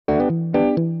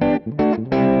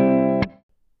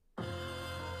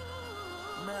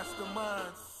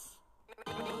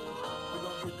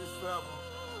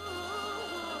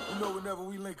know whenever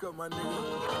we link up, my nigga,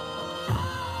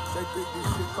 they think this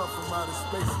shit come from outer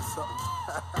space or something.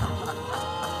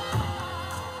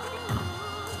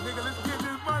 Nigga, let's get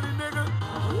this money, nigga.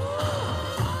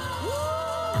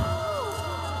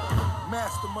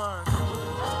 Masterminds,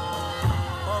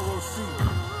 ROC,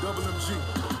 Double MG.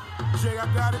 Jay, I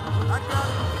got it.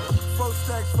 4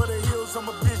 stacks for the hills, I'm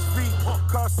a bitch beat.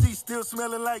 Car seat still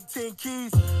smelling like 10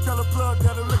 keys. Tell a plug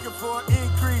that I'm looking for an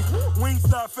increase.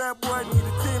 Wingstop, fat boy, need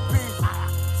a 10-piece.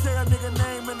 Say a nigga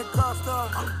name in the car star.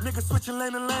 Nigga switching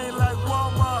lane to lane like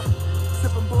Walmart.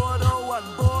 Sipping Bordeaux, out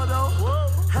in Bordeaux.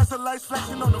 Has the lights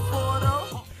flashing on the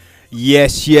Bordeaux.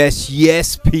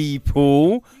 Yes,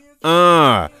 people.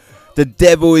 The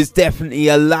devil is definitely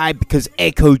alive because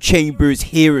Echo Chamber is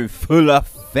here in full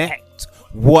effect.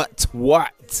 What?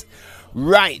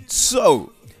 Right,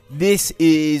 so this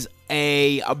is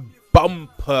a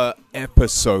bumper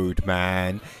episode,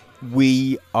 man.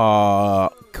 We are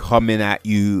coming at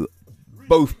you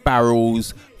both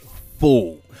barrels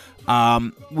full.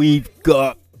 We've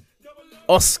got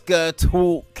Oscar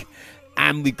talk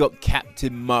and we got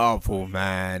Captain Marvel,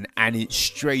 man, and it's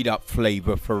straight up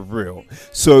flavor for real.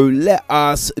 So let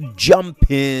us jump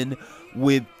in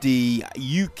with the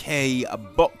UK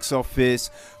box office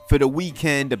for the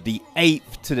weekend of the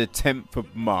 8th to the 10th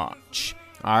of March.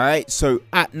 Alright, so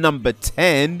at number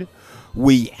 10,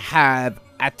 we have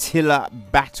Attila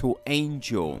Battle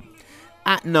Angel.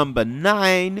 At number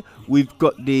 9, we've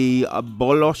got the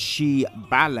Boloshi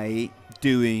Ballet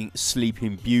doing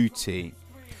Sleeping Beauty.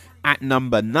 At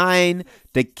number 9,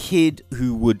 The Kid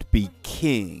Who Would Be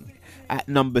King. At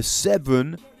number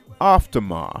 7,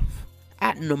 Aftermath.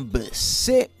 At number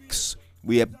 6,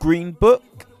 we have Green Book.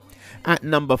 At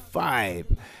number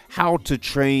 5, How to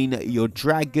Train Your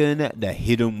Dragon, The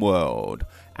Hidden World.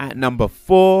 At number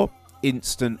 4,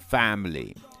 Instant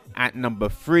Family. At number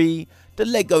 3, The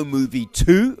Lego Movie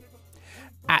 2.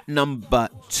 At number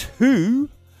 2,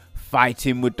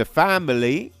 Fighting with the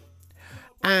Family.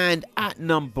 And at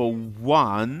number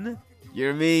 1, you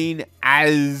know what I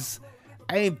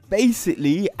mean?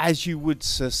 Basically, as you would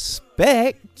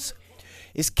suspect,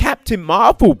 it's Captain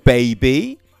Marvel,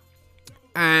 baby.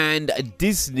 And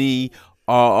Disney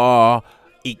are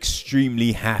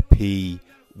extremely happy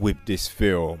with this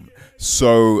film.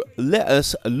 So let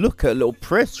us look at a little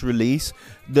press release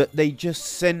that they just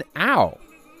sent out.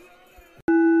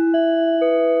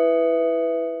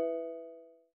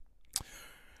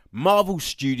 Marvel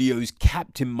Studios'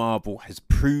 Captain Marvel has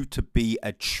proved to be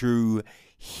a true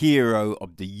hero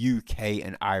of the UK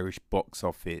and Irish box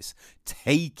office,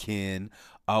 taking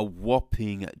a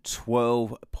whopping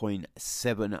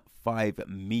 12.75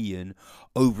 million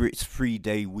over its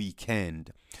 3-day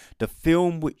weekend. The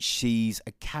film, which sees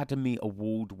Academy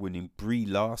Award winning Brie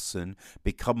Larson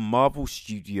become Marvel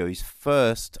Studios'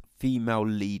 first female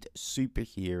lead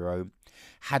superhero,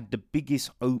 had the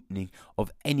biggest opening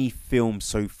of any film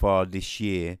so far this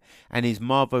year and is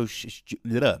Marvel Studios'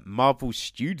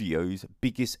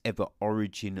 biggest ever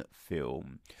origin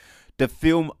film. The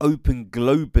film opened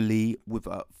globally with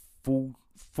a full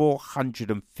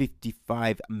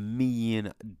 $455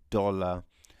 million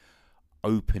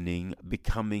opening,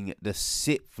 becoming the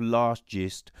 6th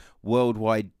largest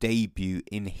worldwide debut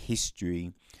in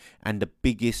history and the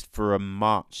biggest for a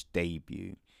March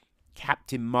debut.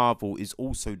 Captain Marvel is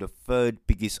also the 3rd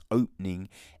biggest opening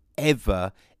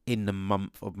ever in the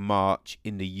month of March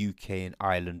in the UK and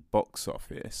Ireland box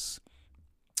office.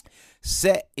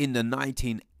 Set in the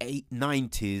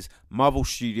 1990s, Marvel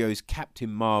Studios'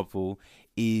 Captain Marvel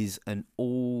is an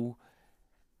all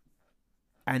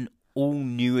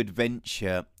new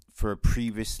adventure for a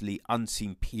previously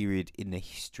unseen period in the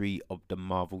history of the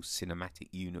Marvel Cinematic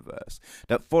Universe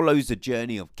that follows the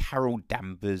journey of Carol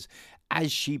Danvers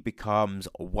as she becomes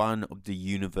one of the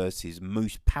universe's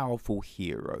most powerful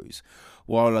heroes.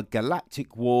 While a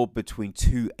galactic war between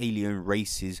 2 alien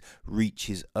races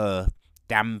reaches Earth,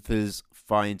 Danvers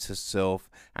finds herself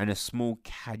and a small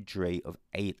cadre of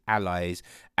 8 allies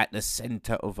at the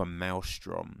center of a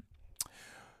maelstrom.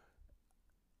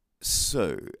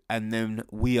 So, and then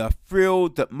we are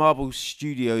thrilled that Marvel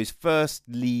Studios' first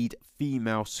lead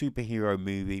female superhero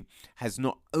movie has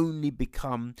not only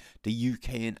become the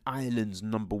UK and Ireland's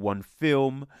 #1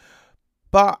 film,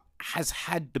 but has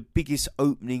had the biggest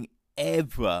opening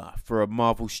ever for a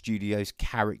Marvel Studios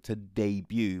character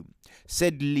debut,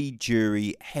 said Lee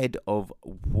Jury, head of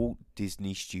Walt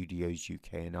Disney Studios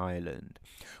UK and Ireland.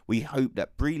 We hope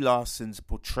that Brie Larson's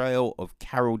portrayal of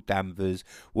Carol Danvers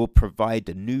will provide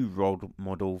a new role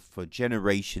model for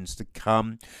generations to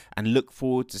come, and look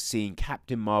forward to seeing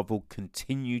Captain Marvel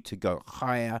continue to go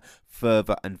higher,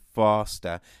 further and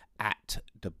faster at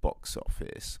the box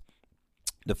office.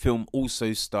 The film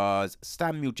also stars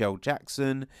Samuel L.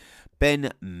 Jackson,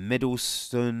 Ben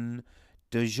Mendelsohn,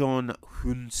 Dejon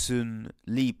Hunson,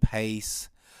 Lee Pace,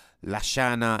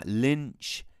 Lashana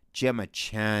Lynch, Gemma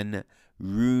Chan,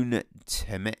 Rune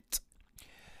Temet,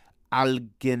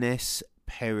 Algenes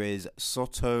Perez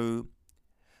Soto,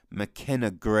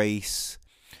 McKenna Grace,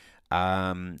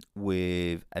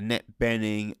 with Annette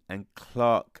Bening and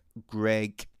Clark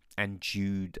Gregg and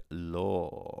Jude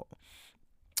Law.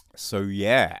 So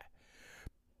yeah,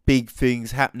 big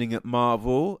things happening at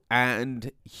Marvel,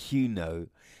 and you know,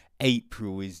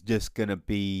 April is just gonna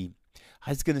be,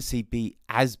 I was gonna say be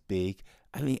as big.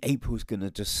 I mean, April's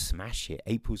gonna just smash it.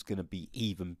 April's gonna be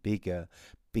even bigger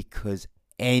because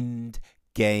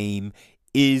Endgame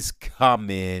is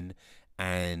coming,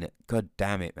 and god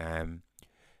damn it, man,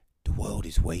 the world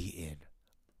is waiting.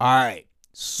 All right,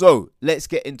 so let's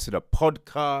get into the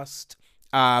podcast.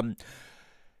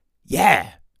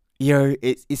 Yeah, you know,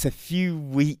 it's a few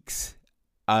weeks,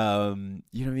 you know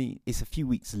what I mean? It's a few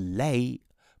weeks late,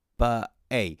 but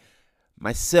hey,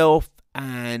 myself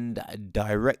and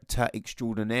director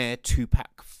extraordinaire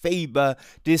Tupac Faber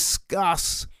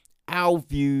discuss our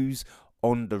views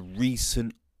on the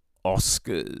recent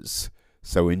Oscars.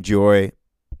 So enjoy.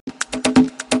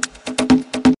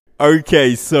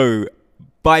 Okay, so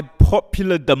by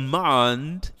popular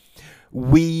demand,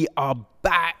 we are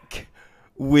back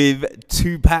with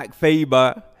Tupac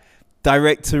Faber,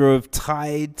 director of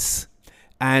Tides,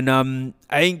 and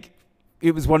I think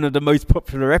it was one of the most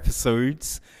popular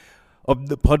episodes of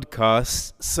the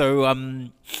podcast.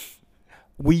 So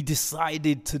we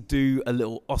decided to do a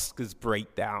little Oscars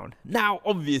breakdown. Now,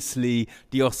 obviously,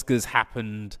 the Oscars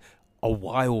happened a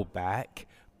while back,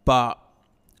 but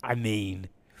I mean,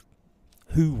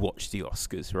 who watched the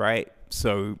Oscars, right?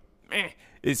 So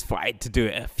it's fine to do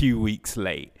it a few weeks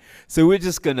late. So we're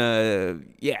just gonna,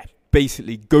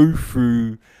 basically go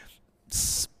through,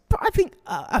 I think,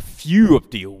 a few of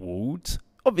the awards.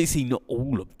 Obviously not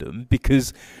all of them,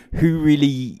 because who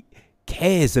really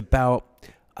cares about,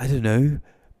 I don't know,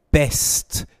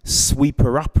 best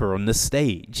sweeper-upper on the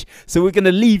stage? So we're going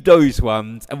to leave those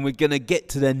ones, and we're going to get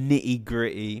to the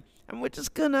nitty-gritty, and we're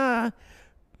going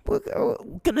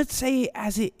to say it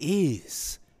as it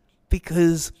is,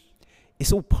 because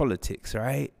it's all politics,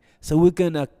 right? So we're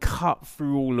going to cut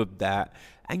through all of that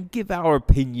and give our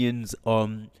opinions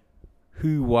on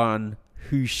who won,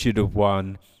 who should have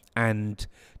won, and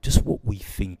just what we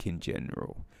think in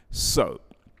general. So,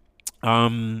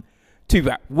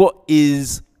 Tupac, what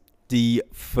is the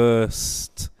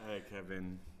first? Hey,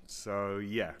 Kevin. So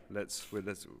yeah, we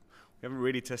haven't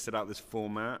really tested out this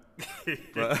format,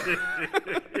 but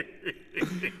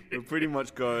we're pretty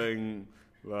much going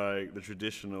like the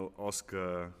traditional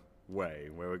Oscar way,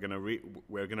 where we're gonna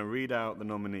read out the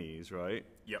nominees, right?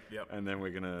 Yep. And then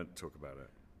we're gonna talk about it.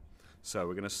 So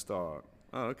we're gonna start.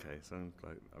 Oh, okay. So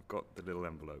like, I've got the little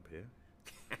envelope here.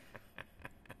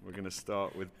 We're going to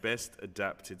start with Best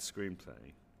Adapted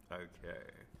Screenplay. Okay.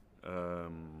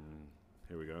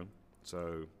 Here we go.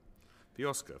 So, the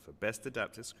Oscar for Best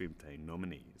Adapted Screenplay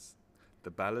nominees: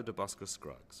 The Ballad of Buster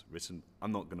Scruggs, written.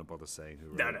 I'm not going to bother saying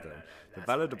who wrote them. The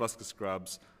Ballad of Buster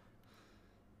Scruggs,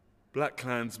 Black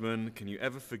Klansman, Can You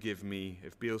Ever Forgive Me,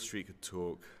 If Beale Street Could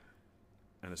Talk,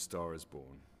 and A Star Is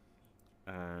Born.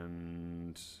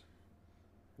 And,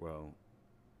 well,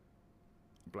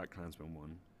 Black Klansman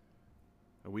won.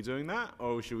 Are we doing that,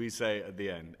 or should we say at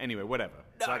the end? Anyway, whatever.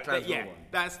 Black Klansman won.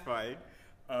 That's fine.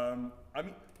 I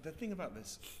mean, the thing about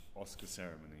this Oscar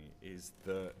ceremony is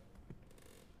that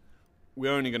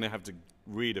we're only going to have to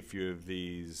read a few of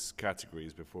these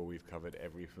categories before we've covered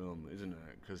every film, isn't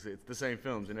it? Because it's the same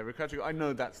films in every category. I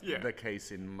know that's the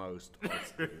case in most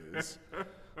Oscars,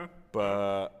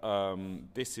 but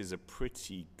this is a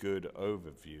pretty good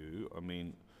overview. I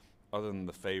mean, other than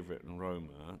The Favourite and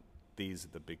Roma, these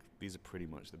are pretty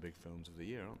much the big films of the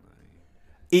year, aren't they?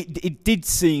 It did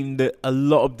seem that a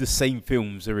lot of the same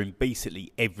films are in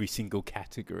basically every single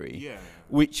category,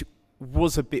 which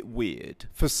was a bit weird.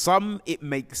 For some, it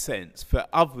makes sense. For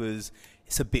others,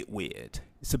 it's a bit weird.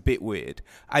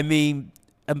 I mean,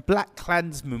 and Black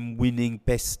Klansman winning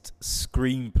Best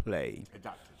Screenplay.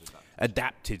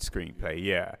 Adapted Screenplay,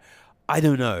 yeah. I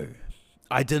don't know.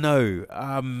 I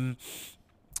mean,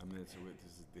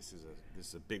 this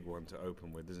is a big one to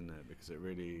open with, isn't it? Because it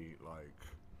really, like,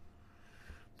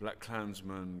 Black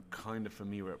Klansman kind of, for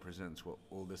me, represents what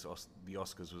all this the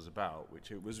Oscars was about,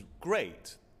 which it was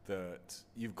great that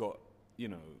you've got, you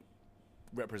know,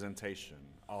 representation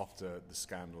after the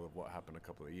scandal of what happened a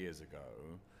couple of years ago.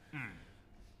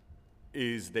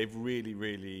 Is they've really,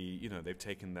 really, you know, they've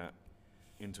taken that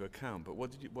into account. But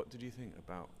what did you think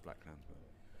about Black Klansman?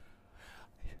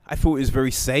 I thought it was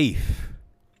very safe.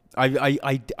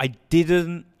 I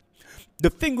didn't. The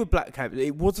thing with Black Klansman,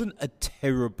 it wasn't a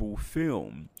terrible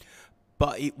film,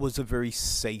 but it was a very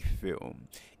safe film.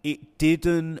 I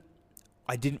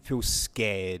didn't feel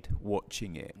scared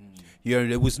watching it. You know,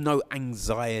 there was no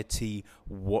anxiety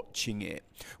watching it.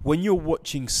 When you're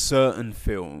watching certain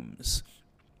films,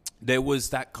 there was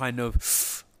that kind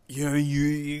of, you know,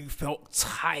 you felt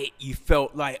tight. You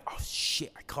felt like, oh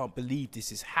shit, I can't believe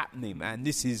this is happening, man.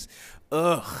 This is,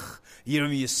 ugh. You know,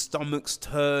 your stomach's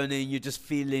turning. You're just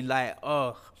feeling like,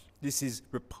 ugh, this is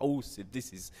repulsive.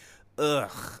 This is,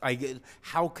 ugh.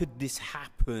 How could this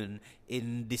happen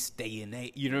in this day and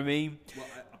age? You know what I mean? Well,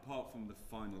 apart from the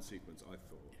final sequence, I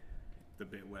thought the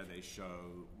bit where they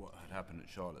show what had happened at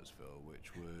Charlottesville,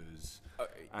 which was,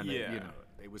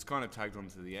 it was kind of tagged on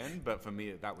to the end, but for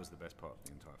me, that was the best part of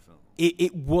the entire film.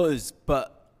 It was,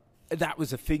 but that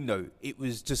was a thing, though. It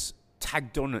was just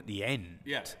tagged on at the end.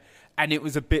 Yeah. And it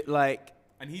was a bit like...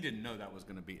 And he didn't know that was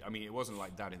going to be... I mean, it wasn't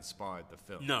like that inspired the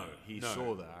film. No. He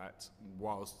saw that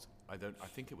whilst... I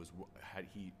think it was...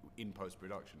 in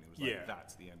post-production, it was like,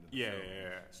 that's the end of the film.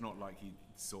 Yeah. It's not like he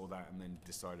saw that and then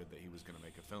decided that he was going to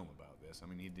make a film about this. I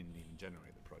mean, he didn't even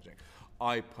generate the project.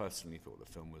 I personally thought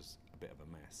the film was a bit of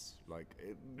a mess. Like,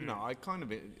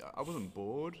 I wasn't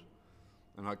bored.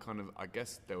 And I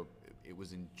guess it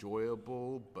was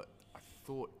enjoyable, but I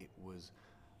thought it was...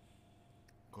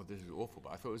 God, this is awful,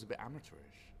 but I thought it was a bit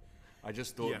amateurish. I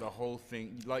just thought the whole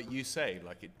thing, like you say,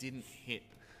 like it didn't hit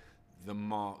the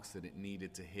marks that it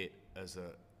needed to hit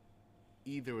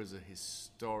either as a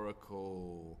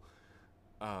historical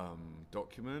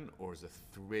document or as a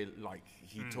thrill. Like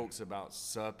he talks about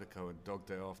Serpico and Dog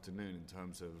Day Afternoon in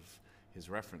terms of his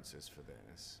references for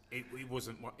this. It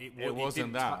wasn't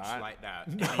didn't that. Touch like that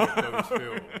in any of those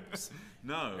films.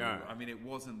 No, yeah. I mean it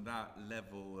wasn't that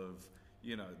level of.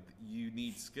 You know, you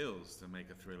need skills to make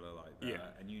a thriller like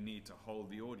that, and you need to hold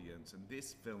the audience. And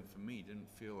this film, for me, didn't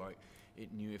feel like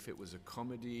it knew if it was a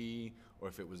comedy or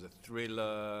if it was a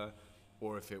thriller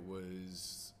or if it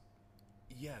was...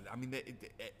 Yeah, I mean,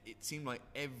 it seemed like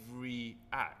every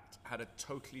act had a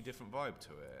totally different vibe to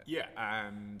it. Yeah.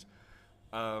 And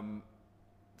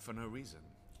for no reason.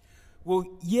 Well,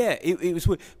 yeah, it was...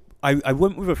 I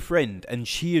went with a friend and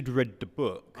she had read the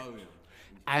book. Oh, yeah.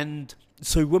 And...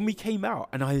 So when we came out,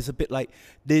 and I was a bit like,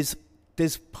 there's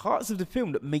parts of the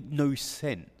film that make no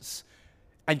sense.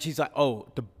 And she's like, oh,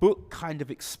 the book kind of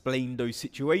explained those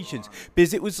situations.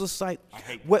 Because it was just like,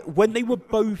 when they were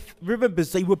both, remember,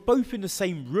 they were both in the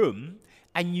same room,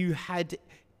 and you had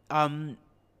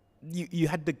you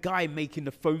had the guy making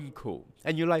the phone call.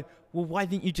 And you're like, well, why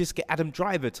didn't you just get Adam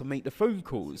Driver to make the phone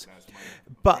calls?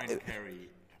 Brian Perry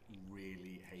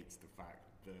really hates the fact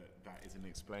that isn't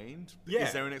explained. Yeah.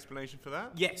 Is there an explanation for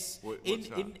that? Yes. What's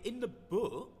that? In the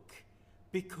book,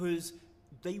 because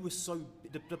they were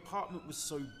the department was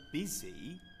so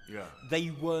busy,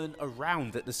 they weren't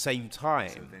around at the same time.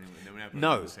 So they were never in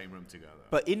the same room together.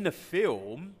 But in the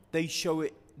film, they show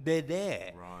it, they're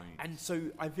there. Right. And so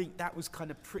I think that was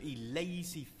kind of pretty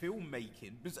lazy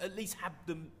filmmaking, because at least have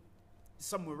them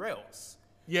somewhere else.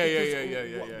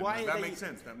 Yeah. Why that makes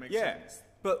sense. That makes sense.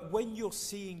 But when you're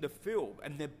seeing the film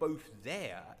and they're both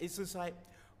there, it's just like,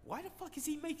 why the fuck is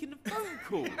he making the phone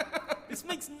call? This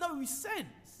makes no sense.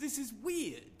 This is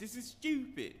weird. This is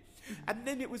stupid. And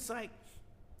then it was like,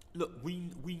 look,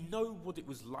 we know what it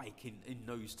was like in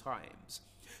those times.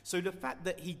 So the fact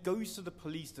that he goes to the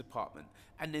police department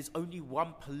and there's only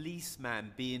one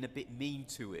policeman being a bit mean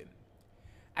to him,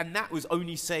 and that was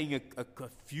only saying a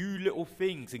few little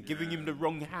things and giving him the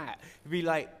wrong hat, it'd be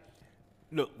like,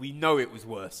 look, we know it was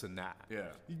worse than that. Yeah.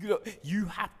 You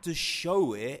have to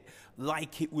show it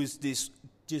like it was this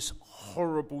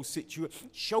horrible situation.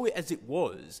 Show it as it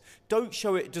was. Don't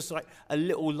show it just like a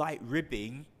little light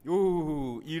ribbing.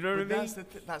 Ooh, you know what I mean?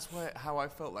 That's how I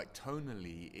felt. Like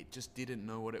tonally, it just didn't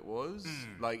know what it was.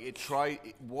 Like it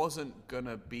wasn't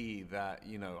gonna be that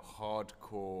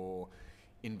hardcore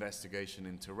investigation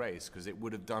into race, because it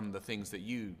would have done the things that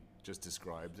you just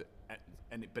described.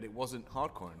 But it wasn't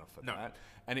hardcore enough for that,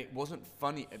 and it wasn't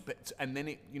funny. And then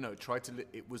it tried to.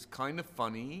 It was kind of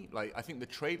funny. Like I think the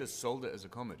trailers sold it as a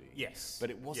comedy. Yes,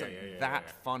 but it wasn't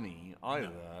funny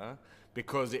either,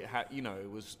 because it had it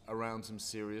was around some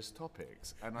serious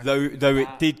topics. And though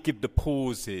it did give the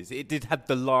pauses. It did have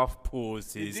the laugh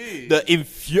pauses. It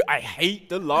did. I hate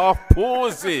the laugh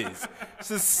pauses.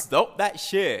 So stop that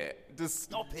shit. Just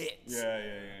stop it. Yeah.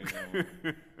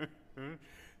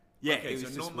 Yeah, okay,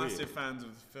 so not massive fans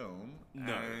of the film,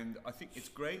 no. And I think it's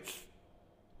great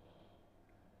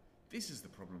This is the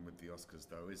problem with the Oscars,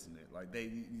 though, isn't it? Like,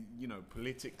 they, you know,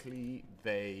 politically,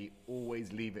 they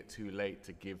always leave it too late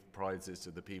to give prizes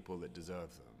to the people that deserve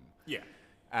them. Yeah.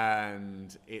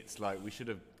 And it's like, we should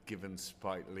have given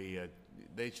Spike Lee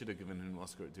they should have given him an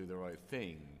Oscar to Do the Right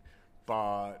Thing.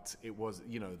 But it was,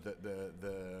 you know,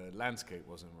 the landscape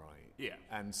wasn't right. Yeah.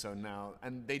 And so now,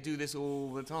 and they do this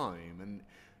all the time, and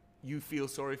you feel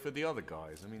sorry for the other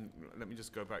guys. I mean, let me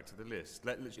just go back to the list.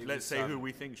 Let's say who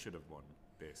we think should have won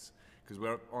this. Because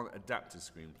we're on adapted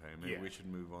screenplay. Maybe we should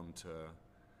move on to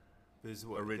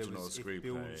original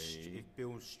screenplay.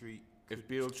 If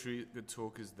Beale Street Good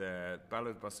Talk is there,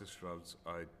 Ballad of Buster Scruggs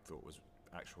I thought was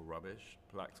actual rubbish.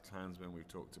 Black Klansman we've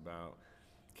talked about.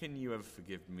 Can You Ever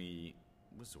Forgive Me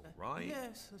was alright.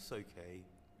 Yes, that's okay.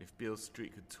 If Beale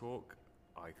Street Could Talk,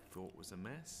 I thought was a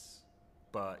mess.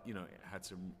 But, you know, it had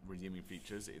some redeeming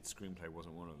features. Its screenplay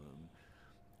wasn't one of them.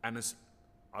 And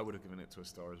I would have given it to A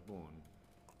Star Is Born,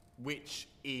 which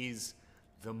is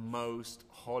the most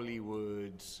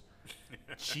Hollywood,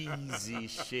 cheesy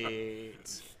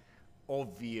shit,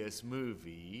 obvious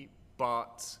movie.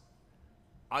 But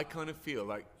I kind of feel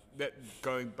like, that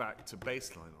going back to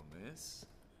baseline on this,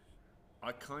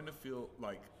 I kind of feel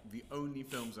like the only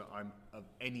films that I'm of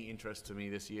any interest to me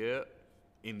this year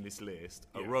in this list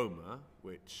are Roma,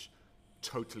 which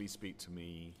totally speak to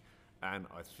me, and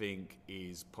I think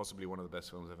is possibly one of the best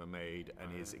films ever made,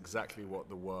 and is exactly what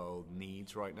the world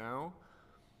needs right now.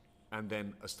 And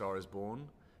then A Star Is Born,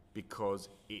 because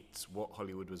it's what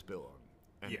Hollywood was built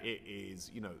on. And it is,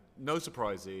 you know, no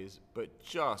surprises, but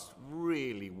just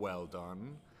really well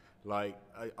done. Like,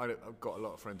 I've got a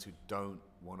lot of friends who don't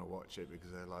want to watch it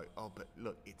because they're like, oh, but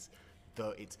look,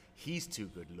 he's too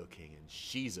good looking and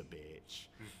she's a bitch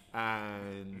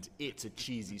and it's a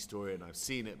cheesy story and I've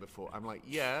seen it before. I'm like,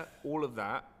 yeah, all of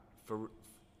that for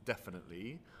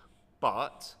definitely,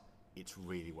 but it's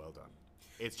really well done.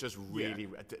 It's just really.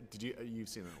 You've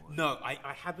seen that one? No, I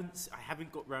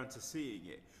haven't got round to seeing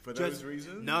it. For those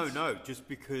reasons? No, just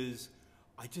because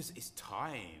it's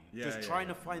time. Trying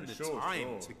to find the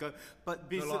time to go. But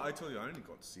like I told you, I only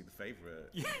got to see The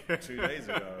Favourite 2 days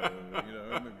ago, you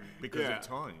know, because of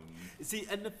time. See,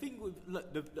 and the thing with, look,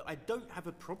 I don't have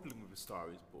a problem with A Star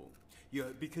Is Born. You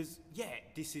know, because,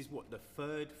 this is what, the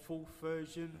fourth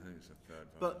version? I think it's the third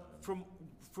version. But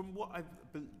from what I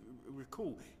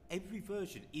recall, every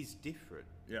version is different.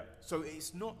 Yeah. So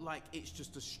it's not like it's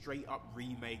just a straight up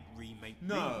remake.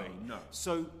 No.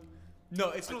 So...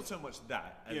 No, it's not so much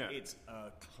that. It's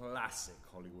a classic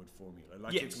Hollywood formula.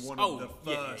 Like, it's one of the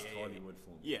first Hollywood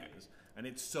formulas. Yeah. And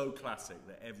it's so classic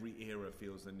that every era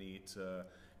feels the need to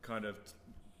kind of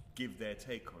give their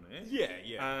take on it.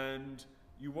 Yeah. And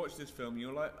you watch this film, and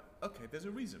you're like, okay, there's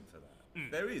a reason for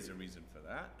that. There is a reason for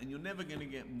that. And you're never going to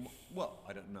get... Well,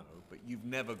 I don't know, but you've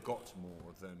never got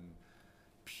more than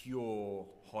pure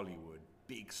Hollywood.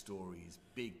 Big stories,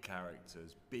 big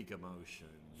characters, big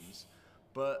emotions.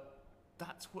 But...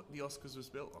 that's what the Oscars was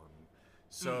built on.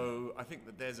 So I think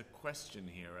that there's a question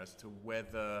here as to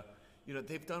whether, you know,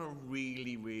 they've done a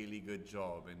really, really good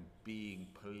job in being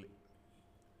I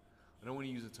don't want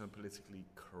to use the term politically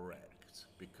correct,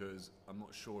 because I'm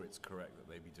not sure it's correct that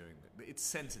they be doing that. But it's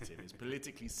sensitive. It's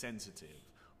politically sensitive,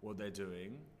 what they're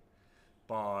doing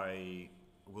by...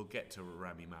 We'll get to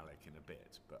Rami Malek in a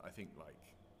bit, but I think, like,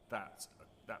 that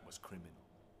was criminal.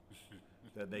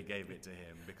 That they gave it to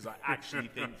him, because I actually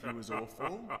think he was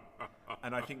awful,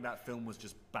 and I think that film was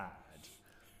just bad.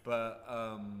 But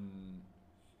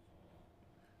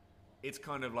it's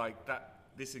kind of like that.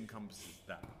 This encompasses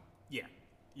that. Yeah.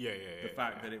 The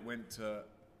fact that it went to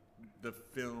the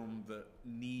film that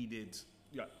needed,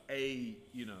 it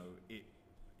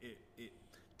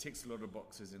ticks a lot of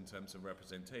boxes in terms of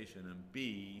representation, and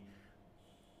B,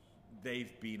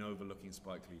 they've been overlooking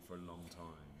Spike Lee for a long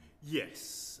time.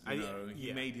 Yes.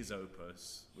 He made his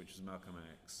opus, which was Malcolm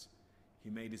X. He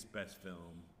made his best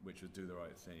film, which was Do the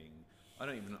Right Thing. I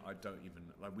don't even,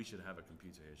 like, we should have a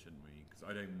computer here, shouldn't we? Because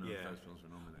I don't even know if those films were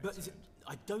nominated.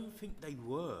 But I don't think they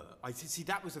were. I see,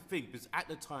 that was the thing, because at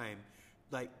the time,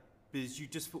 like, because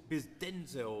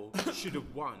Denzel should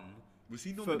have won. Was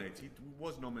he nominated? He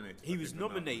was nominated. He was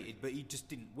nominated, but he just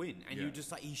didn't win. And you're just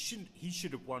like, he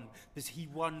should have won, because he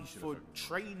won for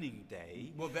Training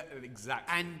Day. Well,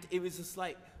 exactly. And it was just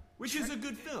like... Which is a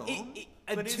good film.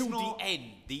 Until the end.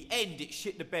 The end, it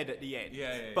shit the bed at the end.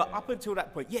 But up until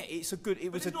that point,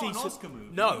 it was a decent... Not an Oscar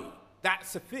movie. No,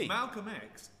 that's the thing. Malcolm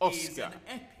X is an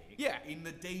epic in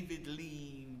the David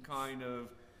Lean kind of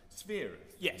sphere of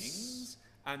things.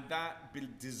 And that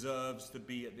deserves to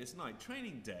be at this night.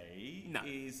 Training Day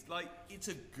is like, it's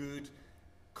a good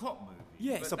cop movie.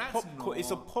 Yeah, but it's a that's popcorn.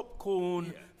 It's a not- popcorn,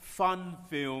 Yeah. fun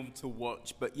film to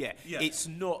watch. But yeah, Yeah. it's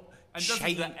not. And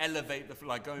doesn't that elevate the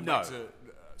like going No. back to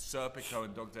Serpico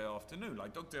and Dog Day Afternoon?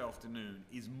 Like Dog Day Afternoon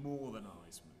is more than a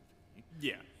heist movie.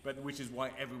 Yeah. But which is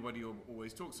why everybody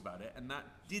always talks about it, and that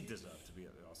did deserve to be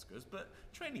at the Oscars. But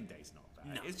Training Day's not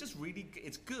bad. No. It's just really,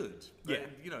 it's good. But, Yeah.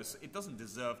 you know, it doesn't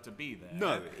deserve to be there.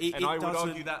 No, and I would doesn't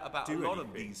argue that about a do lot of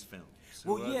anything. these films.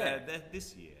 Well, who are yeah. there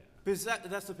this year. Because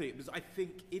that's the thing. Because I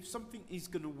think if something is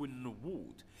going to win an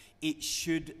award, it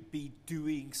should be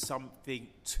doing something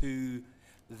to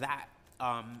that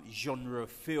genre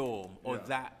of film or Yeah.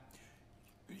 that.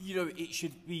 You know, it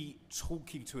should be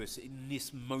talking to us in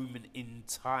this moment in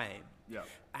time. Yeah.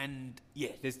 And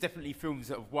yeah, there's definitely films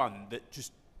that have won that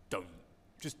just don't.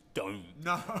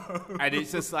 No. And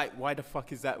it's just like, why the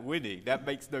fuck is that winning? That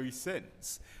makes no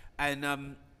sense.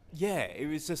 And yeah, it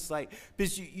was just like,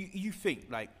 because you think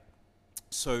like,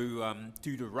 so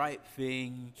Do the Right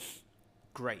Thing,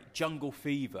 great. Jungle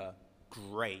Fever,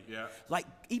 great. Yeah. Like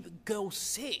even Girl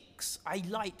 6, I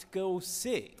liked Girl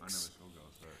 6. I never saw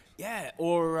Girls First. Yeah,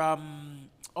 or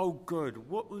oh good,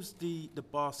 what was the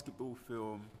basketball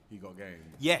film? He Got Game.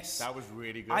 Yes, That was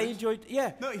really good. I enjoyed.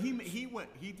 Yeah, No, he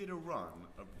did a run.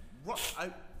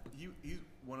 He's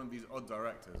one of these odd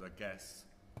directors, I guess.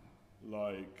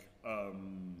 Like,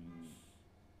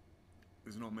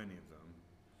 there's not many of them.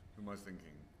 Who am I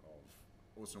thinking of?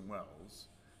 Orson Welles.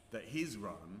 That his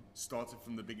run started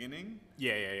from the beginning.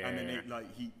 yeah. And then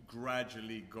he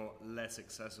gradually got less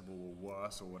accessible or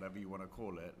worse or whatever you want to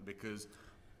call it, because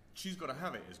She's Gotta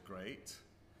Have It is great.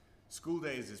 School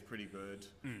Days is pretty good.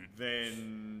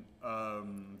 Then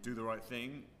Do the Right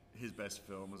Thing, his best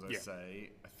film, as I say.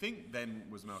 I think then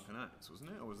was Malcolm X, wasn't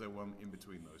it? Or was there one in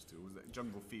between those two? Was it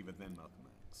Jungle Fever, then Malcolm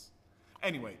X?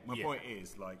 Anyway, my point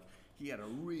is, like, he had a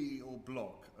real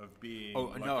block of being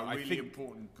a really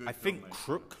important good I think filmmaker.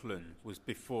 Crooklyn was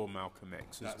before Malcolm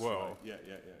X That's as well. right.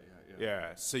 Yeah.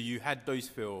 Yeah, so you had those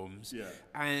films. Yeah.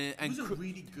 And He was a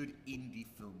really good indie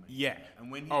filmmaker. Yeah. And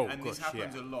when this gosh,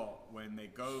 happens yeah. a lot when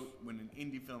an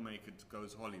indie filmmaker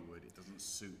goes Hollywood, it doesn't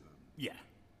suit them. yeah.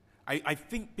 I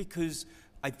think because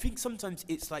I think sometimes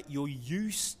it's like you're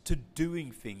used to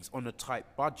doing things on a tight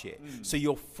budget, so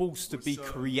you're forced to Or be certain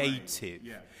creative.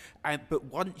 way, yeah. But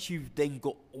once you've then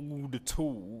got all the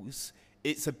tools,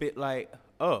 it's a bit like,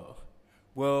 oh,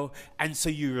 well, and so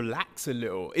you relax a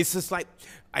little. It's just like,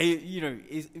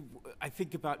 I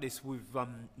think about this with about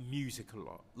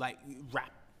lot, like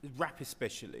rap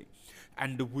especially,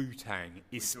 and the Wu-Tang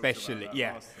especially, that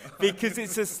yeah, last time. because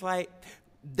it's just like,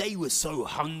 they were so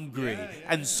hungry,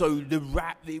 and so the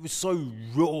rap, it was so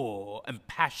raw and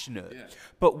passionate. Yeah.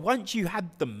 But once you had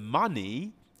the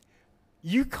money,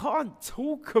 you can't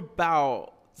talk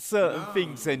about certain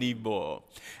things anymore.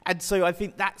 And so I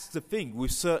think that's the thing with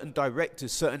certain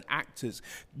directors, certain actors.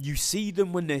 You see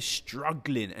them when they're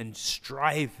struggling and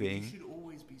striving. You should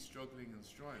always be struggling and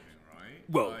striving, right?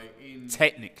 Well, Like, in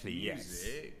technically, yes.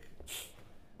 music,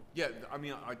 yeah, I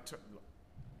mean,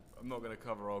 I'm not going to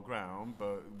cover our ground,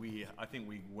 but I think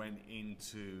we went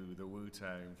into the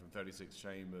Wu-Tang from 36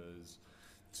 Chambers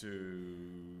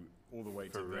to all the way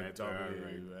to the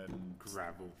W and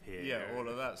Gravel Pit. yeah, all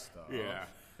of that stuff. Yeah.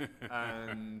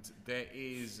 And there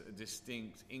is a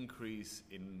distinct increase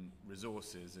in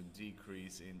resources and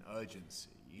decrease in urgency.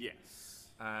 Yes.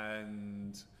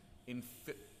 And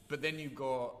but then you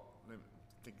got,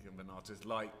 thinking of an artist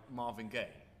like Marvin Gaye,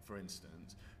 for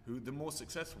instance, who the more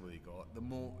successful he got, the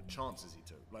more chances he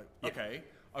took. Like, okay,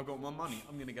 I've got more money,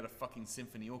 I'm going to get a fucking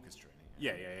symphony orchestra in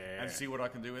here. Yeah. And see what I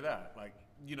can do with that. Like,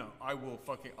 you know, I'm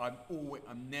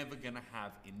never going to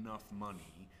have enough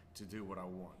money to do what I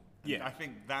want. And Yeah. I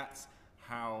think that's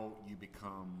how you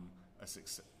become a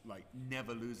success. Like,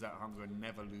 never lose that hunger and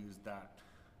never lose that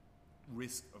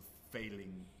risk of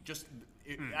failing.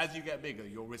 As you get bigger,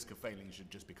 your risk of failing should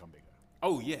just become bigger.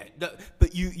 Oh yeah,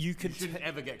 but you You can shouldn't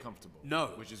ever get comfortable. No.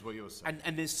 Which is what you're saying.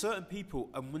 and there's certain people,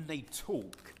 and when they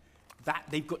talk, that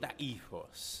they've got that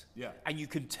ethos. Yeah. And you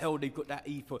can tell they've got that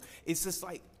ethos. It's just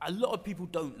like a lot of people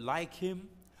don't like him,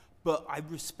 but I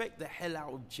respect the hell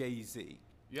out of Jay-Z.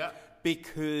 Yeah.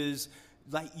 Because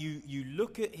like you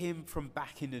look at him from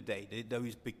back in the day,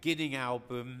 those beginning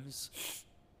albums,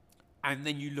 and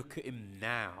then you look at him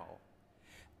now,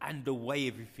 and the way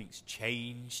everything's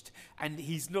changed, and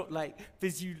he's not like,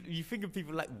 there's you think of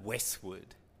people like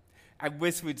Westwood, and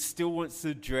Westwood still wants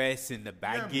to dress in the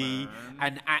baggy man.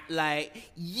 and act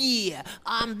like, yeah,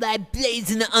 I'm like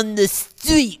blazing on the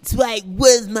streets, like,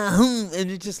 where's my home? And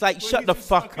it's just like, Well, shut he's the just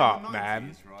fuck stuck in up, the 90s,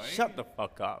 man. right? Shut the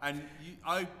fuck up. And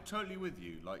I'm totally with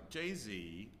you. Like,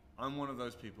 Jay-Z, I'm one of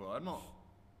those people. I'm not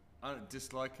I don't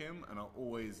dislike him, and I'll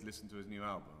always listen to his new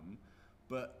album.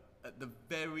 But at the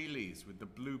very least, with the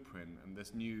Blueprint and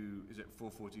this new, is it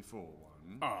 444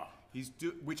 one?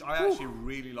 Which I actually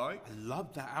really like. I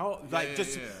love that out. Like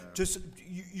just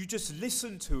you just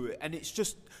listen to it, and it's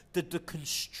just the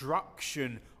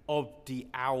construction of the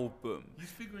album. He's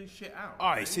figuring shit out.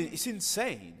 Oh, it's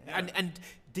insane. Yeah. And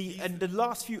the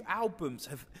last few albums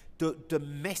have the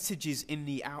messages in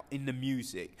the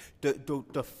music,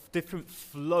 the different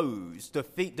flows, the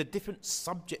different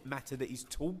subject matter that he's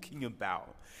talking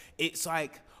about. It's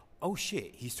like, oh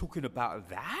shit, he's talking about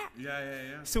that?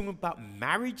 Yeah. He's talking about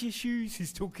marriage issues.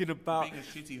 He's talking about being a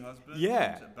shitty husband.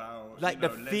 Yeah. About like the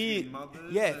fear.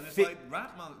 Mothers, yeah. And it's like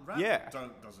rap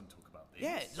doesn't talk about this.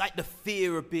 Yeah, like the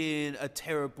fear of being a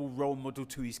terrible role model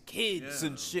to his kids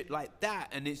and shit like that.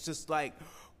 And it's just like,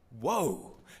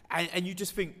 whoa. And you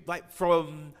just think, like,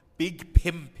 from Big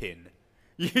Pimpin'.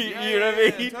 You know what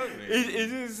I mean? Totally.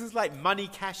 It's just like Money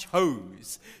Cash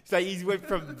Hose. It's like he went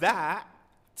from that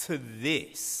to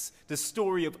this. The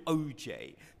story of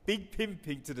OJ. Big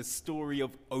Pimpin' to the story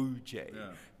of OJ. Yeah.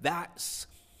 That's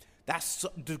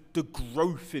the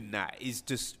growth in that is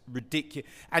just ridiculous.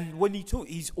 And when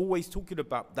he's always talking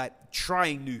about like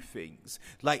trying new things.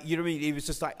 Like, you know what I mean? He was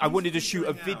just like, I wanted to shoot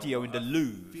a video in the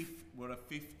Louvre. What a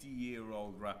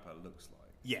 50-year-old rapper looks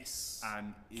like. Yes.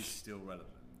 And is still relevant.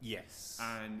 Yes.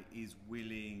 And is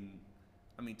willing.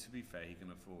 I mean, to be fair, he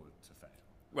can afford to fail.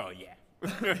 Well, yeah.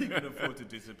 He can afford to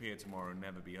disappear tomorrow and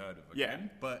never be heard of again.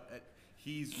 Yeah. But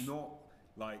he's not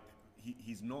like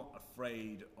he's not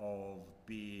afraid of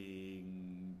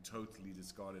being totally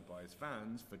discarded by his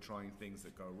fans for trying things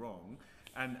that go wrong.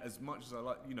 And as much as I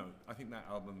like, I think that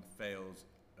album fails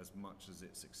as much as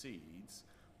it succeeds.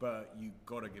 But you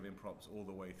gotta give him props all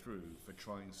the way through for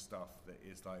trying stuff that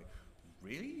is like,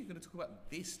 really? You're gonna talk about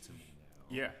this to me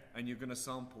now? Yeah. And you're gonna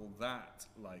sample that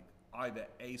like either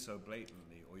so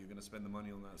blatantly, or you're gonna spend the money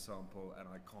on that sample, and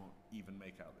I can't even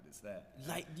make out that it's there.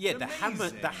 Like, yeah,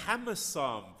 It's the hammer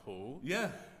sample. Yeah.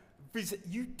 Because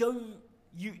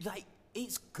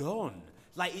it's gone.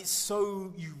 Like, it's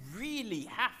so, you really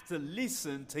have to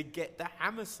listen to get the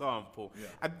hammer sample. Yeah.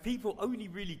 And people only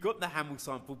really got the hammer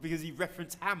sample because he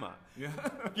referenced hammer. Yeah.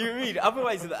 You know what I mean?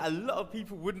 Otherwise, a lot of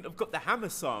people wouldn't have got the hammer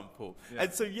sample. Yeah.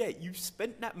 And so, you've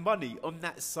spent that money on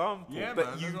that sample. Yeah, but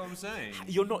man, that's what I'm saying.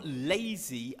 You're not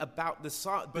lazy about the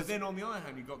sample. But then on the other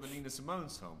hand, you got the Nina Simone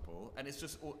sample, and it's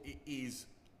just, it is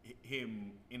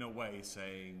him in a way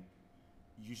saying,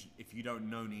 if you don't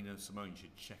know Nina Simone, you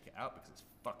should check it out because it's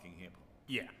fucking hip hop.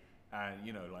 Yeah. And,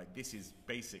 this is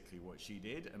basically what she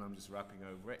did, and I'm just rapping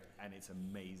over it, and it's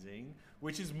amazing,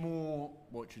 which is more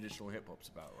what traditional hip-hop's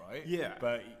about, right? Yeah.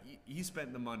 But he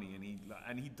spent the money,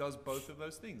 and he does both of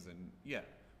those things, and,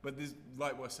 But there's,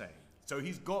 like we're saying, so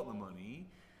he's got the money,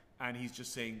 and he's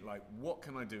just saying, like, what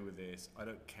can I do with this? I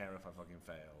don't care if I fucking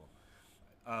fail.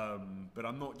 But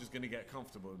I'm not just going to get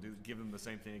comfortable and give them the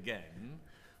same thing again,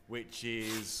 which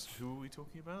is, who are we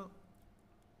talking about?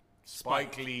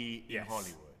 Spike Lee in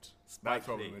Hollywood. That's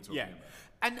what we were talking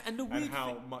about. And the weird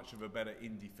how thing, much of a better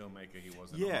indie filmmaker he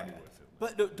was than a Hollywood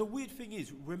filmmaker. But the weird thing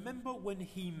is, remember when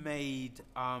he made,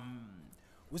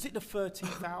 was it The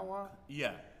 13th Hour?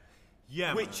 Yeah.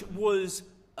 Yeah, which was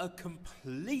a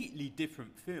completely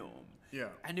different film. Yeah.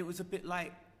 And it was a bit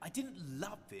like, I didn't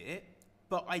love it,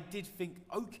 but I did think,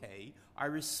 okay, I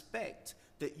respect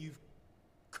that you've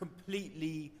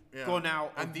completely gone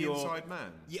out and of the your... Inside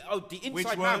Man. Yeah, The Inside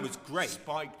Which Man was great.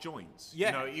 Spike joints.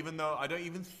 Yeah. Even though I don't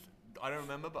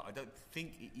remember, but I don't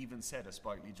think it even said a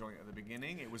Spike Lee joint at the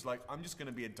beginning. It was like, I'm just going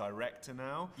to be a director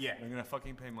now. Yeah. I'm going to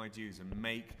fucking pay my dues and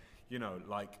make,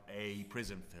 like a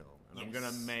prison film. And I'm going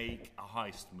to make a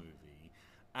heist movie.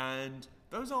 And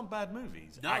those aren't bad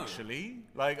movies, actually.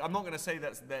 Like, I'm not going to say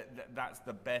that's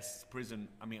the best prison.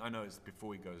 I mean, I know it's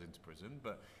before he goes into prison,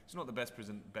 but it's not the best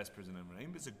prison ever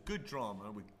named. It's a good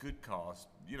drama with good cast,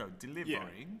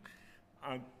 delivering.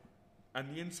 Yeah.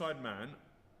 And The Inside Man,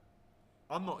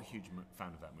 I'm not a huge fan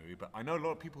of that movie, but I know a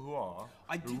lot of people who are.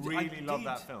 I really love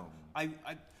that film. I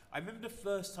remember the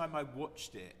first time I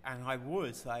watched it, and I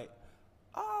was like,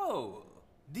 oh...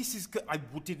 This is good. I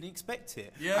didn't expect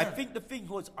it. Yeah. I think the thing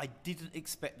was I didn't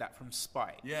expect that from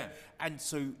Spike. Yeah. And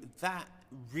so that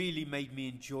really made me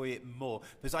enjoy it more.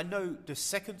 Because I know the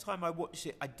second time I watched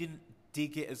it, I didn't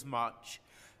dig it as much.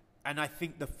 And I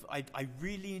think I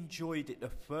really enjoyed it the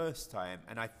first time.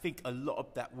 And I think a lot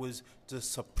of that was the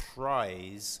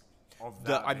surprise of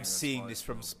that I'm seeing this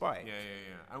from Spike.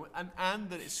 Yeah. And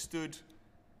that it stood...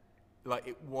 Like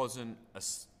it wasn't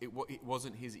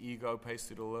his ego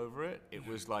pasted all over it. It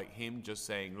was like him just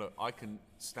saying, "Look, I can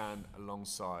stand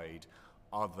alongside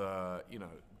other,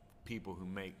 people who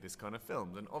make this kind of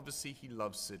films. And obviously he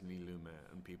loves Sidney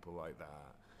Lumet and people like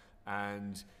that.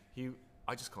 And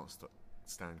I just can't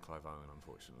stand Clive Owen,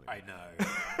 unfortunately. I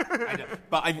know.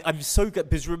 But I'm so good,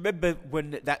 because remember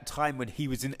that time when he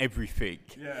was in everything?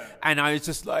 Yeah. And I was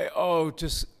just like, oh,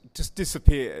 just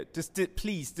disappear.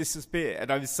 Please disappear.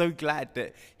 And I'm so glad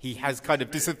that he has kind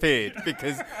of disappeared,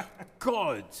 because,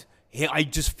 God, I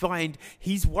just find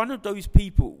he's one of those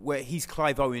people where he's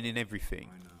Clive Owen in everything.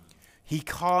 I know. He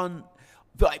can't,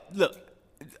 like, look,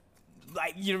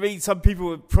 like, you know what I mean? Some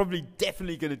people are probably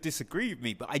definitely going to disagree with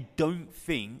me, but I don't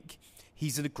think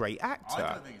he's a great actor.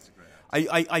 I don't think he's a great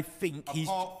actor. I think he's...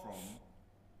 Apart from,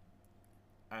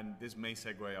 and this may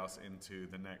segue us into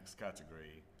the next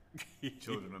category,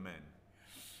 Children of Men.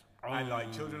 I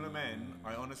like Children of Men.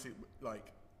 I honestly,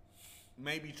 like,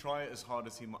 maybe try it as hard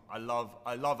as he might. I love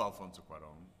Alfonso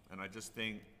Cuarón, and I just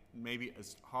think maybe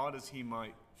as hard as he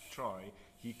might try,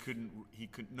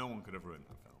 no one could have ruined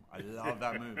that film. I love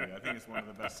that movie. I think it's one of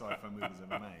the best sci-fi movies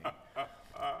ever made.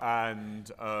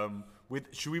 And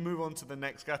should we move on to the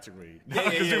next category?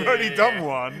 Because we've already done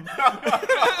one.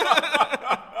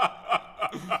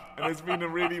 And it's been a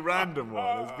really random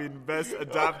one. It's been Best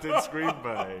Adapted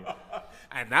Screenplay.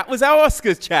 And that was our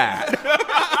Oscars chat.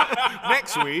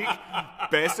 Next week,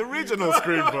 Best Original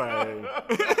Screenplay.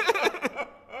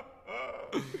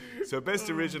 So Best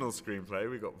Original Screenplay,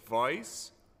 we got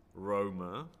Vice,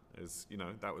 Roma, as you know,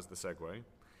 that was the segue.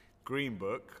 Green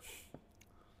Book,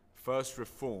 First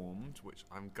Reformed, which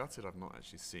I'm gutted I've not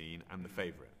actually seen, and The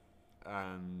Favourite.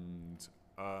 And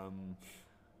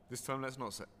this time, let's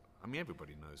not say. I mean,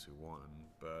 everybody knows who won,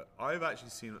 but I've actually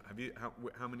seen.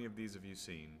 How many of these have you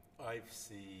seen? I've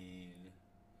seen.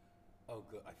 Oh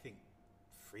God, I think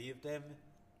 3 of them.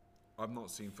 I've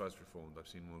not seen First Reformed. I've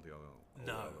seen all the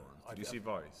other ones. Did you see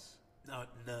Vice? No.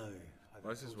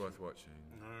 Vice is worth watching.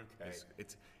 Okay.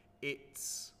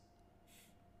 It's.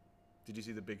 Did you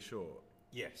see The Big Short?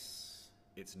 Yes.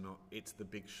 It's not. It's The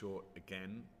Big Short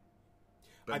again,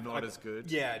 but not as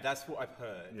good. Yeah, that's what I've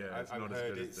heard. Yeah, it's not as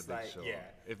good as The Big Short.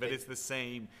 Yeah, but it's the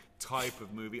same type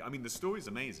of movie. I mean, the story's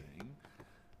amazing,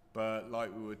 but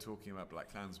like we were talking about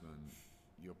Black Klansman,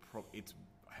 it's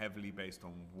heavily based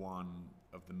on one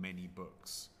of the many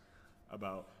books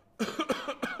about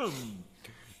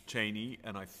Cheney,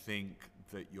 and I think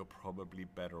that you're probably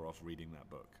better off reading that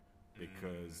book,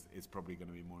 because it's probably going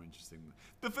to be more interesting.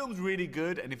 The film's really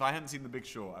good, and if I hadn't seen The Big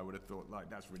Short, I would have thought, like,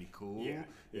 that's really cool. Yeah.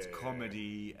 It's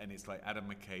comedy, and it's like Adam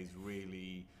McKay's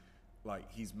really, like,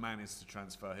 he's managed to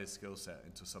transfer his skill set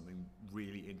into something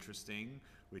really interesting,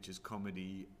 which is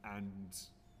comedy and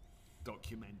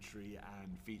documentary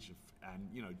and feature and,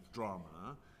 you know,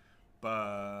 drama.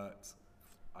 But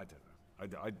I don't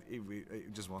know.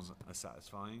 It just wasn't as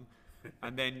satisfying.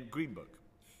 And then Green Book.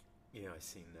 Yeah, I've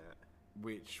seen that.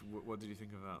 What did you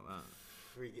think about that?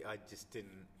 I just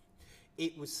didn't.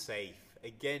 It was safe.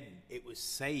 Again, it was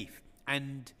safe.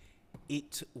 And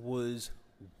it was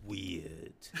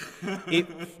weird. It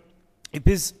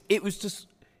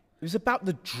was about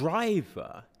the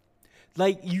driver.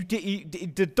 Like,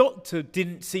 the doctor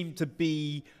didn't seem to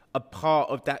be a part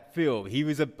of that film. He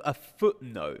was a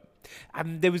footnote.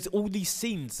 And there was all these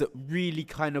scenes that really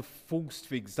kind of forced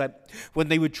things, like when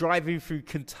they were driving through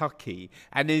Kentucky,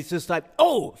 and it's just like,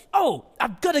 oh,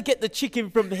 I've got to get the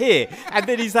chicken from here. And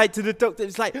then he's like to the doctor,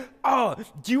 it's like, oh,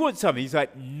 do you want something? He's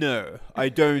like, no, I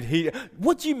don't.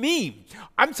 What do you mean?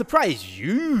 I'm surprised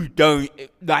you don't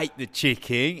like the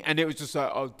chicken. And it was just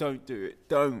like, oh, don't do it.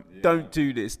 Don't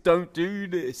do this. Don't do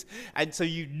this. And so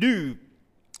you knew,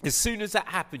 as soon as that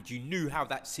happened, you knew how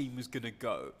that scene was going to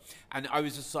go. And I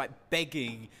was just like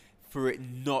begging for it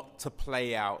not to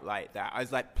play out like that. I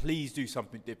was like, please do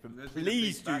something different.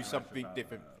 Please do something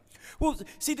different. Well,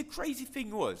 see, the crazy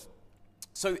thing was,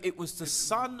 so it was the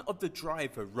son of the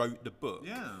driver wrote the book.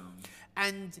 Yeah.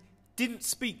 And didn't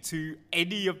speak to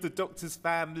any of the doctor's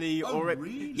family.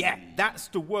 Really? Yeah, that's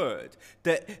the word.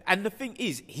 And the thing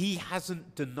is, he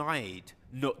hasn't denied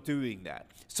not doing that.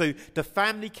 So the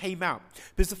family came out,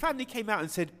 because the family came out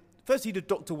and said, firstly, the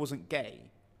doctor wasn't gay.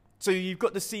 So you've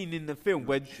got the scene in the film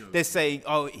where they're saying,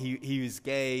 oh, he was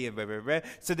gay and blah, blah, blah.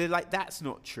 So they're like, that's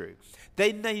not true.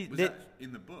 Was that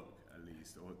in the book, at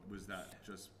least, or was that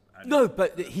just... No,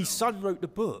 but his son wrote the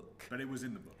book. But it was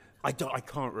in the book. I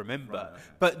can't remember.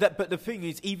 Right, okay. But the thing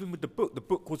is, even with the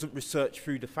book wasn't researched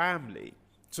through the family.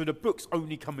 So the book's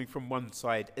only coming from one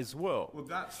side as well. Well,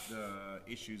 that's the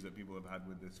issues that people have had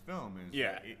with this film, is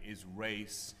that it is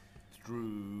race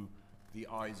through the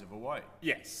eyes of a white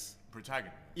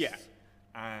protagonist. Yeah.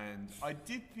 And I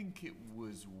did think it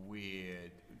was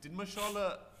weird. Did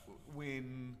Mahershala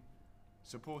win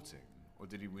supporting, or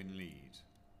did he win lead?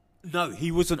 No,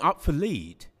 he wasn't up for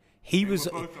lead. He was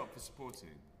They were both up for supporting.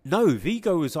 No,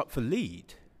 Vigo was up for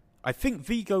lead. I think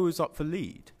Vigo was up for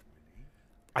lead.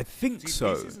 I think See,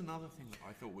 so. This is another thing that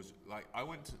I thought was like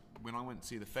when I went to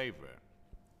see The Favourite.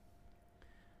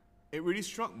 It really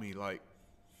struck me like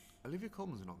Olivia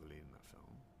Colman's not the lead in that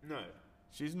film. No.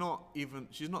 She's not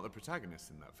the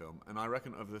protagonist in that film, and I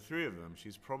reckon of the three of them,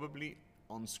 she's probably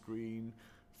on screen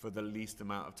for the least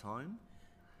amount of time.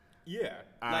 Yeah,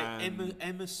 like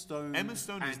Emma Stone. Emma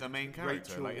Stone is the main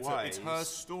character. Rachel Like it's her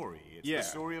story. It's the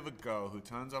story of a girl who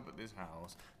turns up at this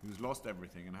house, who's lost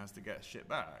everything and has to get shit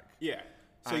back. Yeah.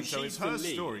 So it's her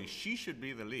story. She should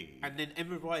be the lead. And then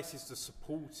Emma Rice is the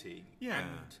supporting. Yeah.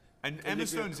 And Emma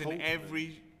Stone's in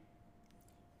every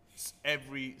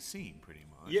scene pretty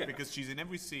much. Yeah. Because she's in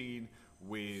every scene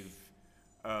with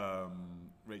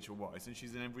Rachel Weisz, and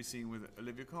she's in every scene with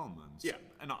Olivia Colman. Yeah.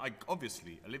 And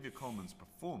obviously Olivia Colman's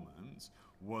performance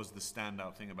was the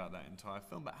standout thing about that entire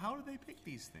film. But how do they pick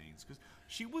these things? Because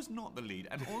she was not the lead,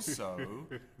 and also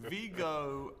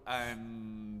Vigo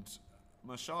and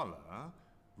Mahershala.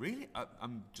 Really,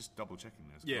 I'm just double checking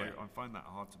this. Yeah. I find that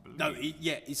hard to believe. No,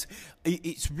 it's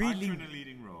really. Actor in a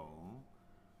leading role.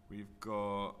 We've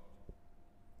got.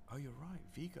 Oh, you're right.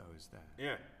 Vigo is there.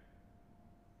 Yeah.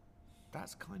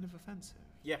 That's kind of offensive.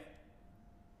 Yeah.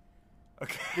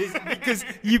 Okay.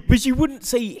 Because you wouldn't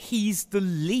say he's the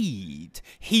lead.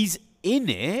 He's in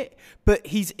it, but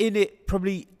he's in it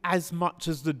probably as much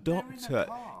as the Doctor. They're in a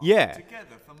car Yeah.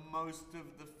 together for most of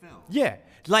the film. Yeah.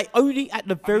 Like only at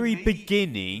the very maybe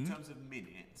beginning. In terms of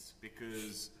minutes,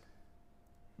 because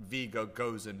Vigo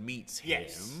goes and meets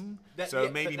Yes. him. That- So yeah,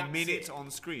 but maybe that's minutes it. on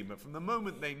screen. But from the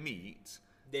moment they meet,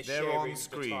 They're they're sharing on the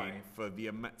screen time. for the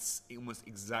almost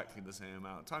exactly the same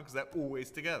amount of time because they're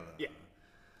always together. Yeah.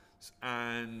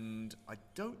 And I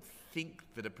don't think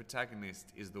that a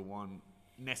protagonist is the one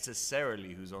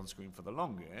necessarily who's on screen for the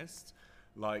longest.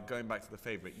 Like, going back to The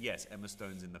Favourite, yes, Emma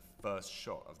Stone's in the first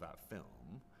shot of that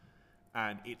film,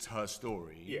 and it's her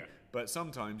story. Yeah. But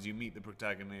sometimes you meet the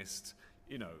protagonist,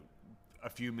 a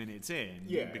few minutes in,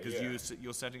 Yeah, because yeah.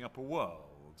 you're setting up a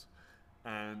world.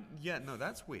 And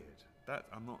that's weird. That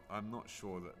I'm not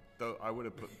sure that, though I would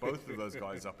have put both of those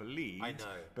guys up a lead. I know.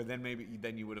 But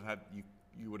then you would have had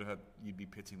you'd be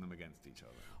pitting them against each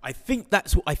other. I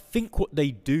think what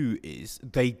they do is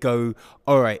they go,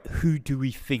 all right, who do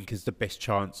we think is the best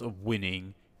chance of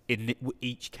winning in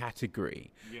each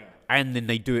category? Yeah. And then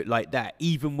they do it like that,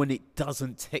 even when it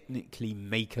doesn't technically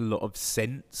make a lot of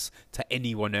sense to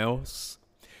anyone else.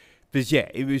 Because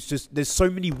it was just, there's so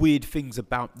many weird things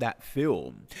about that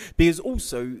film. Because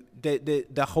also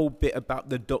the whole bit about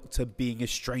the Doctor being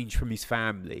estranged from his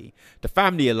family, the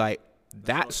family are like,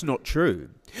 that's not true.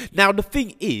 Now the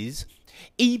thing is,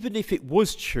 even if it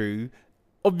was true,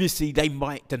 obviously they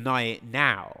might deny it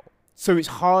now. So it's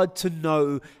hard to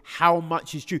know how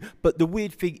much is true. But the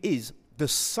weird thing is, the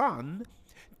son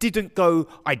didn't go,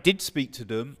 I did speak to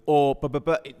them, or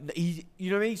but he, you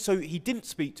know what I mean? So he didn't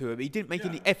speak to him, he didn't make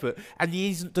any effort, and he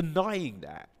isn't denying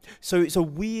that. So it's a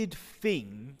weird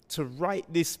thing to write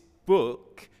this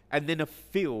book and then a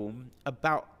film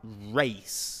about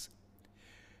race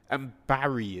and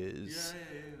barriers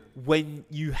when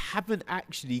you haven't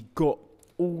actually got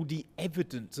all the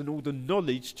evidence and all the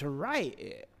knowledge to write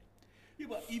it. Yeah,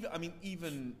 but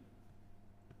even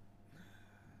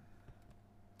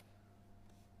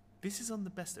this is on the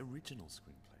best original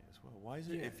screenplay as well. Why is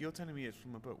it? Yeah. If you're telling me it's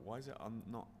from a book, why is it on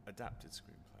not adapted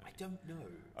screenplay? I don't know.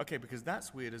 Okay, because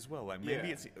that's weird as well. Like maybe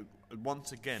Yeah. it's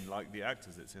once again like the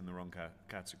actors, it's in the wrong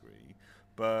category.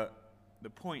 But the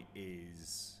point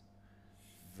is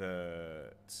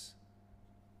that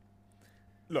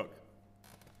look,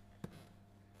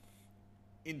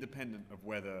 independent of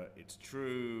whether it's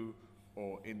true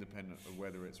or independent of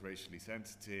whether it's racially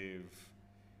sensitive,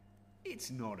 it's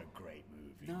not a great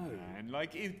movie. No. Man.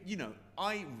 Like,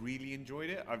 I really enjoyed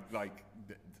it. I've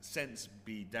sense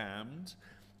be damned.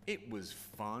 It was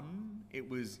fun. It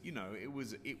was,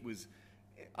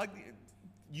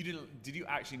 did you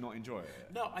actually not enjoy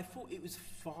it? No, I thought it was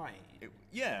fine.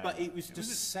 But it was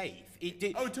just safe. It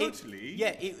did. Oh, totally.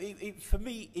 It for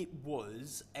me, it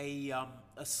was a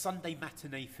Sunday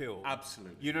matinee film.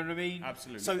 Absolutely. You know what I mean?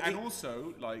 Absolutely. So and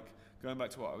also, going back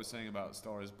to what I was saying about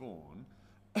Star is Born,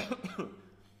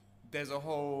 there's a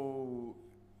whole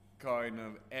kind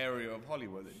of area of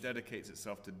Hollywood that dedicates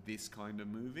itself to this kind of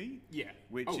movie. Yeah.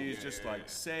 Which is just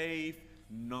safe,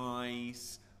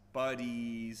 nice,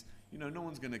 buddies, no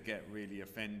one's going to get really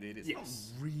offended. It's not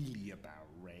really about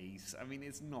race. I mean,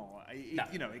 it's not.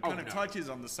 It kind of touches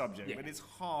on the subject, but it's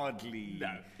hardly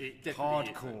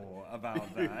hardcore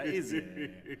about that, is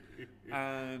it?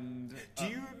 And do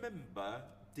you remember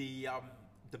the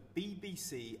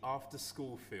BBC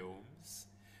after-school films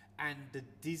and the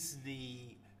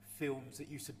Disney films that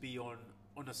used to be on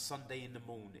a Sunday in the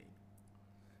morning?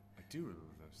 I do remember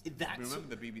those.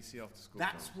 Remember the BBC after school?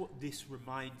 That's film? what this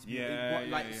reminds me of.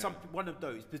 One of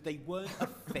those, but they weren't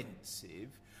offensive.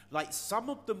 Like some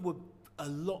of them were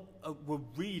were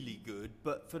really good,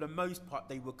 but for the most part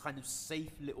they were kind of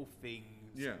safe little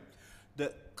things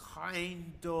that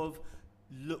kind of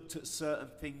looked at certain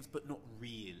things but not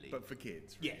really. But for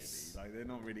kids, really. Yes. Like they're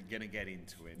not really going to get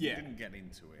into it. Yeah. They didn't get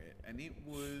into it, and it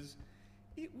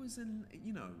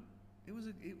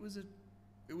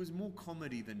was more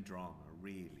comedy than drama,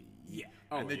 really. Yeah.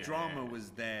 And the drama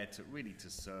was there to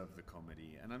serve the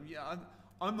comedy. And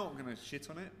I'm not going to shit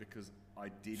on it because I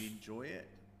did enjoy it,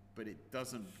 but it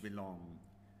doesn't belong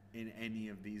in any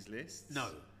of these lists. No.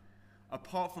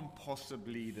 Apart from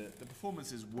possibly the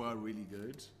performances were really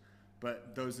good,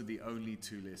 but those are the only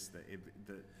two lists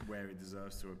where it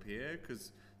deserves to appear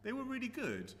because they were really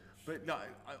good. But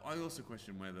I also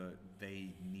question whether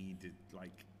they needed,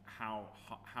 like, how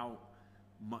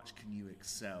much can you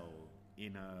excel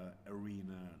in a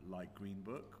arena like Green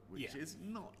Book, which is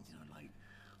not,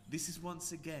 this is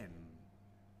once again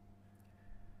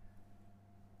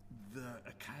the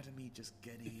Academy just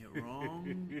getting it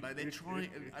wrong. Like they're trying,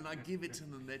 and I give it to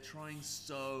them, they're trying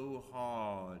so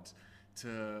hard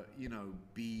to,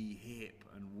 be hip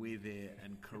and with it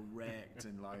and correct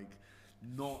and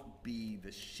not be the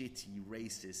shitty,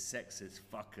 racist, sexist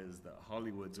fuckers that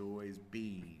Hollywood's always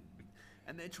been.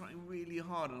 And they're trying really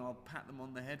hard, and I'll pat them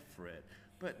on the head for it.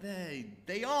 But they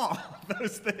are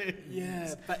those things.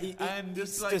 Yeah, but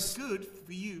it's just good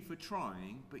for you for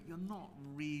trying, but you're not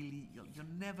really. You're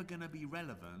never gonna be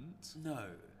relevant. No,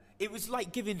 it was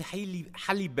like giving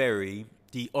Halle Berry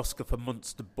the Oscar for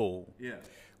Monster Ball. Yeah,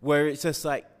 where it's just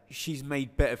like she's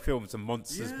made better films than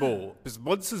Monsters Ball, because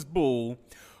Monsters Ball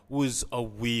was a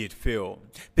weird film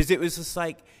because it was just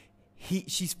like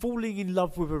she's falling in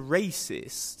love with a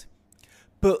racist.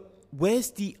 But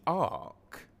where's the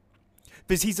arc?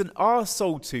 Because he's an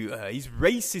arsehole to her, he's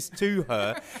racist to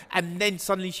her, and then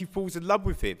suddenly she falls in love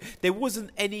with him. There wasn't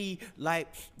any,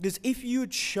 because if you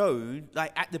had shown,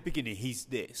 at the beginning, he's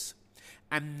this,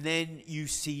 and then you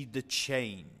see the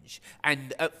change,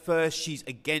 and at first she's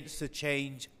against the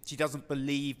change, she doesn't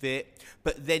believe it,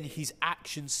 but then his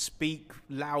actions speak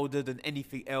louder than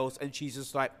anything else, and she's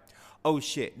just like, oh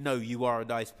shit, no, you are a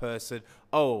nice person,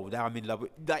 oh, now I'm in love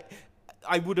with,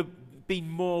 I would have been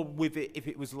more with it if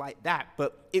it was like that,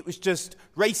 but it was just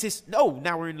racist. No,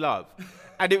 now we're in love,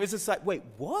 and it was just like, wait,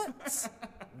 what?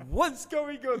 What's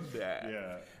going on there?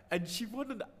 Yeah. And she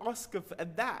won an Oscar,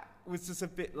 and that was just a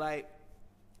bit like,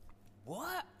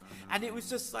 what? And it was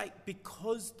just like,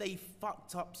 because they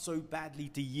fucked up so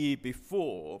badly the year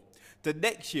before, the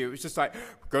next year it was just like,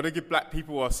 we're gonna give black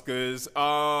people Oscars.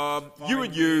 You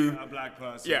and you, a black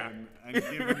person, and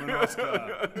give them an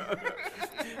Oscar.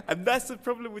 And that's the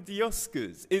problem with the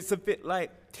Oscars. It's a bit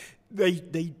like they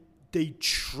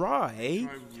try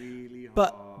really hard,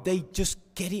 but they just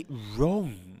get it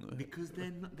wrong because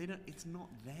they don't. It's not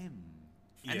them,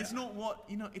 and it's not what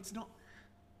It's not.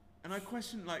 And I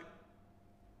question, are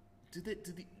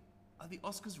the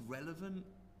Oscars relevant?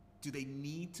 Do they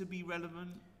need to be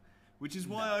relevant? Which is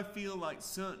why I feel like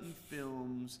certain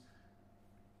films,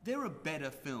 there are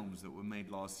better films that were made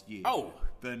last year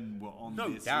than were on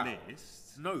this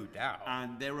list. No doubt.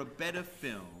 And there are better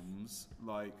films,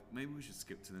 maybe we should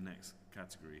skip to the next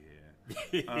category here.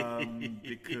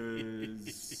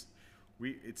 Because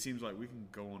it seems like we can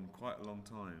go on quite a long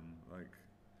time.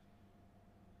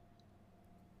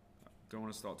 Don't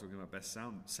want to start talking about best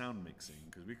sound mixing,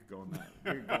 because we could go on that.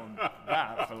 We could go on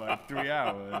that for 3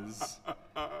 hours.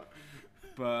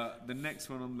 But the next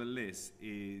one on the list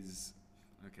is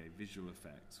visual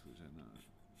effects, which I know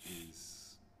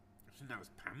is. I think that was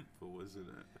Panther, wasn't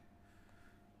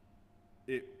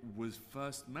it? It was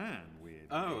First Man. Weird.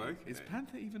 Oh, okay. Is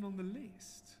Panther even on the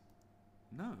list?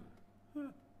 No.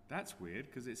 That's weird,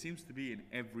 because it seems to be in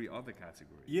every other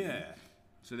category. Yeah.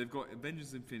 So they've got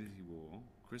Avengers: Infinity War,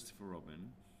 Christopher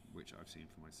Robin, which I've seen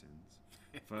for my sins,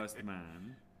 First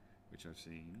Man, which I've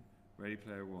seen, Ready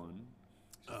Player One,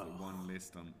 which is the one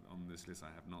list on this list I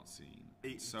have not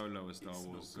seen, Solo: A Star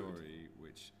Wars Story,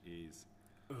 which is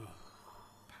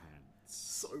pants.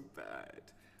 So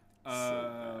bad.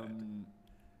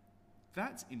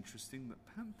 That's interesting that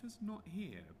Panther's not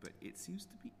here, but it seems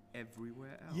to be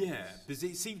everywhere else. Yeah, because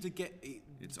it seemed to get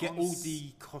all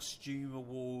the costume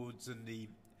awards and the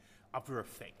other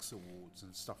effects awards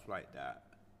and stuff like that.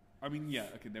 I mean, yeah,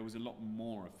 okay, there was a lot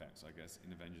more effects, I guess,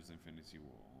 in Avengers Infinity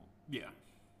War. Yeah.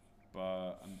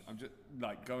 But I'm just,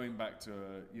 like, going back to,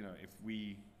 if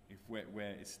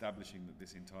we're establishing that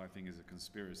this entire thing is a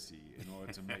conspiracy in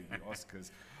order to make the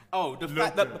Oscars... Oh,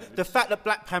 the fact that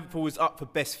Black Panther was up for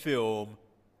Best Film...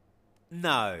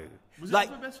 No. Was it up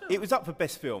for Best Film? It was up for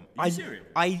Best Film. Are you serious?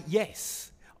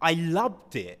 Yes. I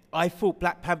loved it. I thought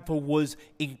Black Panther was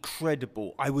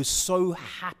incredible. I was so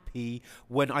happy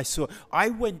when I saw... I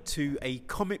went to a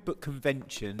comic book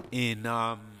convention in...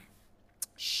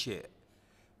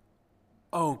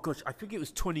 Oh, gosh, I think it was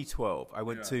 2012. I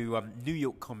went to New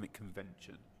York Comic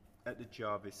Convention at the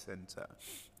Jarvis Center.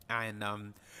 And,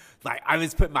 I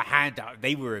was putting my hand out.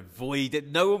 They were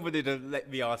avoided. No one wanted to let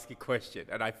me ask a question.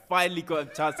 And I finally got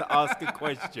a chance to ask a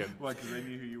question. Why, because they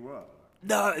knew who you were?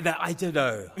 No, I don't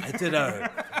know.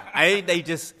 I think they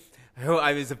just thought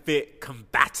I was a bit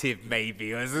combative,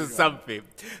 maybe, or something.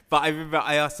 But I remember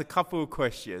I asked a couple of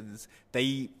questions.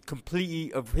 They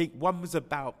completely, I think one was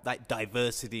about like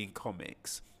diversity in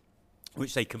comics,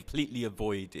 which they completely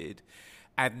avoided.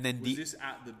 And then was this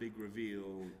at the big reveal,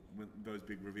 when those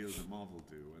big reveals that Marvel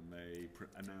do, when they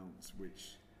announce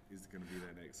which is going to be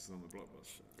their next summer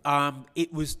blockbuster? Have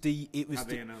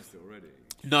they announced it already?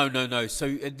 No.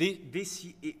 So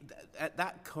at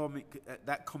that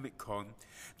Comic Con,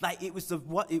 like it was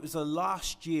the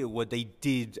last year where they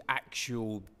did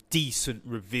actual decent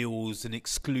reveals and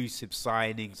exclusive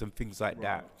signings and things like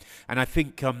that. And I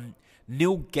think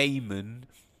Neil Gaiman,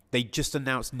 they just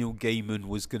announced Neil Gaiman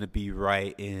was going to be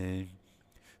writing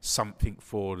something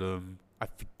for them. I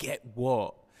forget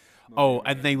what.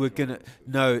 And they were gonna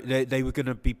they were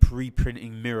gonna be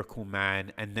pre-printing Miracle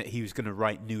Man, and that he was gonna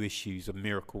write new issues of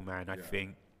Miracle Man, I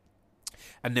think.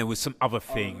 And there was some other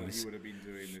things. He would have been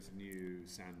doing this new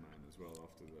Sandman as well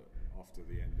after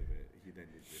the end of it. He then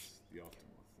did the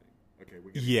aftermath thing. Okay,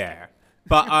 yeah,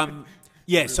 but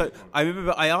yeah. So I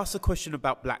remember I asked a question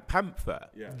about Black Panther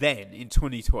then in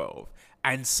 2012,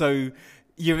 and so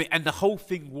and the whole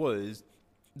thing was.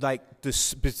 Like the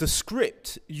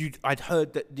script, I'd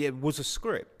heard that there was a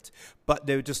script, but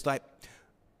they were just like,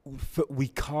 we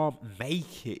can't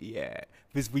make it yet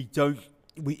because we don't.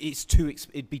 It's too.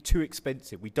 It'd be too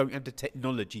expensive. We don't have the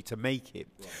technology to make it.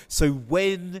 Right. So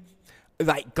when,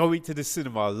 like, going to the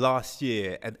cinema last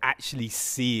year and actually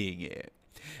seeing it,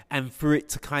 and for it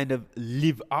to kind of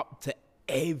live up to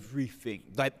everything,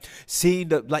 like seeing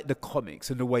the comics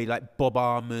and the way like Bob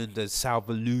Armand and Sal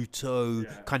Voluto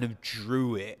kind of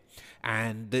drew it,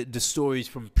 and the stories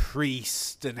from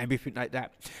Priest and everything like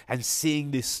that, and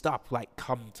seeing this stuff like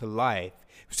come to life,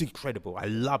 it was incredible. I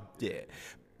loved it,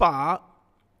 but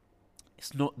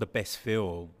it's not the best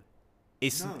film.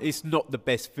 It's not the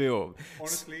best film.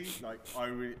 Honestly, like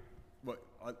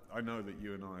I know that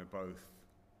you and I are both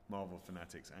Marvel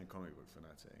fanatics and comic book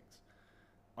fanatics.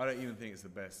 I don't even think it's the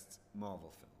best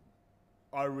Marvel film.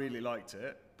 I really liked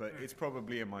it, but it's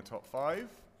probably in my top 5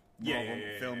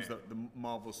 films that the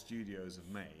Marvel Studios have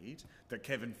made, that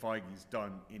Kevin Feige's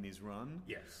done in his run.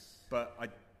 Yes. But I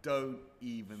don't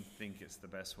even think it's the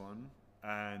best one.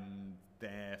 And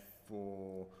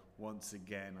therefore, once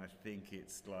again, I think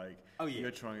it's like,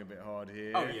 you're trying a bit hard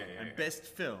here. And best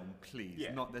film, please.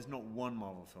 Yeah. There's not one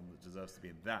Marvel film that deserves to be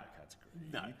in that category.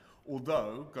 No.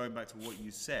 Although, going back to what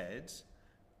you said...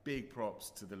 Big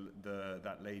props to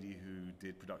that lady who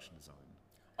did production design.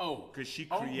 Because she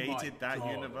created that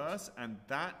universe, and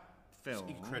that film,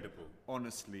 it's incredible.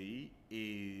 Honestly,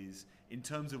 is in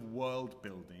terms of world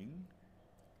building,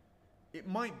 it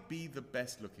might be the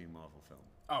best looking Marvel film.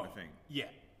 I think.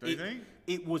 Yeah. Do you think?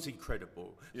 It was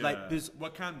incredible. Yeah. Like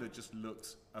Wakanda just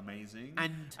looks amazing,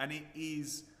 and it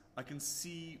is. I can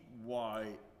see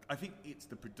why. I think it's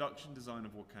the production design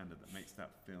of Wakanda that makes that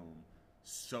film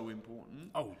so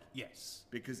important. Oh, yes.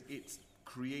 Because it's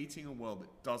creating a world that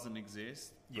doesn't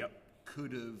exist, but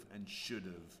could have and should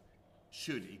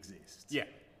exist. Yeah.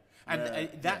 And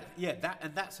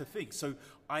that's the thing. So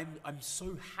I'm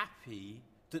so happy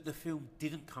that the film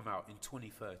didn't come out in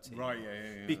 2013. Right,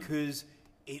 yeah. Because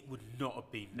it would not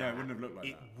have been that. No, it wouldn't have looked like that.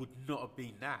 It would not have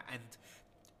been that. And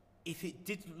if it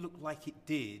didn't look like it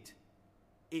did,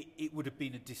 it would have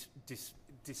been a disjustice,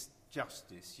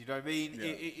 you know what I mean?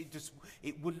 Yeah.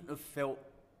 It wouldn't have felt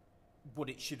what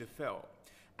it should have felt.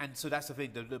 And so that's the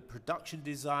thing, the production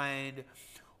design,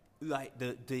 like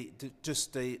the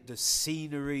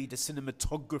scenery, the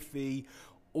cinematography,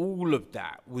 all of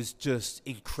that was just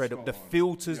incredible. The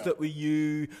filters that were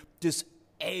used, just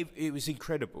it was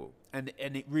incredible, and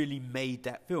it really made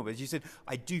that film. As you said,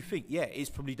 I do think, it's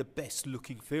probably the best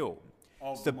looking film.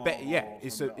 It's the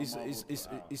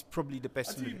it's probably the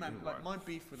best. I tell you, man, like my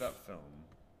beef with that film,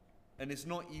 and it's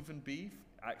not even beef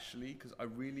actually, because I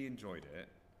really enjoyed it,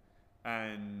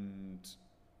 and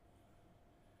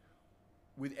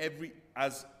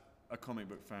as a comic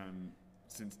book fan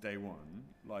since day one,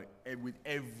 like with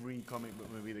every comic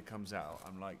book movie that comes out,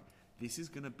 I'm like, this is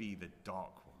gonna be the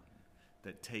dark one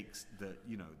that takes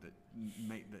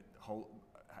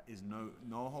is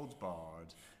no holds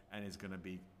barred, and is gonna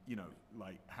be,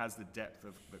 like has the depth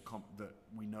of that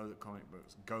we know that comic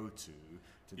books go to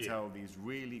tell these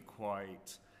really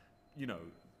quite,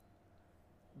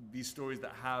 these stories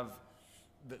that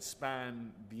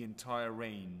span the entire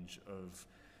range of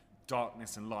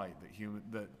darkness and light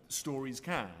that stories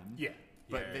can.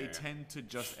 But they tend to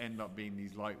just end up being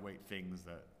these lightweight things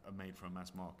that are made for a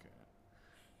mass market.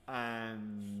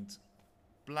 And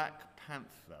Black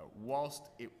Panther,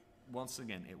 once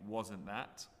again it wasn't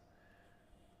that,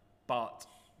 but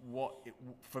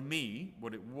for me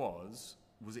what it was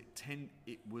a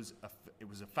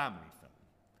family film.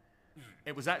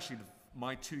 It was actually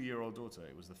my 2-year-old daughter.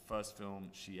 It was the first film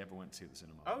she ever went to see at the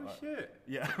cinema. Oh shit!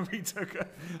 Yeah, we took her.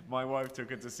 My wife took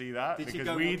her to see that because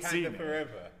we'd seen it.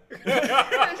 Forever?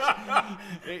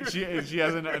 She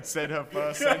hasn't said her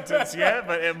first sentence yet,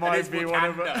 but it might be one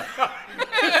of her.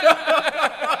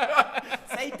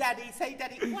 Say daddy,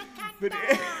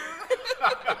 Wakanda.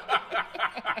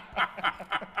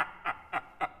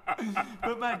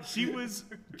 But man, she was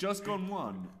just gone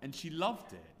one, and she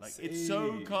loved it. Like, it's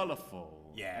so colourful.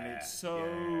 And it's so,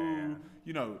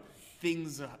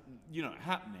 things are,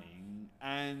 happening,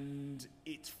 and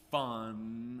it's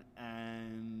fun,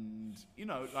 and,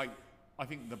 like, I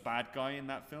think the bad guy in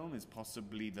that film is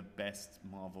possibly the best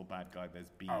Marvel bad guy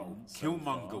there's been. Oh, so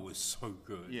Killmonger far. was so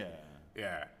good. Yeah.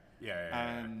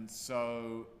 And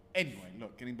so, anyway,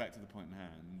 look, getting back to the point in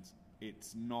hand,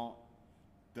 it's not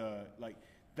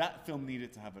that film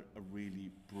needed to have a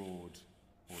really broad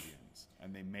audience,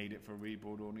 and they made it for a really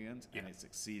broad audience, and it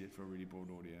succeeded for a really broad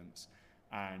audience,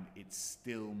 and it's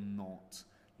still not,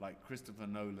 like, Christopher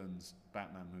Nolan's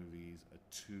Batman movies are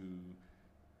too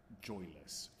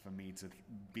joyless for me to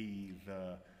be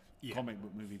the comic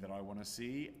book movie that I want to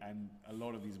see, and a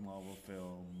lot of these Marvel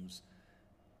films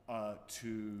are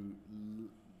too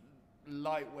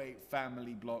lightweight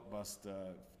family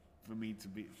blockbuster for me to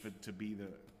be the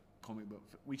comic book.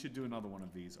 We should do another one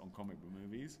of these on comic book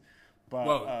movies.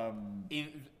 But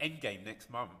in Endgame next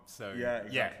month, so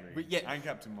exactly. And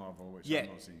Captain Marvel, which I'm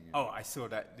not seeing yet. Oh, I saw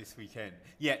that this weekend.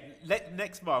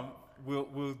 Next month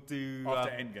we'll do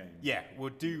after Endgame. Yeah, we'll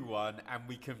do one, and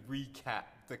we can recap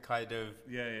the kind of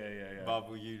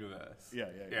Marvel universe.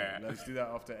 Yeah. Let's do that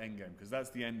after Endgame, because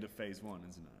that's the end of Phase 1,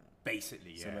 isn't it?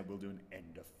 Basically, So we'll do an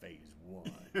end of Phase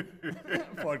 1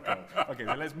 podcast. Okay,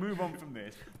 so let's move on from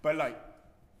this. But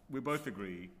we both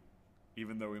agree,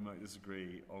 even though we might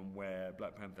disagree on where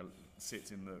Black Panther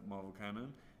sits in the Marvel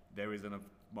canon, there isn't a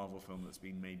Marvel film that's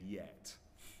been made yet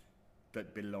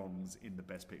that belongs in the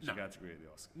Best Picture category of the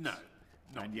Oscars. No.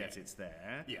 And yet it's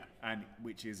there. Yeah. And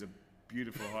which is a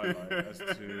beautiful highlight as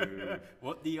to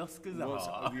what the Oscars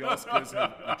what the Oscars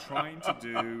are trying to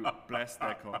do. Bless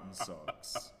their cotton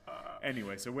socks.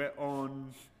 Anyway, so we're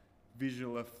on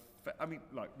visual effects. I mean,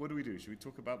 what do we do? Should we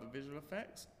talk about the visual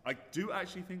effects? I do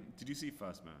actually think... Did you see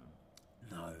First Man?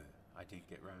 No, I didn't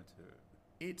get round to it.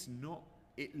 It's not...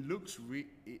 It looks... I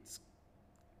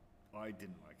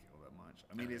didn't like it all that much.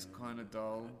 I mean, it's kind of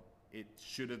dull. It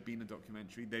should have been a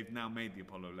documentary. They've now made the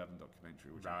Apollo 11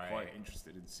 documentary, which I'm quite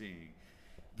interested in seeing.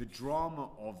 The drama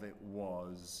of it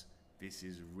was, this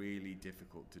is really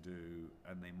difficult to do,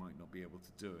 and they might not be able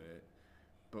to do it.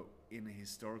 But in a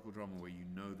historical drama where you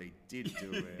know they did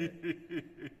do it,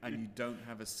 and you don't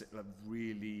have a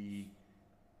really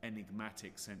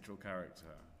enigmatic central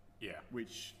character,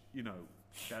 which,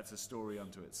 that's a story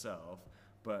unto itself,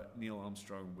 but Neil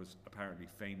Armstrong was apparently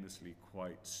famously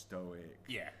quite stoic.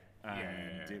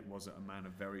 And it wasn't a man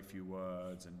of very few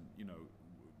words, and,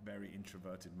 very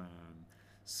introverted man.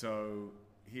 So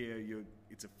here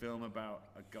it's a film about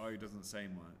a guy who doesn't say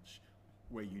much,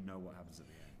 where you know what happens at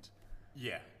the end.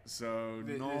 So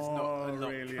there's not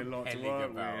really a lot to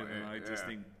work with, and I just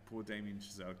think poor Damien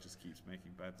Chazelle just keeps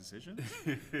making bad decisions.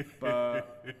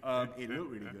 But it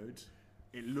looked really good.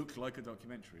 It looked like a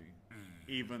documentary.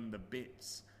 Even the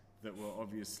bits that were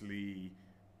obviously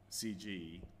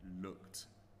CG looked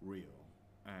real,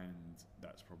 and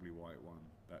that's probably why it won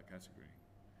that category.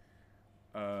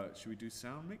 Should we do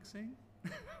sound mixing?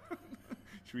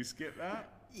 Should we skip that?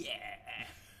 Yeah.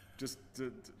 Just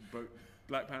to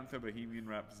Black Panther, Bohemian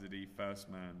Rhapsody, First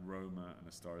Man, Roma, and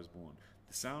A Star Is Born.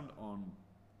 The sound on,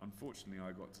 unfortunately,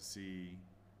 I got to see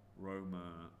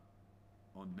Roma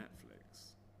on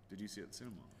Netflix. Did you see it at the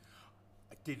cinema?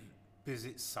 I didn't, because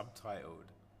it's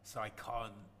subtitled, so I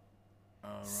can't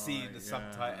see the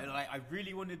subtitle. And I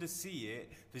really wanted to see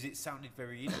it because it sounded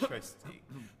very interesting.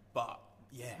 But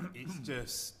yeah, it's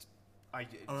just.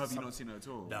 Have you not seen it at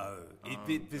all? No,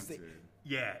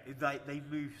 like they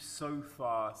move so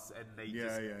fast and they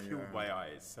just kill my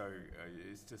eyes. So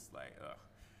it's just like, ugh.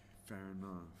 Fair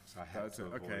enough. So I have to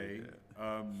avoid it.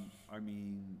 I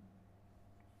mean,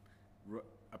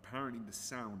 apparently the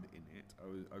sound in it.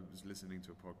 I was listening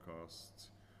to a podcast,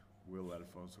 Will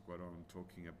Alfonso Cuarón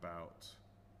talking about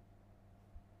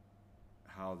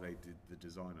how they did the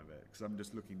design of it. Because I'm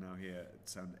just looking now here at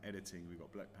sound editing. We've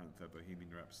got Black Panther,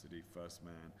 Bohemian Rhapsody, First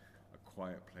Man, A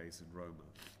Quiet Place, and Roma.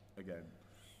 Again,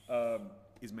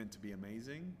 is meant to be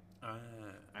amazing.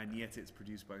 And yet it's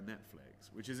produced by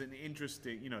Netflix, which is an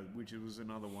interesting, which was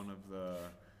another one of the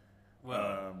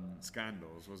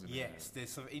scandals, wasn't it? Yes, there's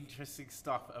some interesting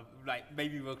stuff,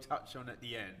 maybe we'll touch on at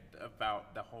the end,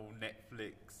 about the whole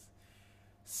Netflix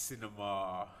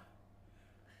cinema.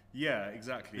 Yeah,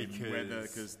 exactly.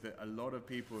 Because a lot of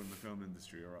people in the film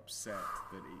industry are upset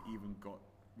that it even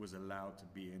was allowed to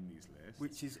be in these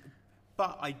lists.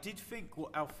 But I did think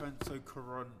what Alfonso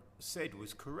Cuarón said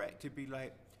was correct. It'd be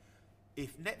like,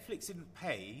 if Netflix didn't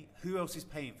pay, who else is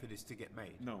paying for this to get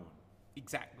made? No one.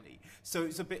 Exactly. So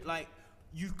it's a bit like,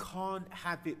 you can't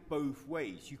have it both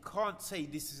ways. You can't say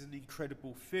this is an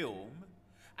incredible film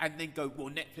and then go, well,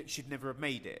 Netflix should never have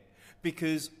made it.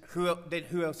 Because who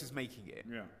else is making it?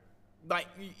 Yeah. Like,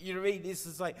 you know what I mean? This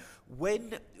is like,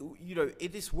 when,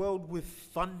 in this world with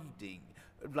funding,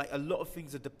 like a lot of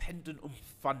things are dependent on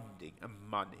funding and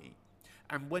money.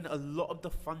 And when a lot of the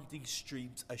funding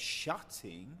streams are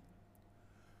shutting,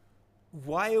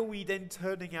 why are we then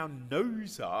turning our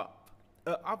nose up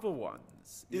at other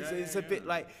ones? It's a bit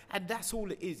like, and that's all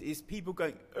it is people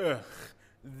going, ugh,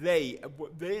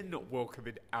 they're not welcome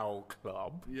in our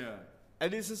club. Yeah.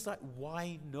 And it's just like,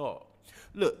 why not?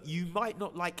 Look, you might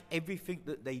not like everything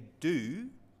that they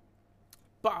do,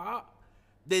 but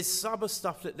there's some other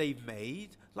stuff that they've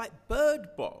made, like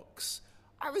Bird Box.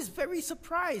 I was very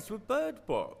surprised with Bird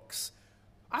Box.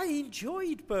 I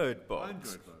enjoyed Bird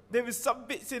Box. There was some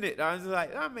bits in it that I was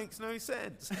like, that makes no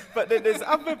sense. But then there's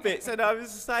other bits, and I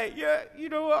was just like, yeah, you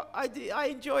know what? I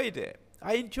enjoyed it.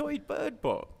 I enjoyed Bird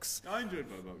Box. I enjoyed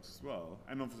Bird Box as well.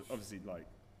 And obviously, like,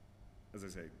 as I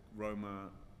say, Roma,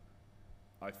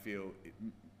 I feel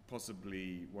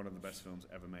possibly one of the best films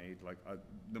ever made. Like,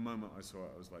 the moment I saw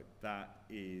it, I was like,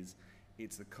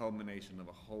 it's the culmination of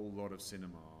a whole lot of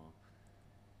cinema.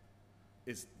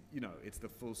 It's the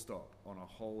full stop on a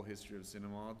whole history of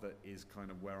cinema that is kind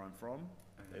of where I'm from.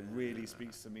 It really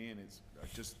speaks to me, and I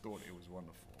just thought it was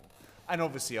wonderful. And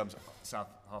obviously, I'm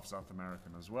half South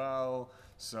American as well,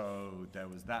 so there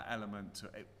was that element to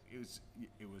it.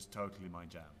 It was totally my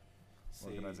jam.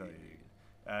 What can I tell you?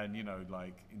 And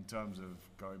like in terms of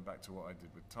going back to what I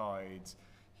did with Tides,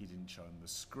 he didn't show him the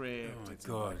script. Oh my it's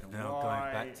God! Now white,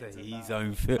 going back to his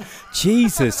own film.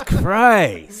 Jesus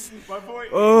Christ! My boy.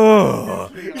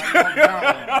 Oh. Like,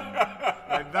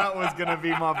 that was gonna be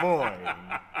my boy.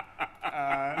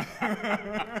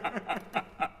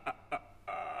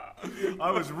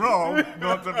 I was wrong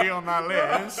not to be on that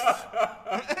list.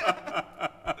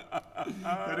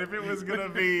 But if it was going to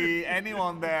be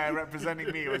anyone there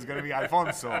representing me, it was going to be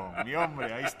Alfonso. Mi hombre,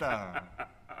 ahí está.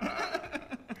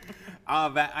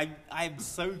 Man, I'm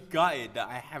so gutted that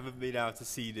I haven't been able to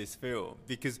see this film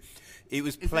because it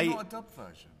was played. Is there not a dub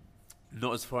version?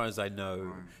 Not as far as I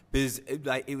know, because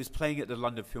it was playing at the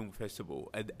London Film Festival,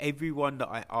 and everyone that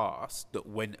I asked that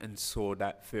went and saw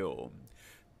that film,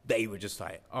 they were just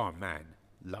like, "Oh man,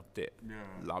 loved it,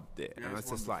 loved it," Yeah, and it's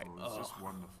just like, wonderful. It's just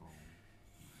wonderful.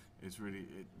 It's really,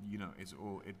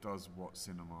 it does what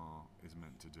cinema is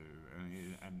meant to do, and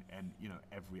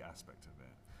every aspect of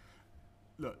it.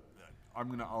 Look, I'm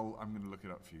gonna look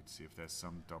it up for you to see if there's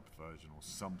some dubbed version or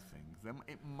something. Then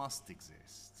it must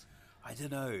exist. I don't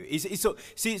know.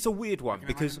 It's a weird one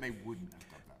because they wouldn't have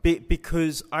done that.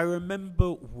 Because I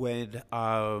remember when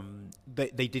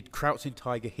they did Crouching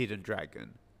Tiger, Hidden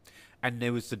Dragon, and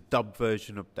there was the dub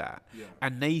version of that,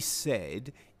 and they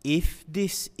said if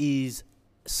this is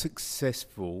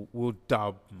successful, we'll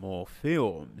dub more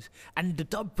films, and the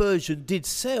dub version did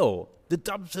sell. The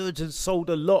dub version sold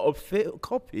a lot of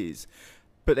copies,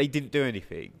 but they didn't do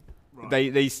anything.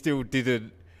 Right. They still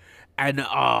didn't. And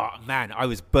man, I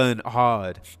was burnt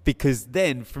hard because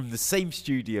then from the same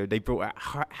studio they brought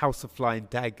out House of Flying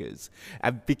Daggers,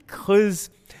 and because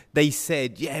they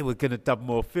said, yeah, we're going to dub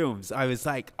more films, I was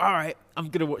like, all right, I'm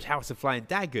going to watch House of Flying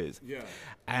Daggers. Yeah.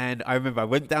 And I remember I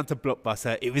went down to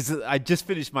Blockbuster. I just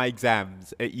finished my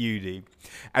exams at uni.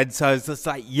 And so I was just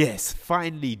like, yes,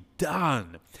 finally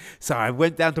done. So I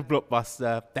went down to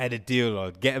Blockbuster. They had a deal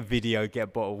on, get a video, get a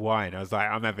bottle of wine. I was like,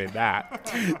 I'm having that.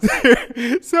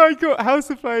 So I got House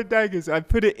of Flying Daggers. I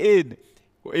put it in.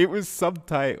 It was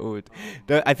subtitled.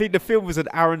 I think the film was an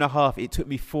hour and a half. It took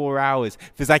me 4 hours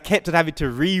because I kept on having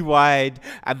to rewind,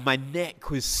 and my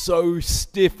neck was so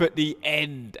stiff at the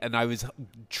end, and I was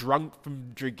drunk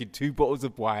from drinking 2 bottles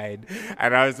of wine,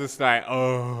 and I was just like,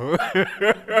 oh.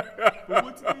 But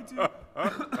what do they do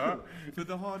for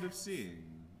the hard of seeing?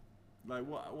 Like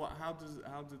what? How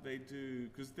did they do?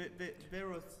 Because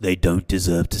there are. They don't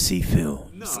deserve to see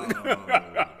films. No.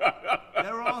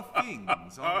 There are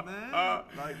things, aren't there?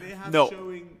 Like they have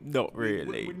showing. Not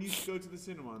really. When you go to the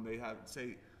cinema and they have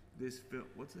say this film,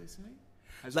 what do they say?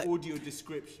 Has Like, audio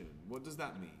description. What does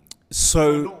that mean?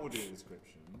 So No, not audio description.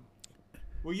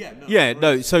 Well, yeah, no. yeah,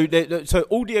 no. So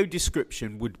audio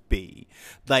description would be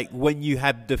like when you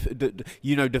have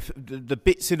the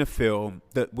bits in a film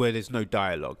where there's no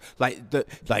dialogue,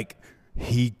 like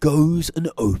he goes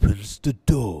and opens the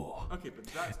door. Okay, but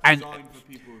that's And- designed for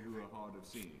people who are hard of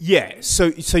seeing. Yeah. So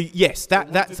yes,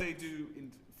 What that's do they do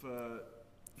for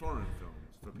foreign films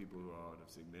for people who are hard of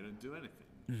seeing? They don't do anything.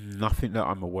 nothing that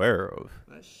I'm aware of.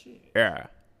 That's shit. Yeah.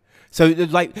 So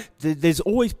like there's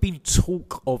always been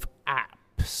talk of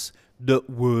apps that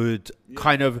would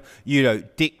kind of,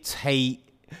 dictate,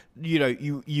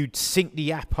 you'd sync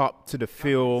the app up to the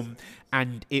film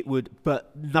and it would,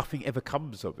 but nothing ever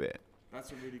comes of it.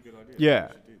 That's a really good idea. Yeah.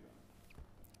 We should do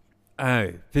that.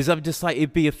 Oh, because I'm just like,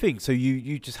 it'd be a thing. So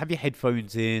you just have your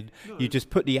headphones in, you just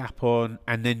put the app on,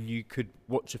 and then you could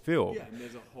watch a film. Yeah, and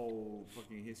there's a whole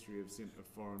fucking history of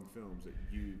foreign films that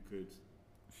you could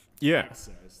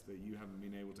access that you haven't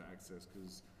been able to access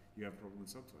because you have a problem with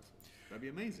subtitles. That'd be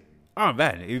amazing. Oh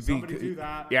man, it would Somebody be. do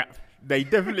that. Yeah, they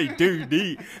definitely do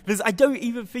need. Because I don't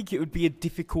even think it would be a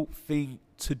difficult thing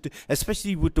to do,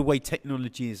 especially with the way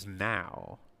technology is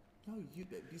now. No,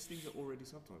 these things are already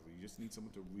subtitled. You just need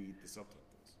someone to read the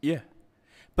subtitles. Yeah.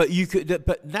 But you could.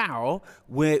 But now,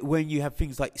 when you have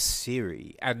things like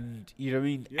Siri and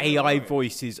AI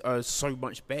voices are so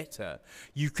much better,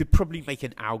 you could probably make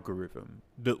an algorithm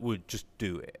that would just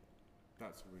do it.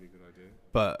 That's a really good idea.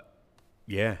 But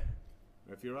yeah,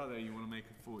 If you're out there, you want to make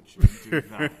a fortune, do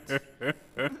that.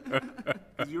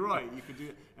 Because you're right, you could do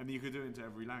it, and you could do it into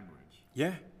every language.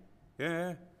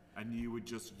 yeah. And you would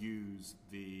just use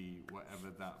whatever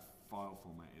that file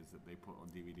format is that they put on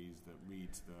DVDs that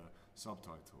reads the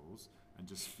subtitles, and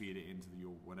just feed it into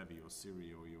your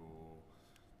Siri or your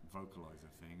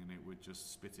vocalizer thing, and it would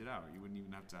just spit it out. You wouldn't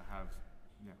even have to have.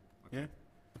 Yeah. Okay.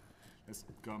 Yeah. Let's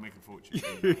go and make a fortune.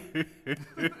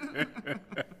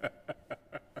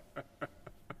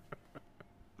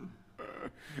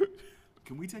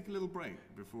 Can we take a little break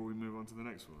before we move on to the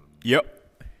next one? Yep.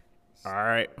 All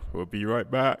right, we'll be right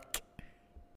back.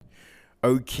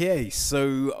 Okay,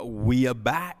 so we are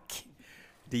back.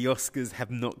 The Oscars have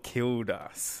not killed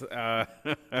us.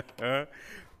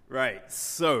 Right,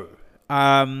 so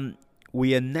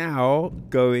we are now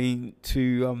going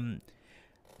to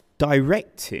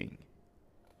directing.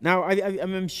 Now,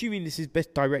 I'm assuming this is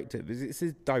Best Director because it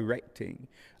says directing.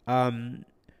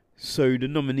 So the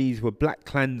nominees were Black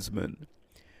Klansman,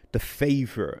 The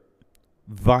Favourite,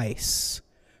 Vice,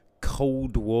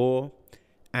 Cold War,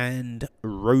 and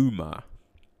Roma.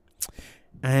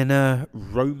 And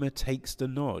Roma takes the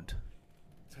nod.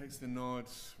 Takes the nod.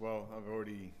 Well, I've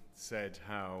already said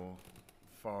how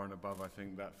far and above I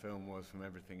think that film was from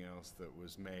everything else that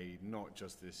was made, not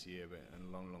just this year, but in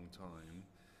a long, long time.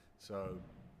 So,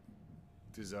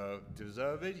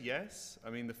 deserved, yes.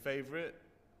 I mean, The Favourite,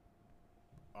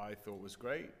 I thought was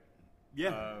great.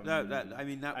 Yeah,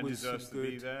 that was deserves some to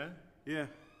be good. there. Yeah,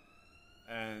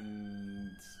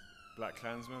 And Black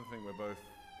Klansman, I think we're both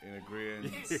in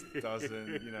agreement. Doesn't,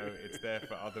 it's there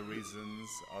for other reasons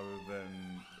other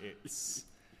than its,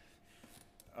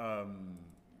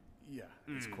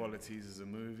 its qualities as a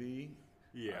movie.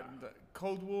 Yeah. And,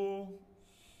 Cold War,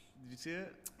 did you see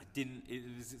it? I didn't.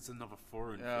 It's another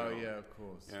foreign Oh film. yeah, of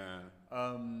course.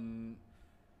 Yeah.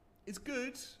 It's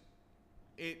good.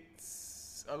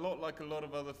 It's a lot like a lot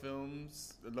of other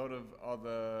films, a lot of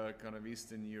other kind of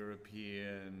Eastern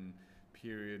European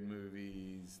period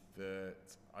movies that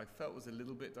I felt was a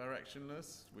little bit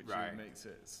directionless, which makes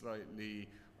it slightly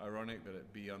ironic that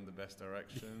it be under Best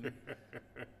Direction.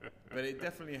 But it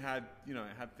definitely had, it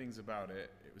had things about it.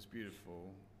 It was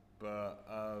beautiful, but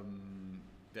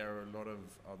there are a lot of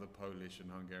other Polish and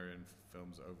Hungarian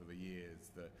films over the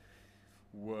years that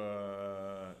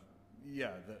were,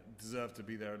 that deserve to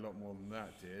be there a lot more than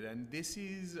that did. And this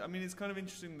is, I mean, it's kind of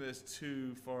interesting there's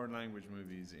 2 foreign language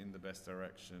movies in the Best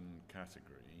Direction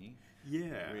category.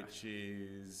 Yeah. Which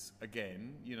is,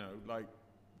 again, like,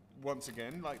 once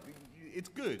again, like, it's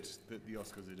good that the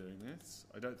Oscars are doing this.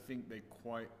 I don't think they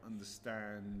quite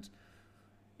understand.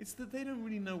 It's that they don't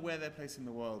really know where their place in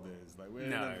the world is. Like, we're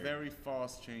in a very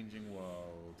fast-changing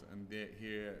world, and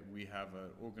here we have an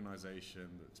organisation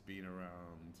that's been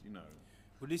around,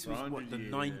 Well, this was, the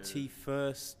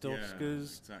 91st Oscars? Yeah,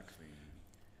 exactly.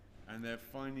 And they're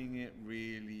finding it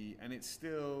really... And it's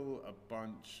still a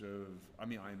bunch of... I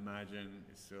mean, I imagine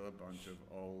it's still a bunch of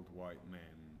old white men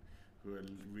who are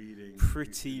reading...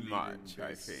 Pretty much,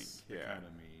 I think,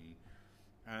 Academy.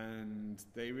 And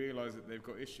they realise that they've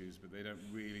got issues, but they don't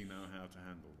really know how to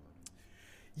handle them.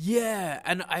 Yeah,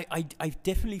 and I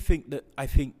definitely think that... I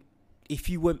think if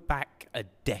you went back a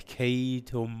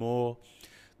decade or more,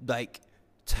 like,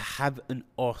 to have an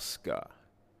Oscar...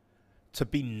 To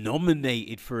be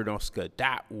nominated for an Oscar,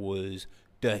 that was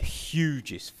the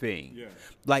hugest thing. Yeah.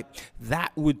 Like,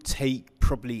 that would take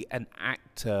probably an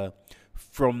actor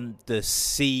from the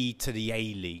C to the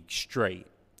A League straight.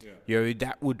 Yeah.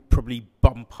 That would probably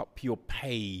bump up your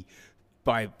pay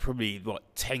by probably,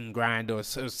 10 grand or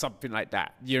something like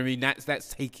that. You know what I mean? That's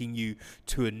taking you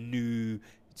to a new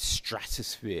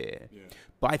stratosphere. Yeah.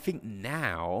 But I think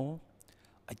now...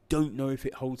 I don't know if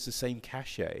it holds the same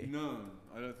cachet. No,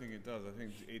 I don't think it does. I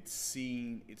think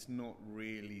it's not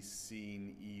really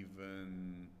seen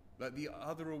even... Like, the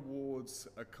other awards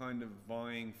are kind of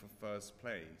vying for first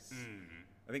place.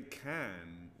 I think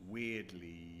Cannes,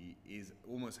 weirdly,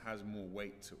 almost has more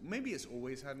weight to it. Maybe it's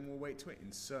always had more weight to it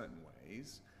in certain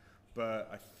ways, but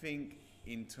I think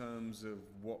in terms of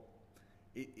what...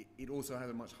 It also has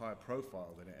a much higher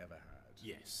profile than it ever had.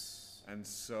 Yes. And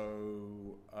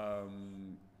so,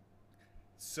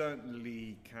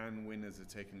 certainly Cannes winners are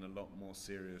taken a lot more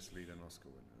seriously than Oscar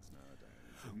winners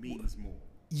nowadays. It means more.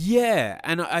 Yeah,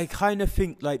 and I kind of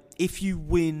think, like, if you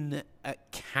win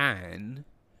at Cannes,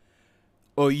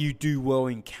 or you do well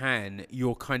in Cannes,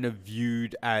 you're kind of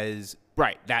viewed as,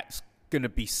 right, that's going to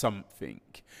be something.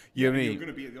 You know what I mean? You're going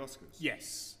to be at the Oscars.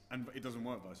 Yes. And it doesn't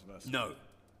work vice versa. No.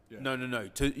 Yeah. No.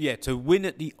 To win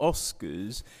at the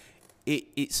Oscars...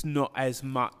 It's not as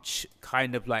much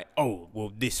kind of like, oh,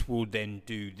 well, this will then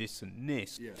do this and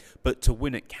this. Yeah. But to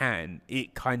win at Cannes,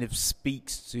 it kind of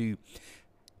speaks to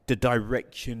the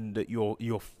direction that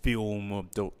your film or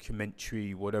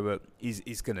documentary, whatever,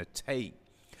 is going to take.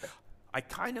 I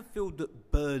kind of feel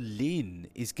that Berlin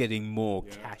is getting more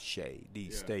cachet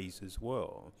these days as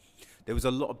well. There was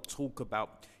a lot of talk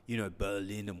about,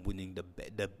 Berlin and winning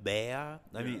the bear.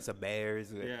 I mean, it's a bear,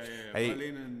 isn't it? Yeah.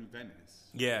 Berlin and Venice.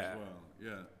 Yeah. As well.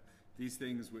 Yeah. These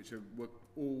things which were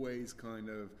always kind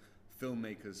of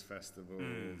filmmakers'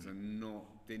 festivals and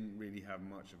didn't really have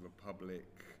much of a public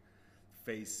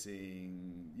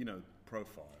facing,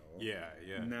 profile. Yeah.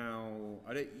 Now,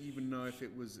 I don't even know if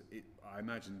it was... I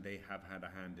imagine they have had a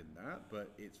hand in that,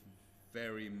 but it's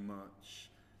very much...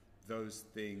 Those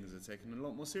things are taken a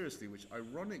lot more seriously, which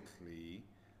ironically...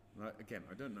 Again,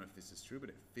 I don't know if this is true, but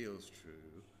it feels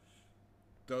true.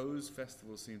 Those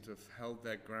festivals seem to have held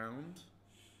their ground.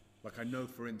 Like, I know,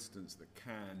 for instance, that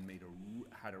Cannes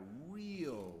had a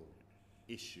real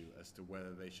issue as to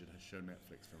whether they should show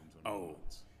Netflix films or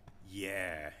not.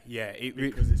 Yeah.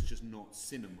 Because it's just not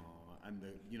cinema, and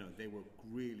they were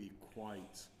really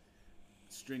quite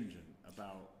stringent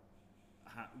about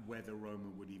whether Roma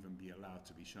would even be allowed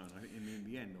to be shown. I think in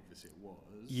the end, obviously, it was.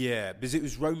 Yeah, because it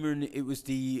was Roma and it was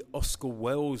the Oscar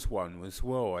Wilde one as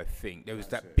well, I think. There was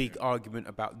that big argument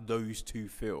about those two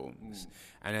films.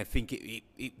 And I think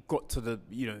it got to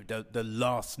the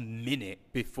last minute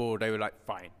before they were like,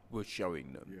 fine, we're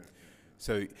showing them. Yeah.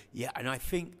 So, and I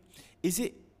think, is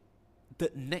it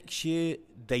that next year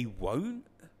they won't?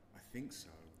 I think so.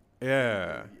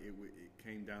 Yeah. It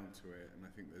came down to it, and I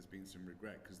think there's been some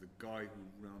regret, because the guy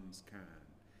who runs Cannes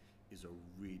is a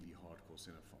really hardcore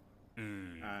cinephile.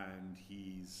 And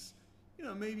he's,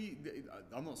 maybe,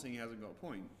 I'm not saying he hasn't got a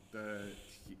point, but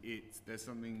there's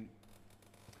something,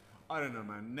 I don't know,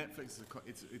 man. Netflix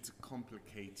it's a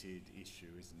complicated issue,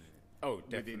 isn't it? Oh,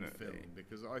 definitely. Within film,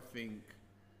 because I think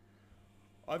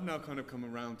I've now kind of come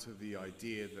around to the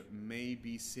idea that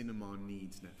maybe cinema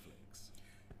needs Netflix.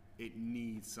 It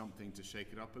needs something to shake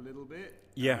it up a little bit.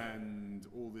 Yeah. And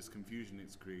all this confusion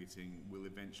it's creating will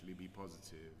eventually be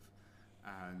positive.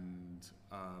 And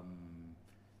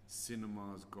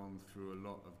cinema's gone through a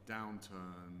lot of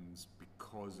downturns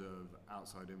because of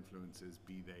outside influences,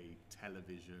 be they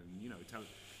television. You know,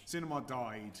 cinema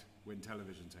died when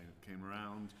television came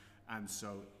around, and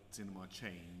so cinema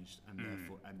changed, and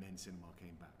therefore, and then cinema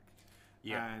came back.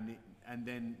 Yeah. And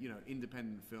then, you know,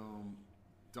 independent film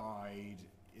died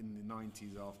in the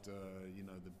 90s after, you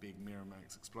know, the big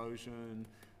Miramax explosion,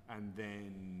 and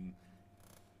then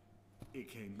it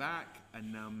came back,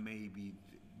 and now maybe,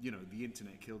 you know, the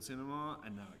internet killed cinema,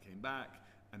 and now it came back,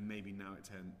 and maybe now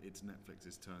it's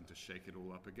Netflix's turn to shake it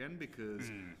all up again, because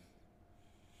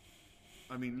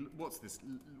I mean, what's this?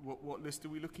 What list are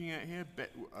we looking at here?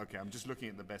 Okay, I'm just looking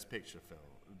at the Best Picture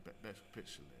Best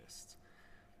Picture list.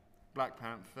 Black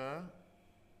Panther,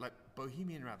 like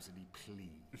Bohemian Rhapsody,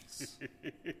 please.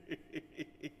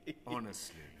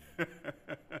 Honestly,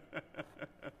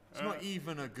 it's not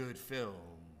even a good film.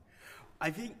 I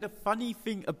think the funny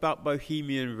thing about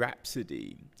Bohemian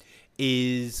Rhapsody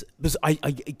is, because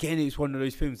again, it's one of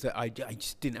those films that I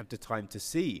just didn't have the time to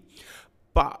see.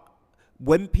 But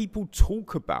when people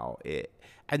talk about it,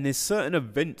 and there's certain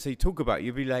events they talk about,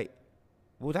 you'll be like,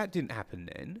 well, that didn't happen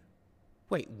then.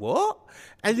 Wait, what?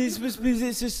 And it's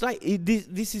just like,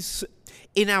 this is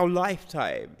in our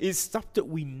lifetime. It's stuff that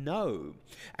we know.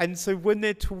 And so when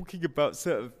they're talking about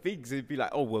certain things, they'd be like,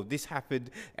 oh, well, this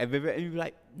happened. And you'd be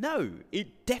like, no,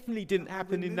 it definitely didn't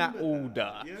happen in that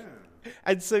order. Yeah.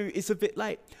 And so it's a bit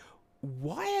like,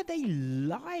 why are they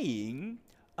lying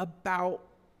about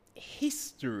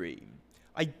history?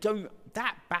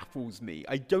 That baffles me.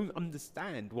 I don't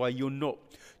understand why you're not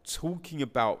talking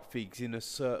about things in a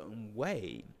certain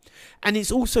way. And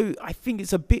it's also, I think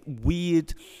it's a bit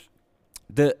weird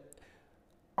that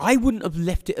I wouldn't have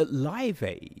left it at Live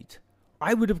Aid.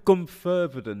 I would have gone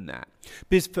further than that.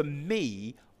 Because for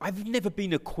me, I've never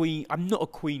been a Queen. I'm not a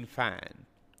Queen fan.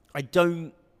 I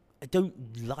don't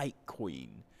like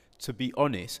Queen, to be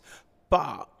honest.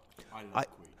 But I love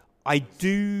Queen. I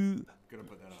do. Gonna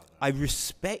put that out there. I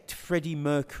respect Freddie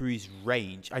Mercury's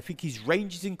range. I think his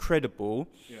range is incredible.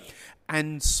 Yeah.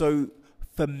 And so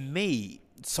for me,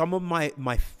 some of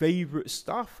my favorite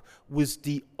stuff was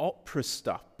the opera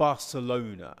stuff,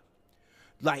 Barcelona.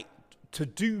 Like, to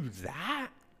do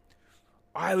that,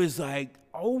 I was like,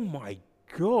 oh my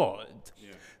God.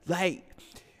 Yeah. Like,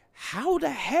 how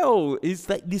the hell is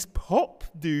like this pop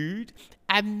dude,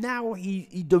 and now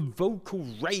he the vocal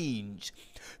range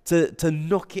to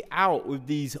knock it out with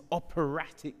these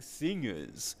operatic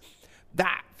singers?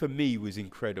 That for me was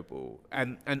incredible,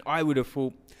 and I would have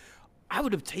thought I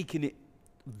would have taken it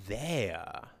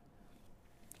there.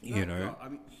 You know. No, I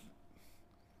mean,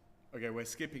 okay, we're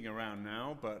skipping around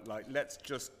now, but like, let's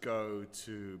just go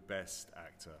to Best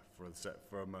Actor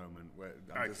for a moment.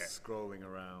 I'm just scrolling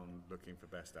around looking for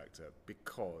Best Actor,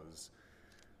 because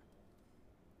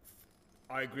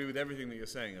I agree with everything that you're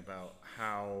saying about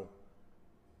how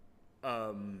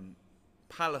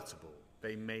palatable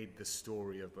they made the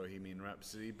story of Bohemian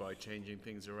Rhapsody by changing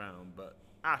things around. But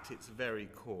at its very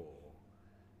core,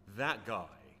 that guy,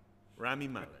 Rami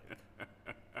Malek,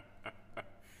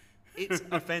 it's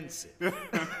offensive.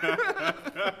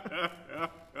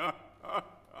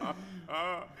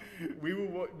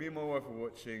 Me and my wife were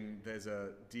watching, there's a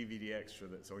DVD extra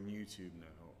that's on YouTube now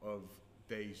of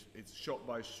it's shot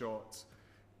by shot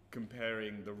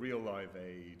comparing the real Live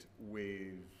Aid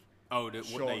with what they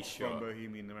shots shot from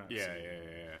Bohemian Rhapsody.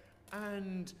 Yeah.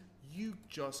 And you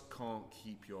just can't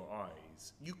keep your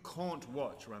eyes. You can't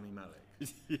watch Rami Malek.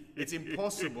 It's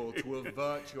impossible to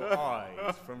avert your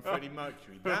eyes from Freddie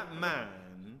Mercury. That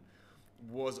man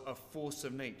was a force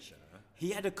of nature. He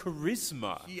had a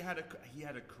charisma. He had a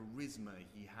charisma.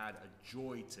 He had a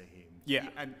joy to him. Yeah.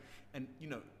 And you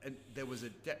know, and there was a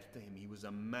depth to him. He was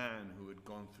a man who had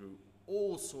gone through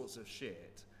all sorts of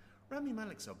shit. Rami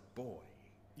Malek's a boy.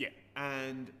 Yeah.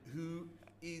 And who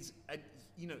is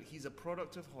he's a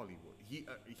product of Hollywood.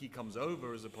 He comes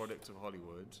over as a product of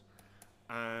Hollywood.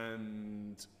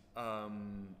 And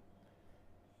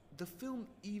the film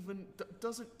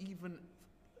doesn't even.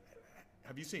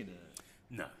 Have you seen it?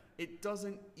 No. It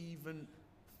doesn't even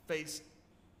face,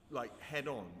 like, head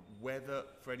on whether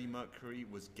Freddie Mercury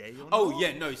was gay or not. Oh,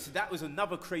 yeah, no. So that was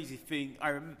another crazy thing I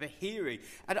remember hearing.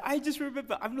 And I just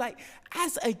remember, I'm like,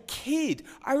 as a kid,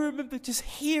 I remember just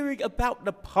hearing about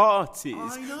the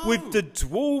parties with the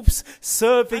dwarves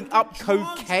serving up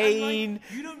cocaine.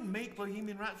 Like, you don't make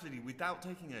Bohemian Rhapsody without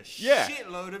taking a Yeah.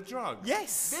 shitload of drugs.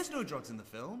 Yes. There's no drugs in the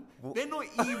film. They're not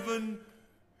even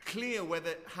clear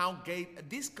how gay.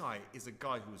 This guy is a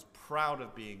guy who's proud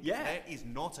of being gay. Yeah. There is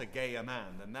not a gayer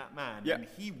man than that man. Yeah. And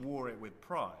he wore it with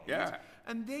pride. Yeah.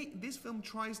 And this film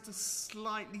tries to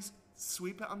slightly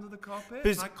sweep it under the carpet.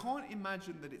 Because- And I can't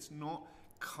imagine that it's not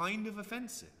kind of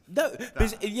offensive. No,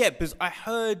 because I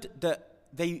heard that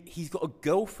he's got a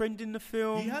girlfriend in the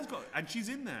film. He has got, and she's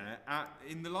in there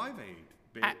in the Live Aid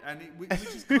bit, which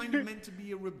is kind of meant to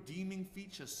be a redeeming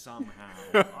feature somehow.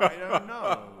 I don't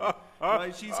know.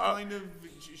 Like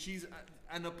she's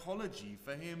an apology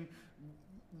for him.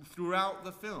 Throughout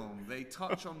the film, they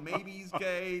touch on maybe he's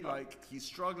gay, like he's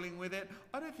struggling with it.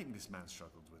 I don't think this man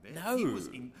struggled with it.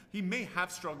 No. He may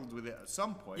have struggled with it at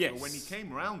some point, Yes. but when he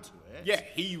came around to it,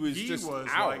 he was just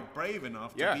out. like brave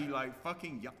enough to be like,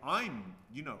 fucking, I am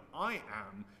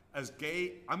as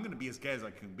gay. I'm going to be as gay as I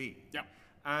can be. Yeah.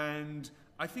 And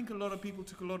I think a lot of people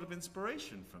took a lot of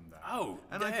inspiration from that. Oh,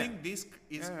 and yeah. I think this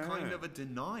is kind of a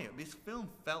denial. This film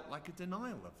felt like a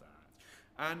denial of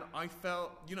that, and I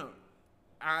felt,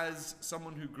 as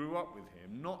someone who grew up with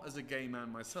him, not as a gay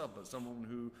man myself, but someone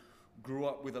who grew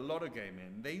up with a lot of gay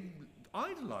men, they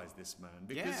idolized this man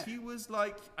because he was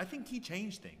like, I think he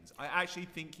changed things. I actually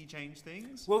think he changed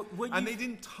things. Well, and they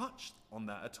didn't touch on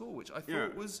that at all, which I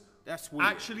thought was That's weird.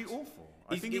 actually awful.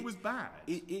 I think it was bad.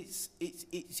 It's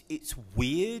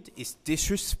weird. It's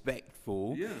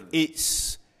disrespectful. Yeah.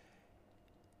 It's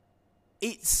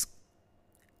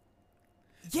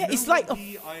You know it's like what I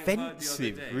heard the other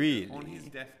offensive, day? really. On his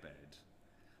deathbed,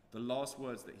 the last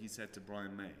words that he said to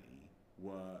Brian May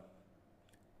were,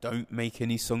 Don't make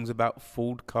any songs about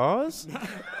Ford cars.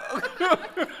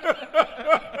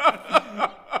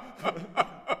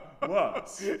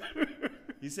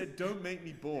 he said, "Don't make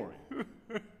me boring."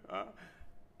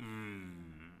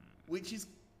 Which is,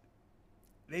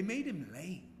 they made him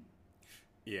lame.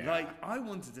 Yeah. Like, I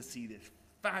wanted to see this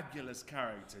fabulous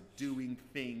character doing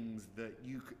things that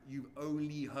you've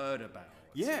only heard about.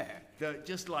 Yeah.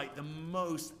 Just like the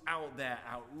most out there,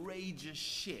 outrageous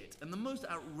shit. And the most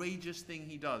outrageous thing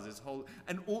he does is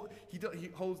he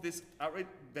holds this outrage.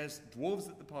 There's dwarves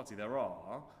at the party, there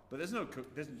are, but there's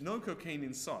no cocaine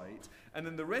in sight. And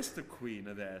then the rest of Queen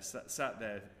are there, sat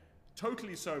there,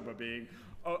 totally sober, being,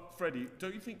 "Oh, Freddie,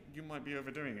 don't you think you might be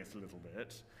overdoing it a little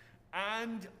bit?"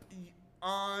 And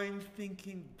I'm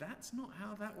thinking, that's not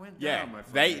how that went down, my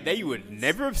friend. They would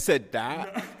never have said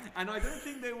that. And I don't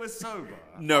think they were sober.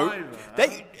 No, either.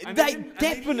 they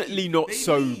definitely not They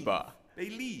sober. They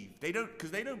leave. They don't, because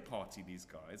they don't party, these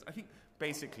guys. I think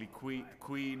basically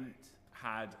Queen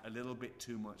had a little bit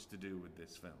too much to do with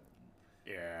this film.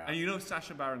 Yeah. And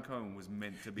Sacha Baron Cohen was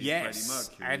meant to be Yes, Freddie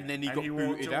Mercury. and then he got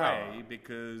walked booted away out.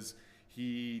 because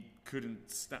he couldn't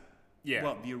stand. Yeah.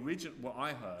 Well, what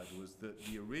I heard was that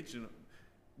the original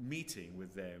meeting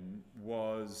with them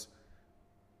was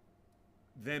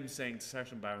them saying to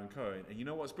Sacha Baron Cohen, and you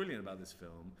know what's brilliant about this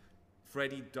film?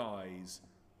 Freddie dies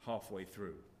halfway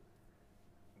through.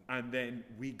 And then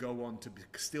we go on to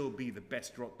still be the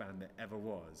best rock band that ever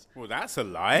was. Well, that's a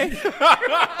lie.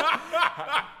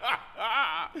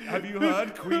 Have you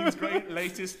heard Queen's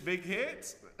latest big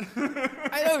hit?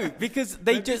 I know, because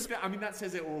they just... I mean, that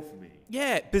says it all for me.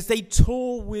 Yeah, because they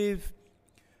tour with...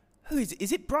 Who is it?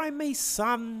 Is it Brian May's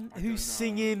son who's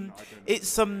singing? It's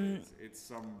some... It's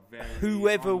some very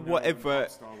whoever, unknown whatever. pop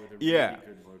star with a Yeah. really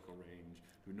good vocal range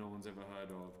who no one's ever heard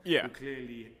of. Yeah. Who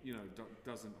clearly,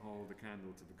 doesn't hold a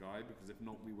candle to the guy, because if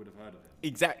not, we would have heard of him.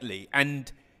 Exactly.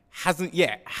 And hasn't...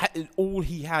 Yeah, all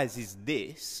he has is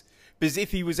this. Because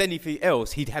if he was anything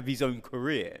else, he'd have his own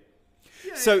career.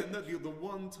 Yeah, So- the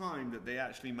one time that they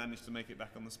actually managed to make it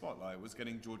back on the spotlight was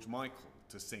getting George Michael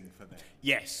to sing for them.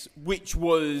 Yes, which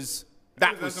was...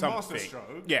 That It was a something.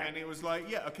 masterstroke, Yeah. and it was like,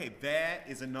 yeah, okay, there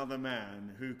is another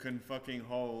man who can fucking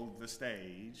hold the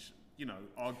stage,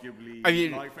 arguably I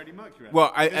mean, like Freddie Mercury.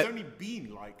 well, There's only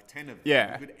been like 10 of them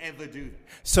Yeah. who could ever do that.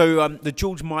 So the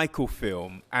George Michael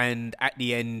film, and at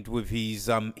the end with his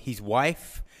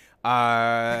wife, is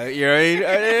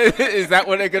that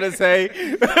what they're gonna say?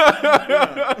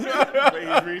 But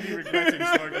he's really regretting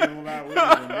smoking all that weed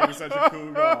and being such a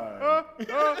cool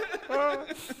guy.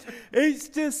 It's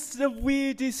just the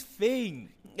weirdest thing,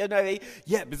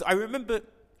 because I remember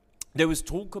there was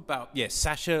talk about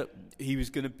Sasha, he was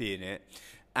gonna be in it.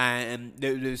 And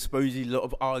there was supposedly a lot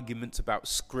of arguments about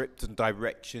script and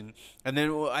direction, and then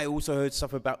I also heard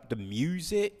stuff about the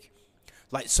music.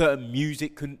 Like certain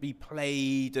music couldn't be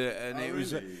played, and it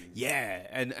was really?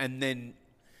 and then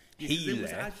he It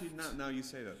was left. actually, now you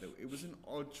say that, though, it was an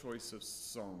odd choice of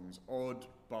songs, odd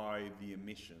by the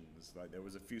omissions. Like, there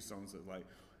was a few songs that, like,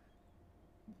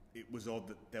 it was odd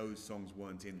that those songs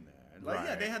weren't in there. Like, yeah,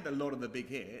 Right. they had a lot of the big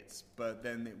hits, but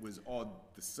then it was odd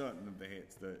the certain of the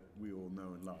hits that we all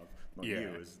know and love. Not Yeah.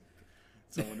 you as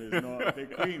someone who's not a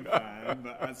big Queen fan,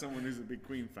 but as someone who's a big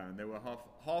Queen fan, there were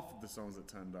half of the songs that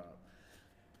turned up.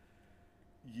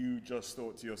 you just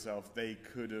thought to yourself, they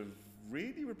could have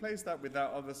really replaced that with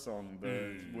that other song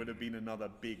that would have been another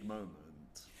big moment.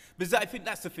 But I think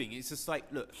that's the thing. It's just like,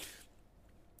 look,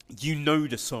 you know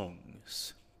the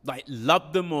songs. Like,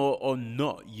 love them or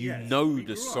not, you know we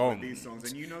the grew up songs. with these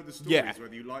songs, and you know the stories,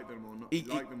 whether you like them or not.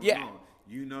 Or not.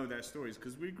 You know their stories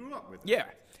because we grew up with them. Yeah.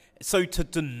 So to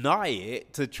deny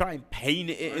it, to try and paint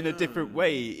it in a different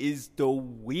way is the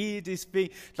weirdest thing.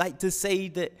 Like, to say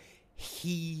that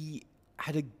he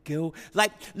had a girl.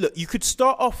 Like, look, you could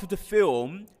start off with the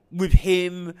film with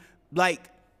him,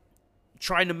 like,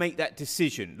 trying to make that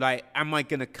decision. Like, am I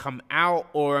going to come out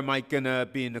or am I going to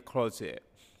be in the closet?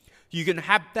 You can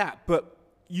have that, but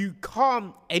you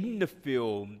can't end the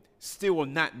film still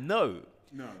on that note.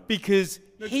 No. Because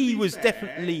No, to he be was fair,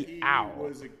 definitely out. He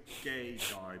was a gay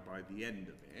guy by the end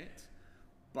of it,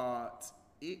 but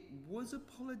it was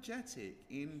apologetic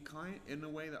in a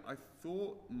way that I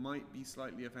thought might be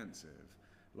slightly offensive.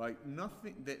 Like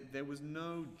nothing, there was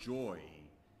no joy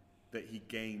that he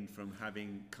gained from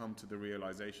having come to the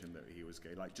realization that he was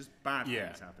gay. Like just bad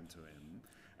things happened to him,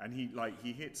 and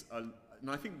he hits a. And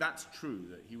I think that's true,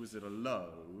 that he was at a low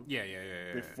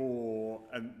before,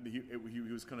 and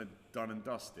he was kind of done and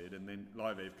dusted, and then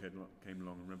Live Aid came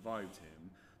along and revived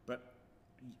him. But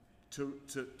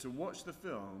to watch the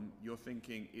film, you're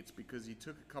thinking it's because he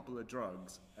took a couple of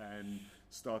drugs and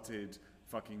started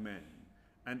fucking men.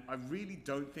 And I really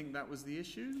don't think that was the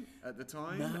issue at the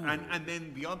time. No. And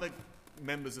then the other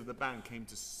members of the band came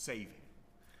to save him.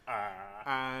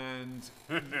 And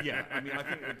yeah, I mean, I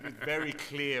think it's very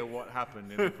clear what happened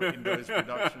in those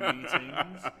production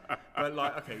meetings. But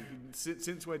like, okay,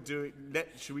 since we're doing,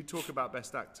 should we talk about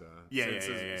Best Actor?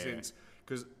 Since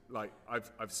because like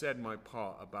I've said my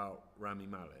part about Rami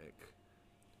Malek,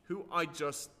 who I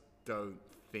just don't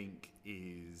think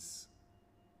is.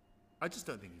 I just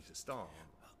don't think he's a star.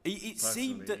 It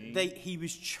seemed that he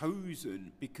was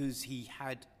chosen because he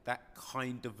had that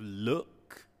kind of look.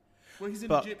 Well, he's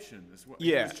an Egyptian. That's what,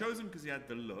 yeah. He was chosen because he had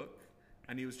the look,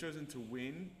 and he was chosen to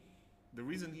win. The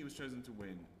reason he was chosen to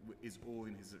win is all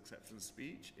in his acceptance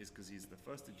speech, is because he's the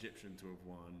first Egyptian to have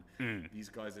won. These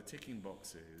guys are ticking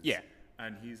boxes. Yeah.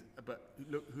 And but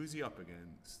look, who's he up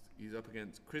against? He's up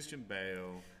against Christian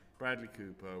Bale, Bradley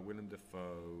Cooper, Willem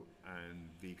Dafoe,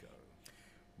 and Viggo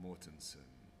Mortensen.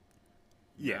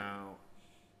 Yeah. Now,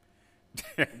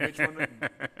 which one?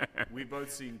 We've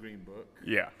both seen Green Book.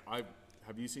 Yeah.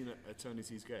 Have you seen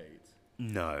Eternity's Gate?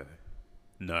 No.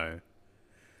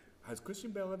 Has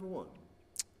Christian Bale ever won?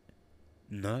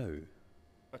 No.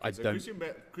 Okay, I so don't.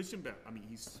 Christian Bale, I mean,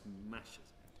 he smashes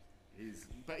it.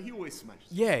 But he always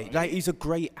smashes it. Yeah, right? like he's a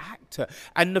great actor.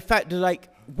 And the fact that, like,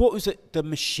 what was it? The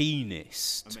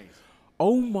Machinist. Amazing.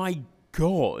 Oh my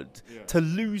God. Yeah. To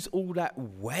lose all that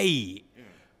weight. Yeah.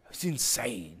 It's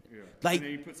insane. Yeah. Like, and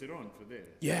then he puts it on for this.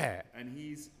 yeah. And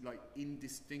he's like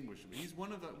indistinguishable. He's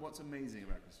one of the. What's amazing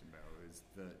about Christian Bale is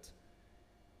that,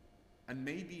 and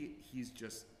maybe he's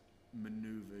just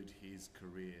maneuvered his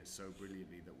career so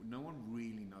brilliantly that no one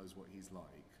really knows what he's like,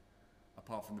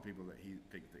 apart from the people that he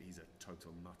think that he's a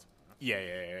total nutter.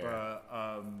 Yeah.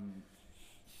 But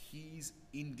he's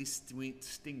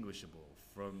indistinguishable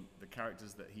from the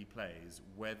characters that he plays,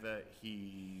 whether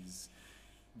he's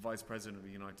Vice President of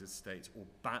the United States or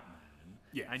Batman.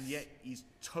 Yes. And yet he's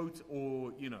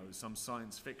or some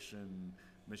science fiction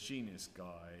machinist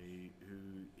guy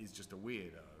who is just a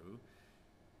weirdo.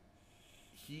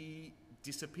 He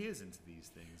disappears into these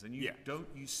things, and you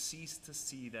cease to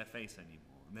see their face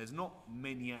anymore. And there's not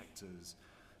many actors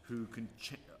who can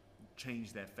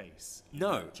change their face.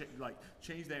 No.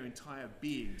 Change their entire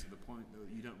being to the point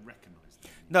that you don't recognize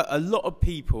them. No, a lot of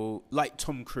people, like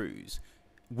Tom Cruise,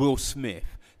 Will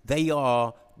Smith, they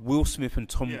are Will Smith and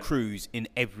Tom Cruise in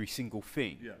every single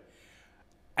thing. Yeah.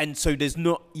 And so there's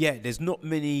not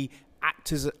many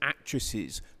actors and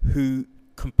actresses who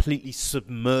completely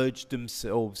submerge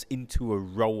themselves into a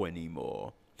role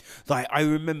anymore. Like, I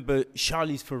remember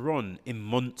Charlize Theron in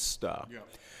Monster,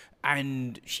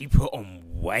 and she put on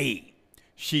weight.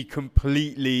 She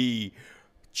completely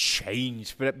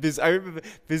changed for that. I remember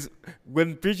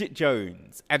when Bridget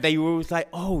Jones, and they were always like,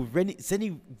 "Oh, Renée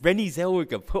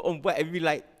Zellweger put on weight," and be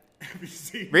like,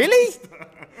 "Really?"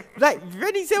 Like,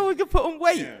 Renée Zellweger put on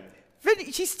weight. Yeah.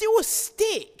 She's still a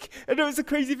stick. And it was a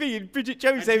crazy thing. In Bridget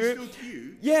Jones, And she's still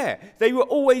cute. Yeah, they were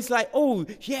always like, "Oh,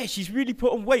 yeah, she's really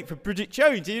put on weight for Bridget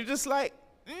Jones." And you're just like,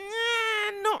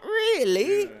 not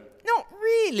really. Yeah. Not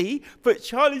really. But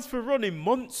Charlize Theron in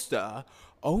Monster,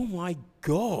 oh my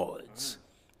God.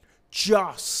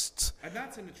 just And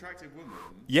that's an attractive woman.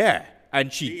 yeah,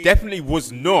 and she Being definitely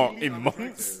was not really in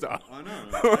unattractive. Monster. I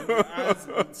know.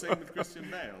 And same with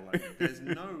Christian Bale. Like,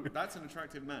 that's an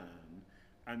attractive man,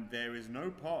 and there is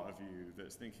no part of you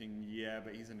that's thinking, yeah,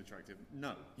 but he's an attractive.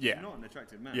 No, Yeah. he's not an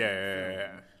attractive man. Yeah, in the yeah, film.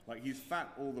 yeah. Like he's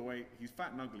fat all the way. He's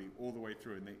fat and ugly all the way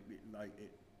through, and it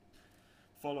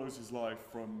follows his life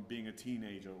from being a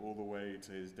teenager all the way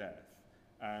to his death,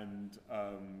 and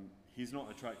he's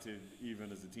not attractive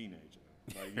even as a teenager.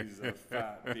 Like he's a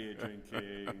fat beer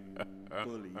drinking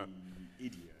bully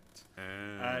idiot,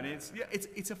 and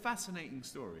it's a fascinating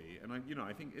story, and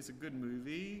I think it's a good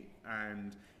movie,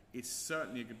 and it's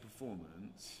certainly a good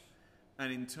performance.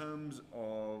 And in terms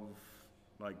of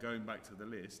like going back to the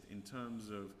list, in terms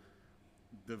of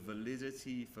the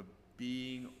validity for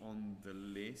being on the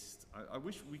list, I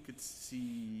wish we could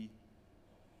see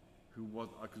who was,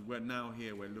 because we're now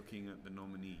here, we're looking at the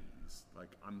nominees.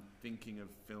 Like, I'm thinking of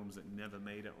films that never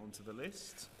made it onto the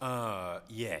list.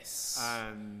 Yes.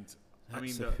 And That's I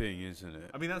mean, the thing, isn't it?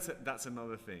 I mean, that's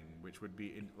another thing, which would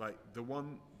be like the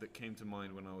one that came to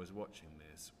mind when I was watching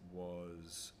this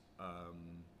was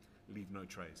Leave No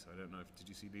Trace. I don't know did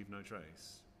you see Leave No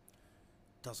Trace?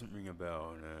 Doesn't ring a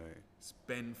bell, no. It's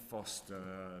Ben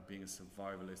Foster being a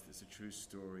survivalist. It's a true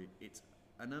story. It's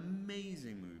an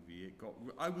amazing movie.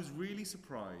 I was really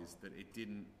surprised that it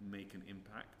didn't make an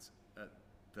impact at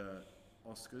the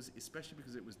Oscars, especially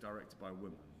because it was directed by a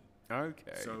woman.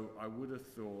 Okay. So I would have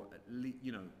thought, at least, if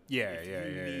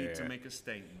you need to make a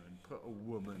statement, put a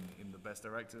woman in the Best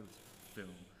Director's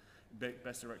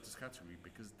Director's category,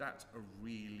 because that's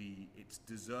it's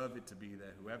deserved to be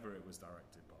there, whoever it was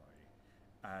directed by.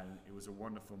 And it was a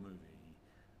wonderful movie.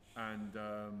 And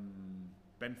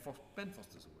Ben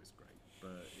Foster's always great,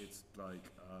 but it's like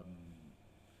I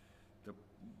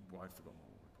forgot my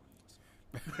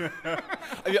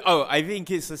point. I think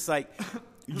it's just like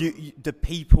the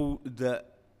people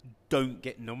that don't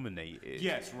get nominated.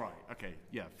 Yes, right. Okay,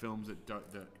 yeah, films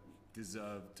that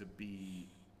deserve to be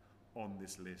on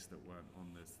this list that weren't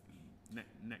on this.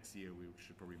 Next year we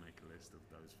should probably make a list of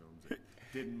those films that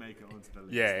didn't make it onto the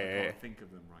list. I can't think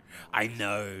of them right now. I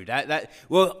know that.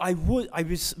 Well, I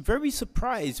was very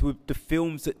surprised with the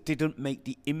films that didn't make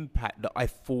the impact that I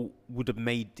thought would have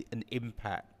made an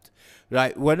impact.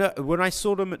 Like when I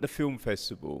saw them at the film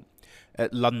festival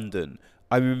at London,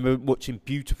 I remember watching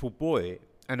Beautiful Boy,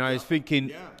 and I was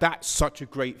thinking that's such a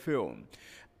great film,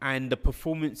 and the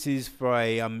performances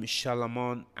by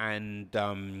Chalamet and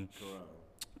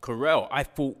Carell, I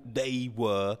thought they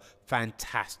were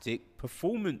fantastic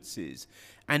performances,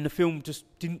 and the film just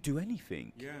didn't do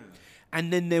anything. Yeah.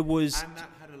 And then there was... And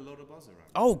that had a lot of buzz around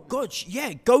it. Oh, gosh,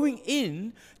 yeah. Going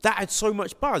in, that had so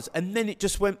much buzz, and then it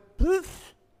just went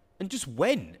poof, and just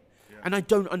went. Yeah. And I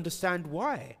don't understand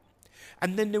why.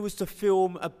 And then there was the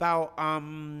film about,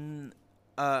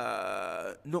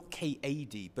 not Kate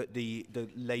Adie, but the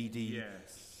lady...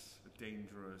 Yes,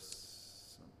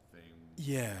 Dangerous something.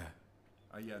 Yeah.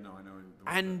 Yeah, no, I know.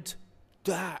 And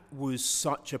that was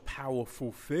such a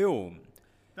powerful film.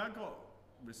 That got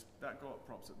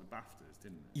props at the BAFTAs,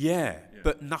 didn't it? Yeah,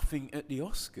 but nothing at the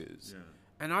Oscars. Yeah.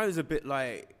 And I was a bit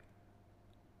like,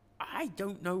 I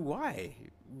don't know why.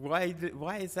 Why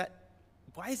is that?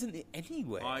 Why isn't it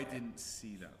anywhere? I didn't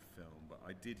see that film, but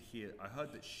I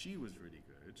heard that she was really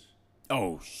good.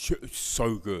 Oh,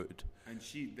 so good. And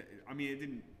it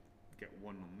didn't get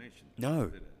one nomination. No,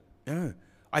 did it? no.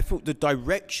 I thought the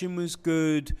direction was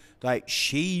good, like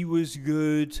she was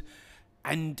good,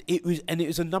 and it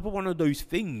was another one of those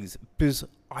things, because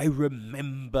I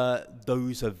remember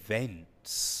those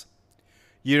events.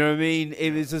 You know what I mean?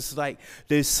 It was just like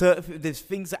there's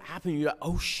things that happen. You're like,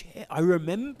 oh shit, I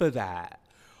remember that.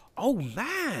 Oh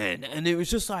man, and it was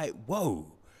just like, whoa,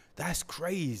 that's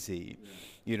crazy. Yeah.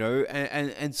 You know,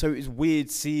 and so it's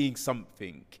weird seeing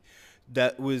something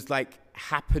that was like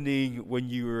happening when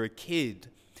you were a kid,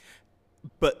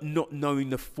 but not knowing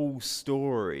the full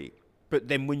story. But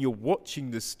then when you're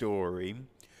watching the story,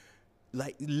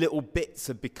 like little bits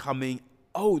are becoming,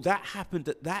 oh, that happened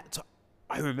at that time.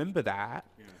 I remember that.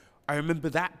 Yeah. I remember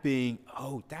that being,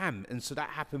 oh, damn. And so that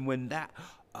happened when that,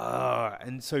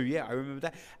 and so, yeah, I remember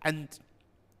that. And,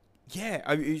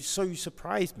 yeah, it so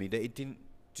surprised me that it didn't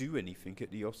do anything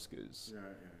at the Oscars. Yeah.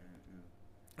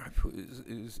 I thought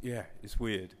it's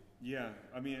weird. Yeah,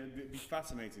 I mean, it'd be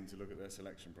fascinating to look at their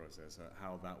selection process,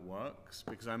 how that works,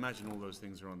 because I imagine all those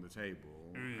things are on the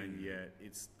table, and yet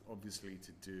it's obviously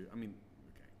to do. I mean,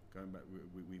 okay, going back,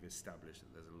 we've established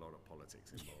that there's a lot of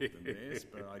politics involved in this,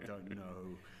 but I don't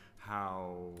know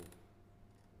how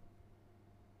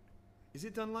Is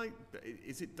it done like?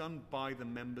 Is it done by the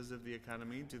members of the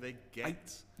Academy? Do they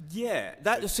get Yeah,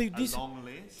 that so a this long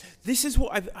list? this is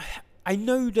what I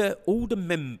know that all the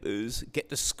members get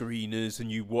the screeners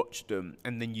and you watch them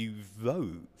and then you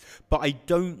vote, but I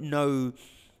don't know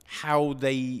how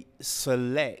they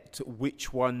select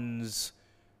which ones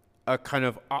are kind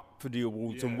of up for the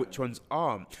awards and Yeah. which ones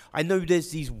aren't. I know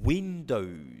there's these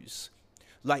windows.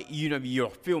 Like, you know, your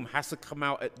film has to come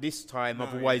out at this time,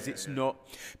 otherwise it's not.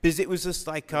 Because it was just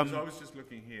like Because I was just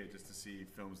looking here just to see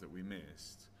films that we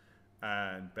missed,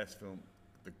 and best film,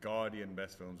 The Guardian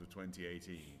best films of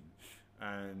 2018,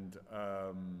 and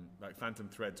like Phantom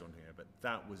Thread's on here, but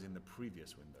that was in the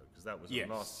previous window because that was Yes.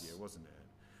 last year, wasn't it?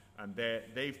 And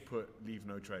they've put Leave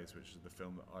No Trace, which is the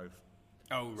film that I've.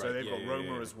 Oh, right. So they've got yeah,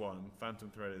 Roma yeah. as 1, Phantom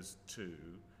Thread as 2,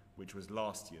 which was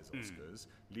last year's Oscars.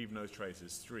 Leave No Trace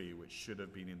as 3, which should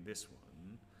have been in this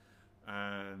one,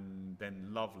 and then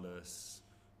Loveless.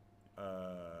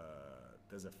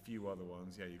 There's a few other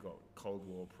ones. Yeah, you got Cold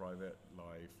War, Private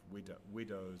Life,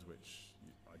 Widows, which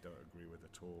I don't agree with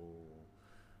at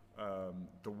all.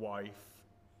 The Wife,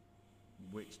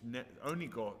 which only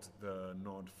got the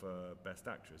nod for Best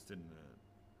Actress, didn't it?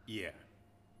 Yeah.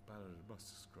 Ballad of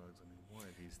Buster Scruggs. I mean, why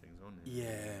are these things on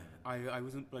here? Yeah, I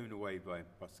wasn't blown away by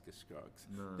Buster Scruggs.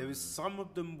 No. There was some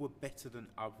of them were better than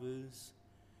others,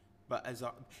 but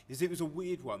it was a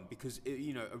weird one because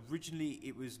you know, originally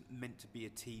it was meant to be a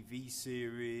TV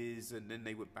series, and then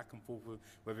they went back and forth with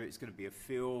whether it's going to be a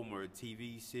film or a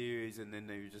TV series, and then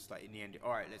they were just like, in the end,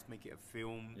 all right, let's make it a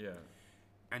film. Yeah.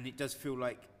 And it does feel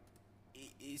like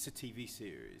it's a TV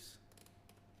series.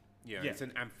 Yeah, Yeah. it's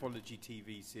an anthology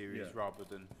TV series Yeah. rather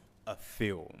than a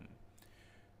film.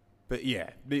 But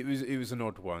yeah, it was an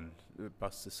odd one,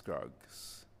 Buster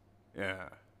Scruggs. Yeah.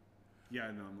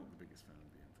 Yeah, no, I'm not the biggest fan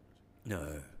of the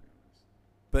anthology. No.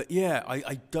 But yeah,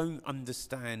 I don't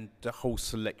understand the whole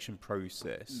selection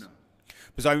process. No.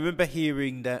 Because I remember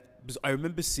hearing that. Because I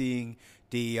remember seeing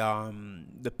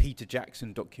the Peter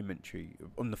Jackson documentary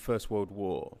on the First World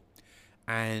War,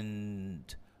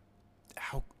 and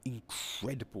how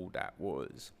incredible that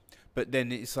was. But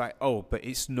then it's like, oh, but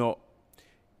it's not.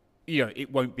 You know,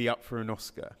 it won't be up for an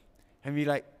Oscar, and you're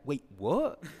like, wait,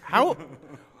 what? How?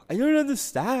 I don't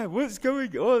understand what's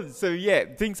going on. So yeah,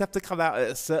 things have to come out at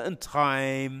a certain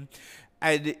time.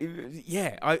 And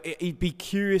I'd be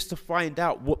curious to find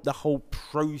out what the whole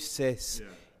process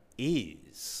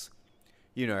is.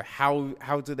 You know,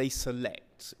 how do they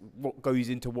select what goes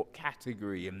into what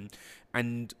category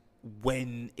and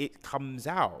when it comes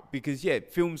out? Because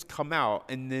films come out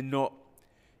and they're not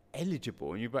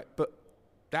eligible, and you're like, but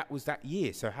that was that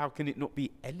year, so how can it not be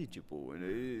eligible?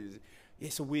 And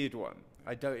it's a weird one.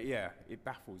 It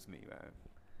baffles me, man.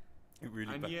 It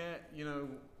really. And yet, you know,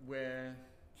 we're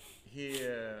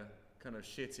here kind of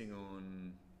shitting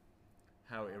on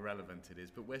how irrelevant it is,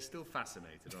 but we're still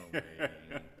fascinated, aren't we?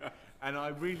 And I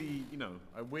really, you know,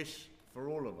 I wish for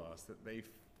all of us that they've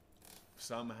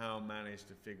somehow managed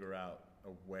to figure out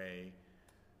a way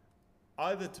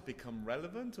either to become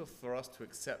relevant or for us to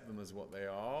accept them as what they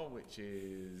are, which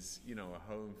is, you know,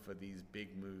 a home for these big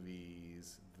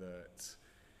movies that,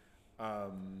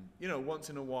 you know, once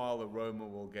in a while the Roma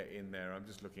will get in there. I'm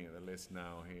just looking at the list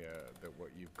now here, that what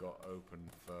you've got open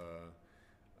for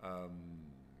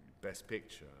Best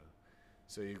Picture.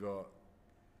 So you got,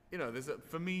 you know,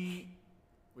 for me,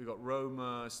 we got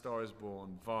Roma, Star is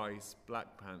Born, Vice, Black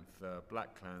Panther,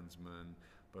 Black Klansman,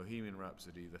 Bohemian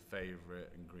Rhapsody, The Favourite,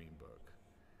 and Green Book.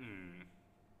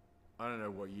 I don't know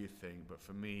what you think, but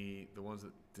for me, the ones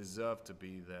that deserve to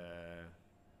be there.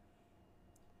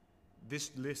 This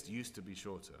list used to be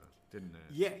shorter, didn't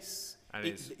it? Yes. And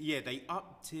they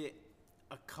upped it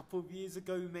a couple of years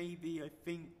ago, maybe, I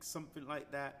think, something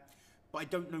like that. But I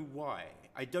don't know why.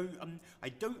 I don't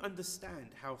understand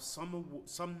how some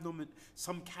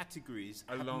categories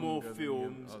Are have longer more than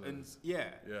films, others.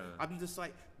 and I'm just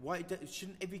like, why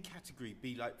shouldn't every category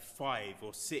be like 5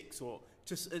 or 6 or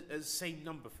just a same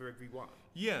number for every one?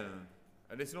 Yeah,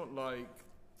 and it's not like,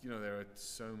 you know, there are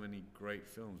so many great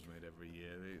films made every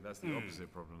year. That's the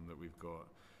opposite problem that we've got.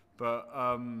 But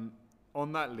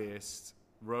on that list,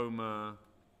 Roma,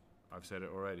 I've said it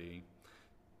already,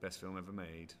 best film ever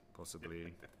made,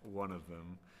 possibly one of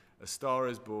them. A Star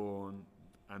is Born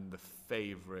and The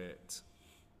Favourite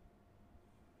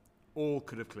all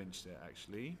could have clinched it,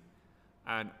 actually.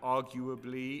 And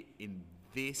arguably in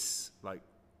this, like,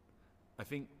 I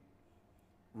think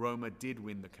Roma did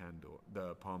win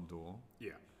the Palme d'Or.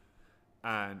 Yeah.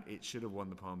 And it should have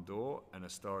won the Palme d'Or, and A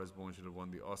Star is Born should have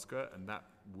won the Oscar, and that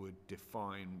would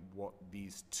define what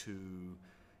these two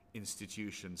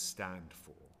institutions stand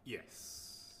for.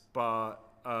 Yes. But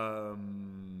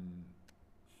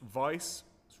Vice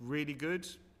is really good.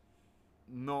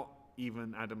 Not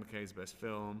even Adam McKay's best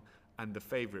film. And The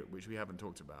Favourite, which we haven't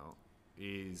talked about,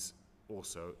 is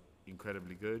also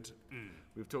incredibly good.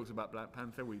 We've talked about Black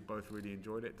Panther. We both really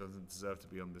enjoyed it. Doesn't deserve to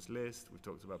be on this list. We've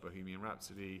talked about Bohemian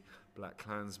Rhapsody, Black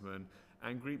Klansman,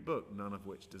 and Greek Book, none of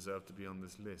which deserve to be on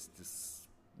this list. This,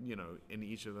 you know, and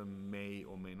each of them may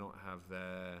or may not have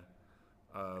their,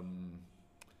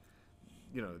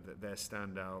 you know, their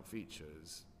standout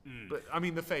features. But I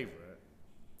mean, The Favourite.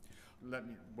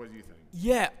 What do you think?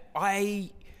 Yeah,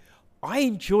 I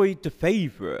enjoyed The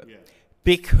Favourite Yeah.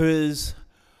 because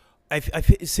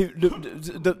so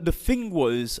the thing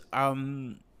was,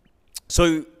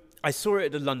 so I saw it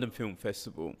at the London Film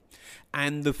Festival,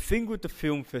 and the thing with the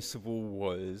film festival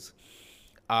was,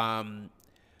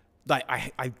 like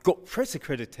I got press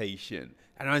accreditation,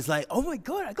 and I was like, oh my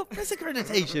God, I got press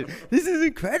accreditation. This is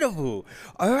incredible.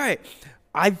 All right,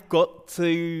 I've got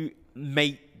to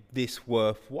make this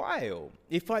worthwhile.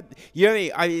 If I, you know,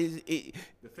 The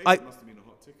Favourite must have been a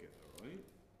hot ticket, though, right?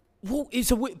 well,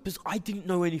 it's a weird, because I didn't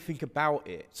know anything about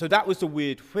it. So that was the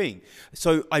weird thing.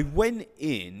 So I went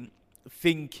in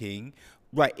thinking,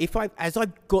 right, as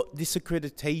I've got this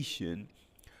accreditation,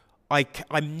 I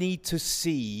need to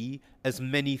see as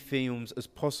many films as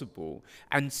possible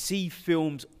and see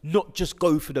films, not just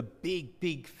go for the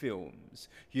big films.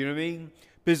 You know what I mean?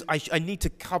 Because I need to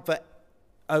cover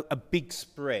a big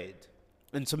spread.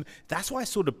 And that's why I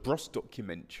saw the Bros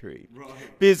documentary. Right.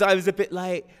 Because I was a bit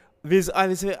like,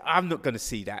 I'm not going to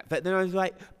see that. But then I was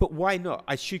like, but why not?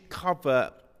 I should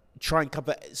try and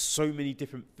cover so many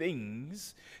different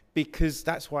things because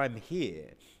that's why I'm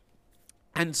here.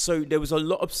 And so there was a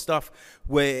lot of stuff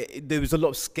where there was a lot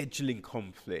of scheduling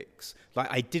conflicts. Like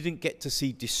I didn't get to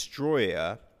see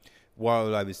Destroyer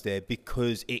while I was there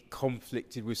because it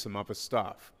conflicted with some other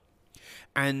stuff.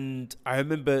 And I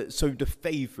remember, so The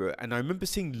Favourite, and I remember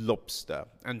seeing Lobster,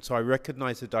 and so I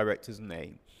recognized the director's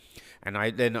name. And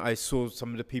I saw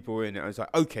some of the people in it. I was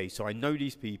like, okay, so I know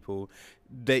these people.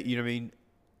 That, you know what I mean?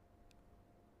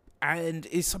 And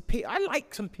I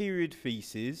like some period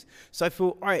pieces, so I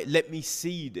thought, all right, let me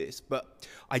see this. But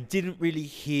I didn't really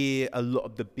hear a lot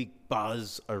of the big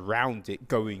buzz around it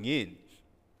going in.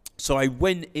 So I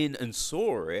went in and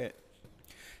saw it,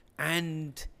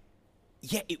 and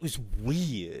yeah, it was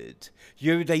weird.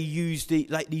 You know, they used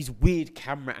like these weird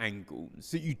camera angles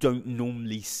that you don't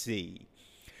normally see.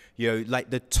 You know, like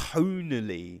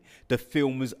tonally, the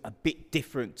film was a bit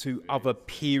different to other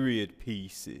period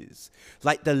pieces.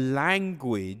 Like the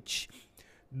language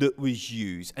that was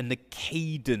used and the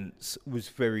cadence was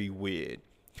very weird.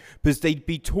 Because they'd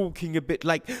be talking a bit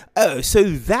like, oh, so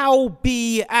thou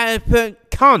be a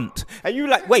cunt. And you're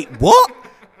like, wait, what?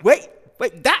 Wait,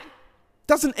 that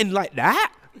doesn't end like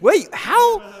that? Wait,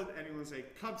 how? I've never heard anyone say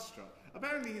construct.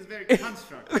 Apparently he's very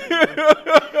constructive.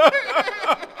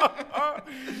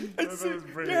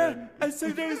 And so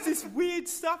there was this weird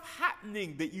stuff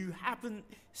happening that you haven't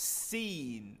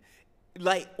seen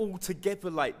like all together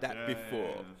like that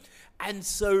before. Yeah. And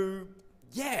so,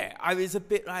 yeah, I was a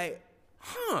bit like,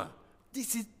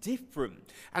 this is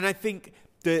different. And I think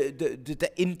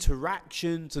the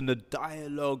interactions and the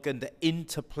dialogue and the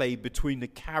interplay between the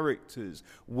characters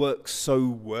works so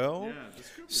well. Yeah, the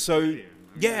script was so brilliant.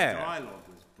 I mean, yeah, the dialogue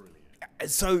was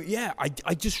brilliant. So yeah,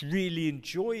 I just really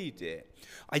enjoyed it.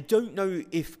 I don't know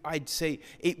if I'd say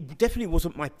it definitely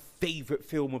wasn't my favorite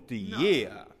film of the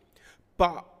year,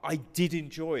 but I did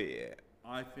enjoy it.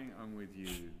 I think I'm with you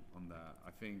on that.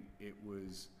 I think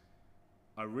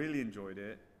I really enjoyed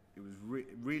it. It was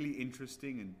really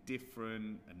interesting and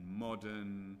different and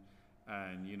modern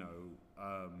and, you know,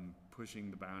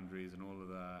 pushing the boundaries and all of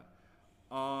that.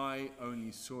 I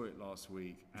only saw it last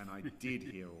week and I did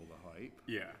hear all the hype.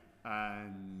 Yeah.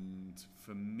 And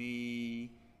for me,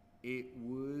 I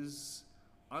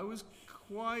was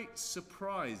quite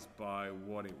surprised by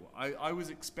what it was. I was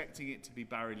expecting it to be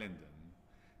Barry Lyndon,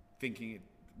 thinking it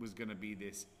was going to be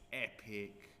this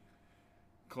epic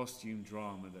costume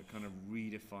drama that kind of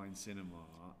redefined cinema,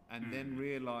 and then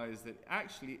realized that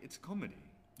actually it's a comedy.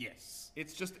 Yes.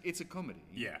 It's a comedy.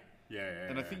 Yeah.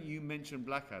 And I think you mentioned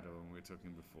Blackadder when we were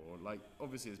talking before. Like,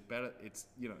 obviously it's better. It's,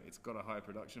 you know, it's got a higher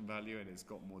production value and it's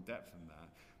got more depth than that.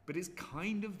 But it's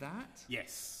kind of that.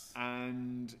 Yes.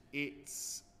 And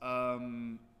it's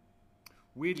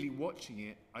weirdly watching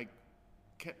it, I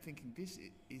kept thinking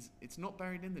it's not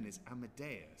Barry Lyndon, it's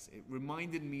Amadeus. It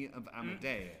reminded me of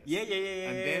Amadeus. Yeah.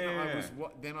 And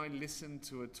then I listened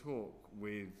to a talk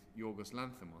with Yorgos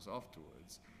Lanthimos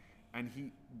afterwards, and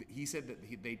he said that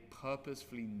they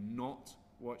purposefully not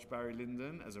watch Barry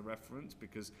Lyndon as a reference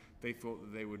because they thought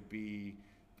that they would be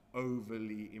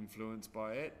overly influenced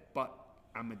by it, but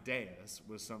Amadeus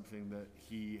was something that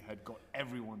he had got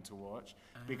everyone to watch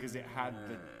because it had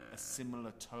a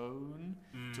similar tone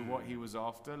to what he was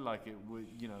after. Like it would,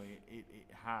 it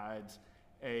had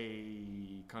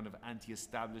a kind of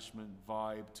anti-establishment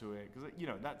vibe to it, because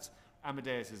that's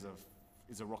Amadeus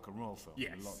is a rock and roll film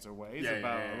in lots of ways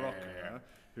about a rocker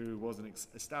who wasn't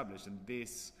established, and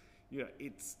this,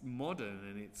 it's modern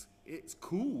and it's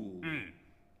cool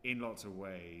in lots of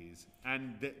ways,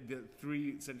 and the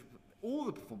three central. All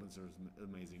the performances are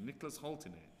amazing. Nicholas Hoult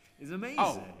in it is amazing.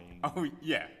 Oh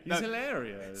yeah. He's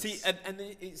hilarious. See, and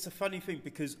it's a funny thing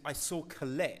because I saw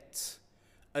Colette,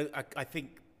 I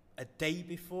think a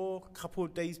couple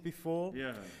of days before.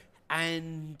 Yeah.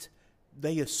 And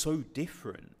they are so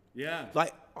different. Yeah.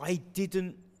 Like,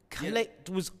 Colette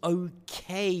was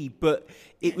okay, but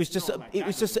it was just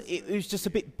a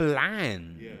bit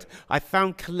bland. Yeah. I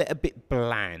found Colette a bit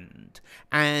bland,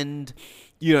 and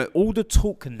all the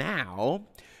talk now,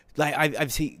 like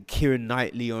I've seen Keira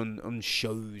Knightley on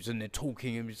shows, and they're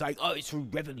talking, and it's like, oh, it's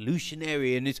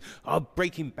revolutionary, and it's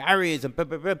breaking barriers, and blah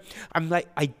blah blah. I'm like,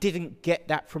 I didn't get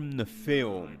that from the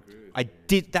film.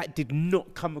 That did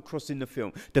not come across in the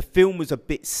film. The film was a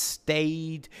bit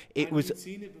staid. You'd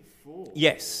seen it before.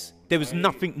 Yes, there was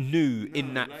nothing new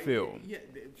in that film. Yeah,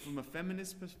 from a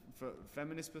feminist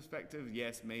perspective,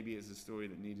 yes, maybe it's a story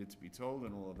that needed to be told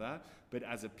and all of that. But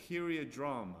as a period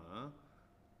drama,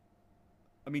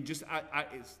 I mean, just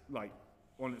it's like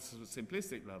on its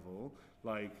simplistic level,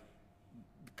 like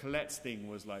Colette's thing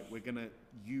was like, we're gonna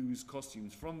use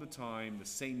costumes from the time, the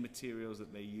same materials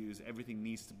that they use. Everything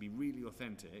needs to be really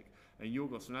authentic. And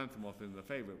Yorgos Lanthimos, in The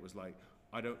Favourite, was like,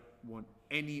 I don't want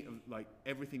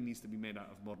everything needs to be made out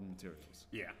of modern materials.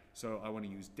 Yeah. So I want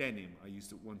to use denim. I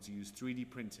want to use 3D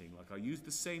printing. Like, I use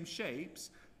the same shapes,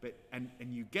 but and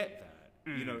you get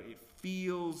that. It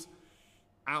feels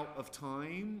out of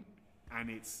time, and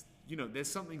it's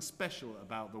there's something special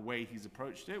about the way he's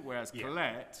approached it. Whereas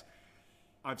Colette,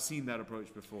 I've seen that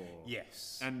approach before.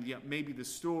 Yes. And maybe the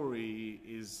story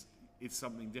is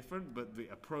something different, but the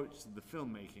approach to the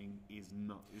filmmaking is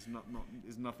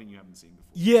nothing you haven't seen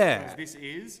before. Yeah. Whereas this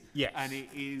is. Yes. And it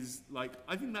is like,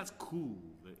 I think that's cool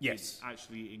that Yes. it's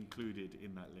actually included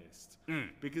in that list.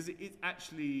 Because it's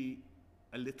actually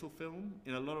a little film.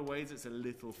 In a lot of ways, it's a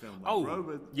little film. Like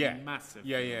Robo's a massive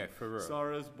film. Yeah, for real.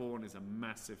 Star is Born is a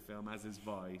massive film, as is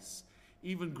Vice.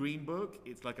 Even Green Book,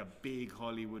 it's like a big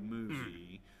Hollywood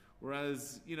movie.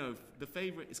 Whereas, The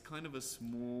Favourite is kind of a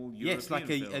small European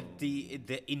film. the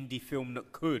indie film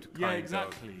that could.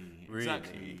 Exactly.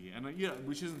 And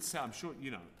which isn't. I'm sure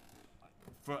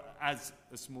as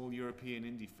a small European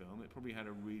indie film, it probably had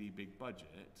a really big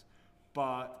budget,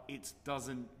 but it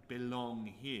doesn't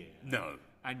belong here. No.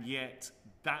 And yet,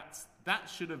 that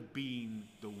should have been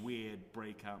the weird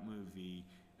breakout movie.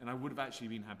 And I would have actually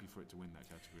been happy for it to win that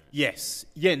category. Yes.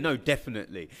 Yeah, no,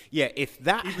 definitely. Yeah,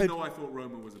 Even though I thought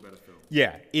Roma was a better film.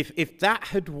 Yeah, if that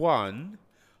had won,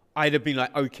 I'd have been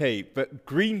like, okay, but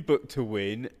Green Book to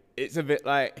win, it's a bit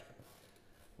like,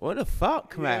 what the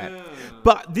fuck, man? Yeah.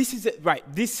 But this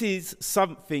is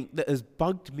something that has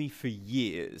bugged me for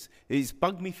years. It's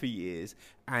bugged me for years,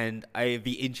 and I'd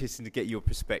be interested to get your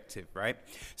perspective, right?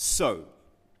 So,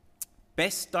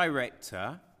 best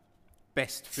director,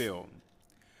 best film.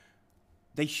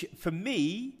 They for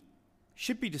me,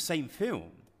 should be the same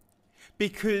film,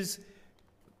 because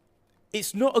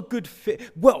it's not a good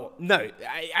fit. Well, no,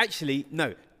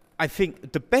 no. I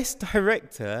think the best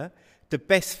director, the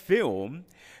best film,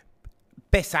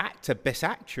 best actor, best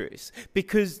actress,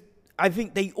 because I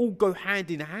think they all go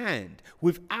hand in hand.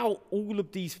 Without all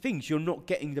of these things, you're not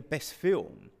getting the best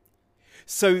film.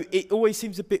 So it always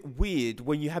seems a bit weird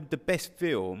when you have the best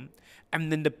film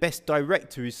and then the best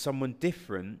director is someone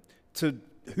different to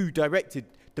who directed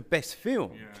the best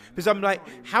film. Yeah. Because I'm like,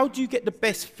 how do you get the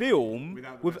best film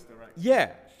without the best director?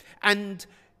 Yeah. And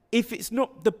if it's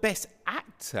not the best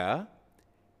actor,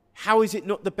 how is it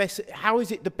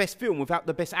the best film without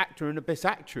the best actor and the best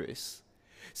actress?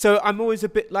 So I'm always a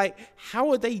bit like, how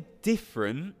are they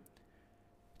different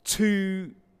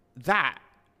to that?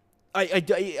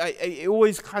 I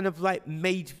always kind of like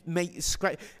made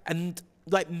scratch, and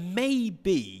like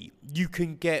maybe you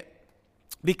can get,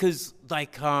 because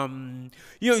like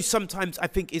sometimes I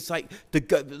think it's like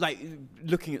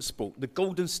looking at sport, the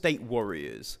Golden State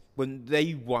Warriors, when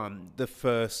they won the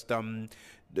first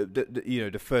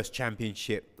the first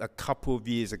championship a couple of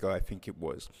years ago, I think it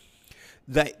was,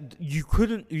 that you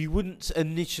wouldn't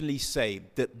initially say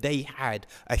that they had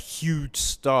a huge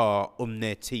star on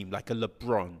their team like a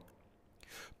LeBron.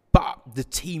 but the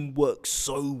team works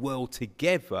so well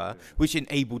together, which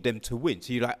enabled them to win.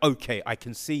 So you're like, okay, I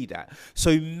can see that.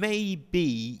 So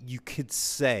maybe you could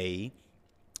say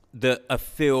that a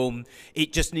film,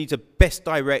 it just needs a best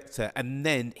director, and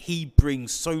then he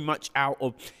brings so much out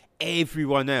of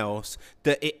everyone else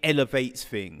that it elevates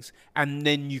things. And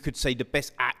then you could say the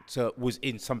best actor was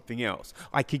in something else.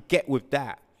 I could get with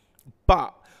that.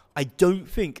 But I don't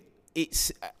think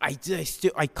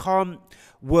I can't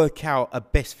work out a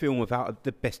best film without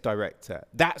the best director.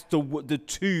 That's the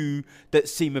two that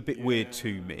seem a bit weird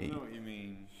to me. I know what you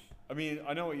mean.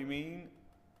 I know what you mean,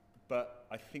 but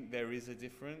I think there is a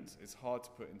difference. It's hard to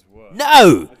put into words.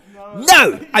 No!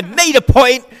 I made a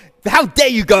point. How dare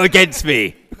you go against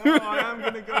me? No, I am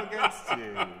going to go against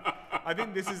you. I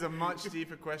think this is a much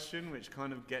deeper question, which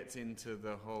kind of gets into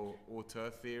the whole auteur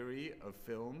theory of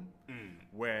film,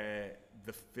 where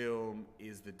the film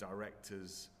is the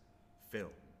director's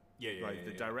film.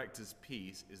 The director's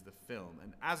piece is the film.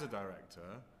 And as a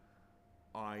director,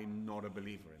 I'm not a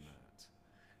believer in that.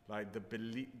 Like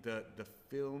the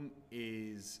film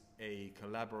is a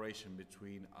collaboration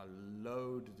between a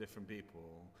load of different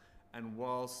people, and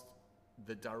whilst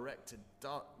the director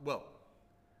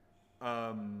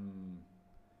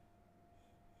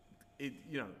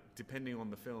depending on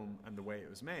the film and the way it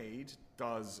was made,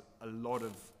 does a lot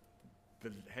of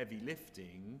the heavy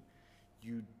lifting.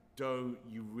 You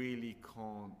really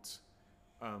can't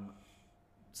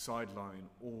sideline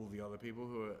all the other people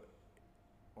who are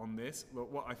on this.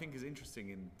 But what I think is interesting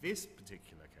in this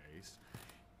particular case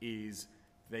is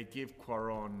they give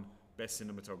Cuarón best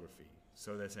cinematography.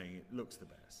 So they're saying it looks the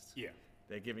best. Yeah.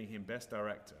 They're giving him best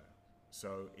director.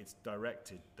 So it's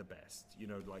directed the best.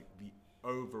 Like the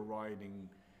overriding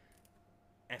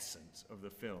essence of the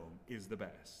film is the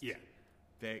best. Yeah.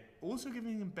 They're also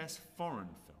giving him best foreign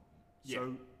film. Yeah.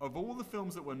 So of all the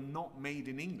films that were not made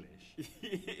in English,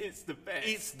 it's the best.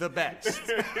 It's the best.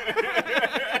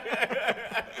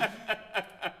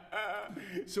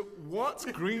 So what's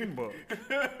Green Book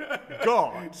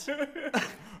got?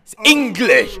 It's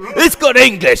English. It's got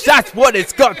English. That's what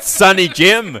it's got, Sonny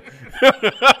Jim.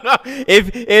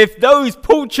 if those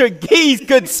Portuguese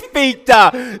could speak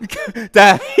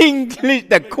the English,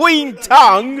 the Queen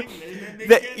tongue,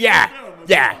 yeah.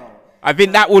 I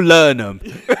think that will learn them.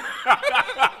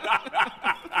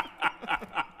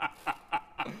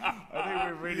 I think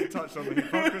we've really touched on the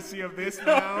hypocrisy of this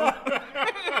now.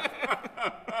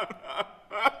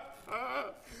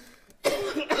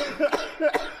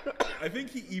 I think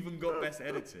he even got best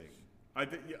editing.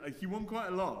 He won quite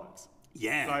a lot.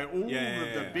 Yeah. Like all of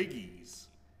the biggies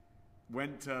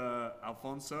went to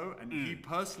Alfonso, and he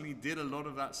personally did a lot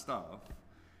of that stuff.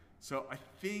 So I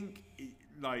think,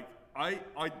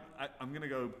 I'm going to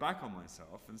go back on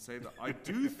myself and say that I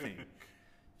do think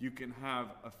you can have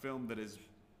a film that is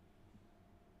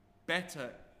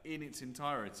better in its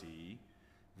entirety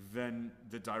than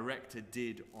the director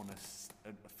did on a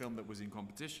film that was in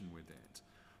competition with it.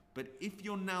 But if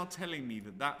you're now telling me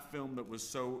that film that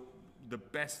was the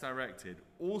best directed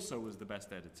also was the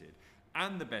best edited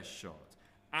and the best shot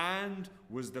and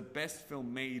was the best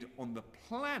film made on the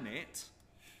planet,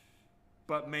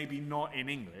 but maybe not in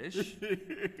English,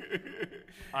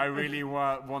 I really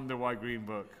wonder why Green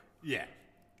Book. Yeah.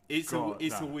 It's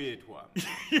a weird one.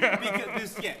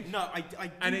 Because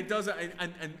and it does,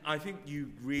 and I think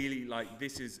you really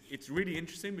it's really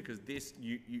interesting because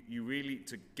you really,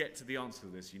 to get to the answer to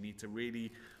this, you need to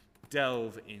really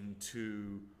delve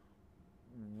into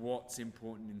what's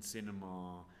important in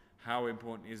cinema, how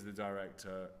important is the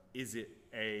director, is it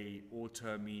a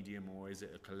auteur medium or is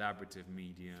it a collaborative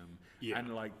medium? Yeah.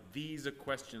 And these are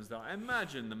questions that I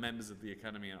imagine the members of the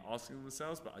Academy are asking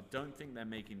themselves, but I don't think they're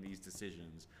making these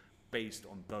decisions based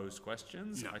on those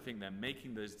questions. No. I think they're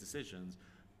making those decisions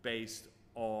based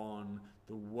on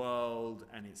the world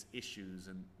and its issues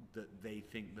and that they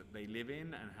think that they live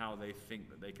in and how they think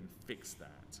that they can fix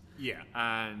that. Yeah.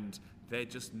 And they're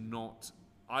just not,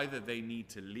 either they need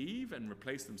to leave and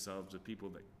replace themselves with people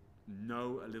that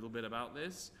know a little bit about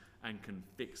this and can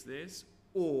fix this,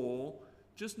 or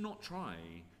just not try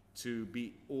to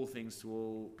be all things to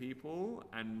all people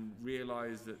and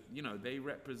realize that, they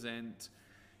represent,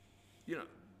 the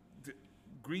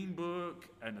Green Book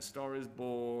and A Star Is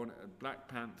Born, Black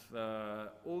Panther,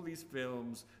 all these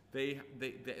films,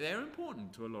 they're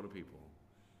important to a lot of people.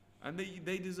 And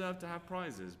they deserve to have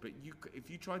prizes, but if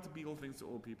you try to be all things to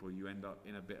all people, you end up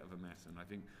in a bit of a mess. And I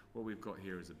think what we've got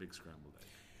here is a big scrambled egg.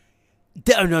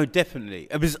 No, definitely.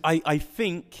 Because I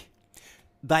think,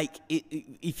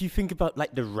 if you think about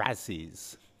the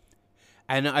Razzies,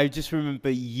 And I just remember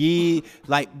years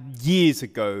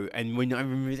ago, and when I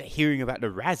remember hearing about the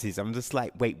Razzies, I'm just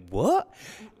like, wait, what?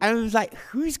 And I was like,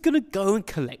 who's going to go and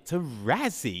collect a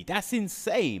Razzie? That's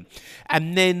insane.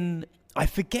 And then I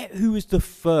forget who was the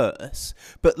first,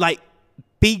 but like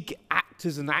big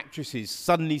actors and actresses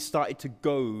suddenly started to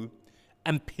go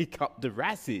and pick up the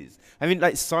Razzies. I mean,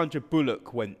 like Sandra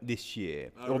Bullock went this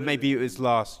year, or maybe it was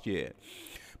last year,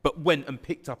 but went and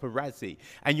picked up a Razzie.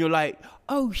 And you're like,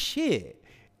 oh shit.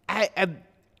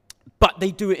 But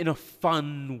they do it in a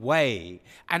fun way.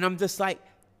 And I'm just like,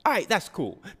 all right, that's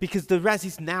cool. Because the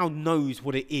Razzies now knows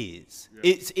what it is.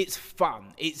 Yeah. It's fun.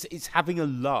 It's having a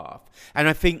laugh. And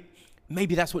I think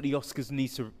maybe that's what the Oscars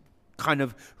needs to kind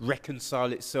of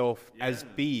reconcile itself as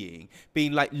being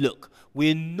like, look,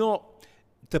 we're not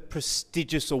the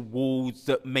prestigious awards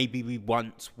that maybe we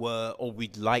once were or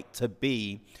we'd like to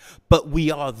be, but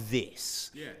we are this.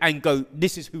 Yeah. And go,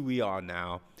 this is who we are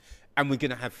now. And we're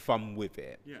going to have fun with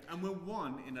it. Yeah, and we're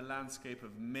one in a landscape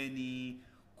of many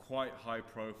quite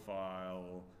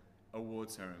high-profile award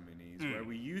ceremonies where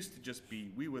we used to just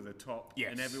be, we were the top,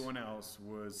 and everyone else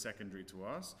was secondary to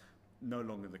us. No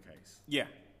longer the case. Yeah.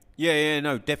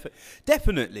 No,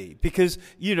 definitely. Because,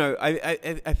 you know,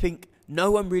 I think no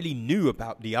one really knew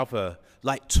about the other,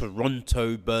 like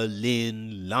Toronto,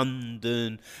 Berlin,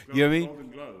 London. You know what I mean?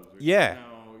 Golden Globes. Yeah.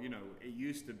 Now, you know, it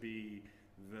used to be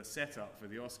the setup for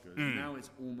the Oscars. Now it's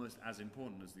almost as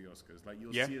important as the Oscars. Like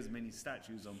you'll see as many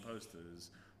statues on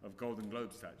posters of Golden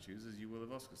Globe statues as you will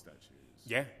of Oscar statues.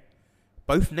 Yeah,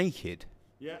 both naked.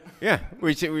 Yeah. Yeah,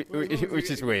 which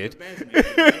is weird.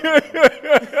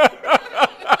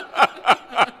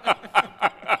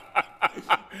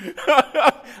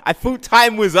 I thought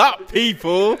time was up,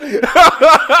 people.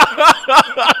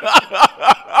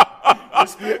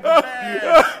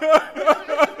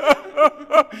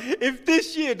 If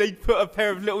this year they put a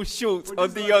pair of little shorts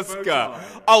on the Oscar,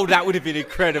 oh, that would have been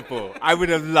incredible. I would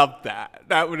have loved that.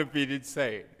 That would have been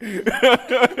insane.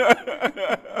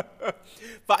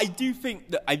 But I do think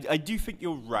that I do think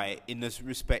you're right in this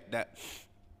respect that,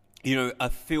 you know, a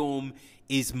film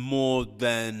is more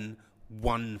than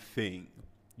one thing.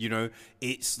 You know,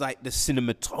 it's like the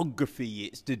cinematography,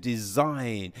 it's the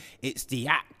design, it's the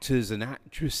actors and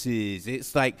actresses,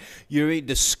 it's like, you know,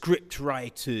 the script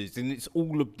writers, and it's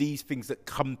all of these things that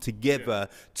come together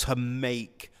to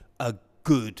make a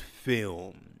good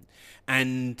film.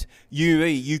 And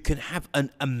you can have an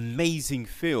amazing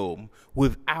film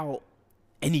without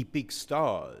any big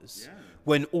stars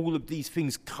when all of these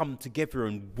things come together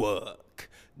and work.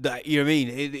 That, you know what I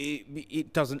mean?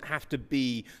 It doesn't have to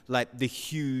be like the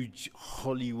huge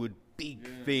Hollywood big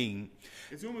thing.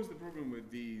 It's almost the problem with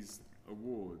these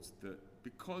awards that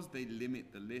because they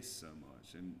limit the list so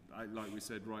much, and like we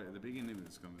said right at the beginning of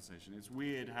this conversation, it's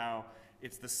weird how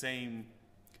it's the same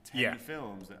 10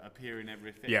 films that appear in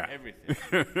everything.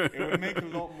 It would make a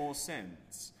lot more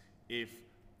sense if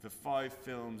the 5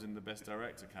 films in the Best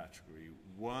Director category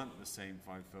weren't the same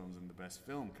 5 films in the Best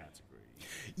Film category.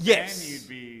 Yes. Then you'd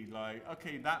be like,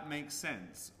 okay, that makes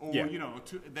sense. Or, you know,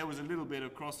 there was a little bit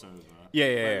of crossover.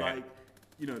 Like,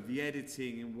 you know, the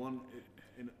editing in one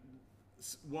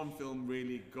film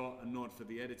really got a nod for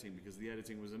the editing because the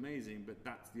editing was amazing, but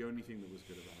that's the only thing that was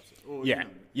good about it. Or, you know,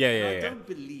 I don't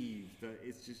believe that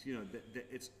it's just, you know, that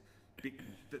it's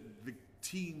the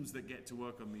teams that get to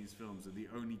work on these films are the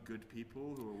only good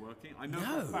people who are working. I know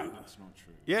for a fact that's not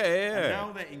true. And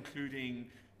now they're including,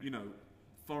 you know,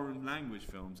 foreign language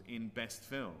films in Best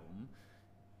Film.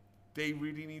 They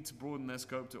really need to broaden their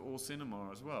scope to all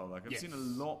cinema as well. Like I've seen a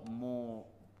lot more,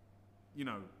 you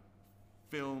know,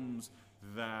 films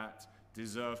that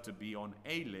deserve to be on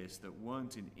a list that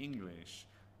weren't in English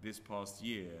this past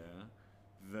year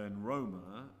than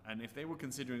Roma. And if they were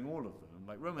considering all of them,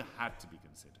 like Roma had to be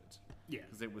considered.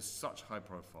 Because it was such high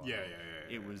profile.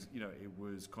 It was, you know, it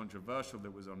was controversial that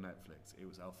it was on Netflix. It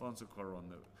was Alfonso Cuarón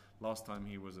that last time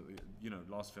he was, you know,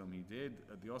 last film he did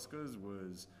at the Oscars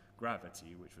was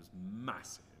Gravity, which was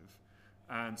massive.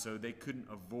 And so they couldn't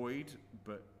avoid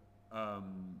but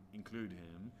include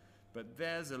him. But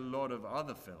there's a lot of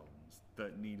other films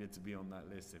that needed to be on that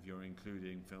list if you're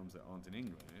including films that aren't in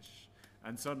English.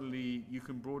 And suddenly you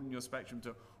can broaden your spectrum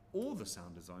to all the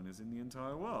sound designers in the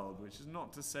entire world, which is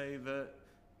not to say that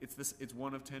it's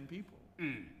one of 10 people.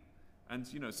 And,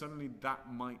 you know, suddenly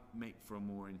that might make for a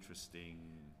more interesting...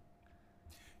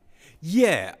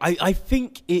 Yeah, I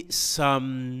think it's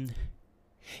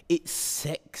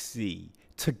sexy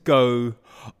to go,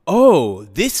 oh,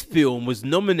 this film was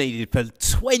nominated for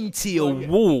 20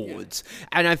 awards.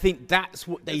 And I think that's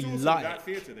what they like. That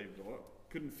theatre they've got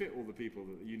couldn't fit all the people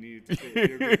that you needed to fit.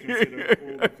 You're going to consider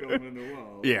all the film in the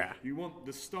world. Yeah. You want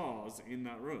the stars in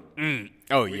that room.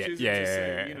 Oh, Which yeah, isn't yeah, to yeah, say,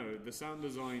 yeah. you know, the sound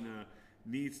designer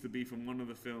needs to be from one of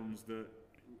the films that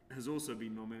has also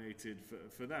been nominated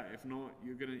for that. If not,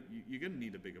 you're gonna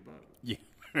need a bigger boat. Yeah.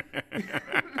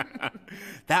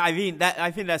 I think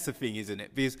that's the thing, isn't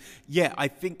it? Because I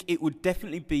think it would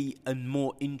definitely be a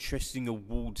more interesting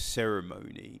award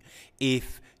ceremony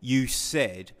if you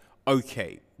said,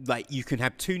 okay, like you can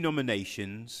have 2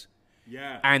 nominations,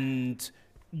 and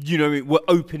you know we're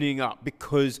opening up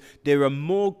because there are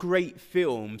more great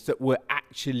films that we're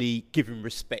actually giving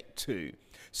respect to.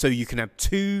 So you can have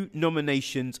 2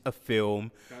 nominations a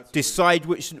film, decide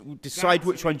which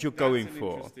ones you're going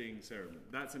for.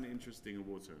 That's an interesting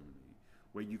award ceremony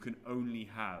where you can only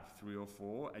have 3 or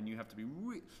 4, and you have to be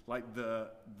the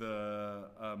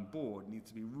board needs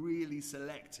to be really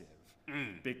selective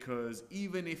because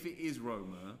even if it is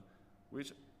Roma,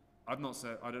 which I've not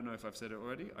said, I don't know if I've said it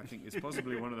already. I think it's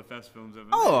possibly one of the best films ever.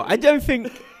 Oh, made. I don't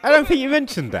think you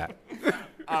mentioned that.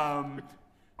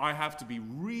 I have to be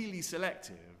really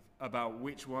selective about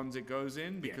which ones it goes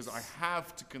in because I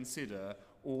have to consider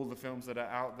all the films that are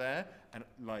out there. And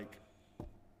like,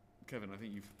 Kevin, I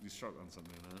think you've struck on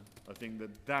something there. I think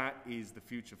that is the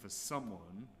future for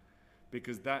someone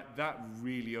because that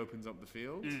really opens up the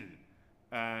field.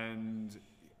 And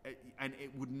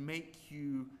it would make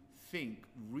you think,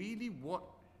 really, what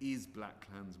is Black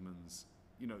Klansman's,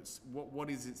 you know, what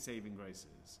is its saving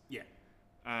graces? Yeah.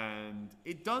 And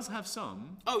it does have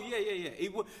some. Oh yeah.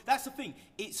 That's the thing.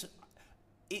 It's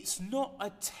not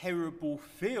a terrible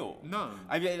film. No,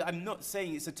 I mean, I'm not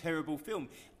saying it's a terrible film.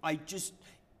 It's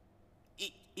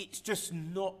just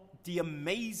not the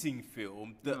amazing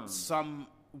film that some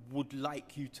would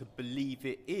like you to believe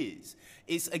it is.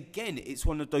 It's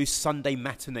one of those Sunday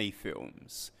matinee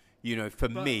films. You know, for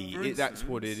me, that's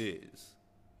what it is.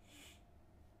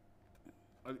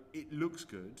 It looks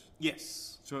good.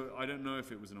 Yes. So I don't know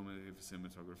if it was nominated for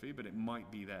cinematography, but it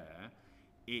might be there.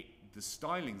 The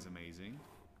styling's amazing.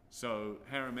 So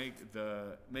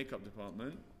the makeup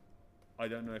department, I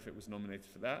don't know if it was nominated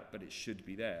for that, but it should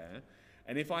be there.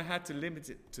 And if I had to limit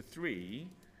it to 3,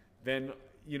 then,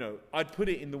 you know, I'd put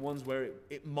it in the ones where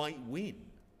it might win.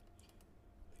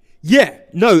 Yeah,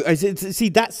 no, see,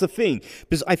 that's the thing.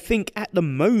 Because I think at the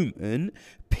moment,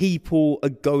 people are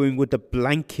going with the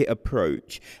blanket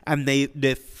approach and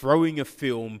they're throwing a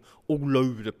film all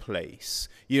over the place.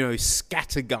 You know,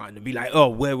 scattergun and be like, oh,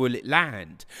 where will it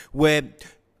land? Where,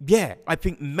 I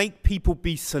think make people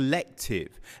be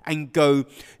selective and go...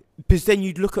 Because then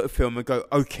you'd look at a film and go,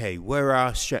 okay, where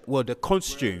are the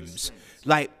costumes?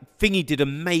 Like, Thingy did an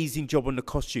amazing job on the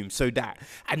costumes, and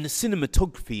the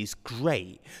cinematography is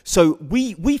great. So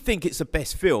we think it's the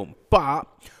best film, but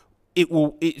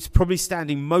it's probably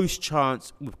standing most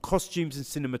chance with costumes and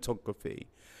cinematography.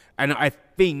 And I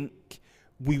think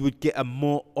we would get a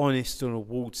more honest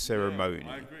award ceremony.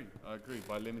 Yeah, I agree.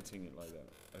 By limiting it like that,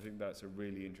 I think that's a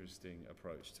really interesting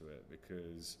approach to it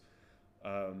because.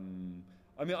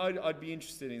 I mean, I'd be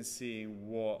interested in seeing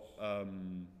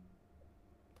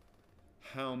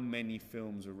how many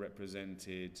films are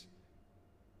represented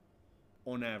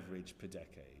on average per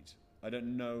decade. I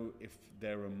don't know if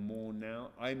there are more now.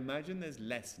 I imagine there's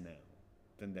less now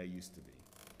than there used to be.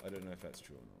 I don't know if that's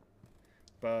true or not.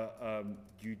 But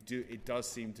it does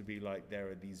seem to be like there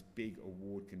are these big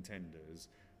award contenders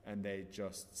and they're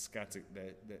just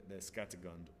they're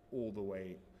scattergunned all the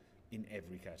way in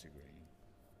every category.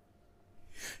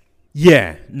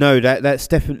 Yeah, no, that's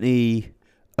definitely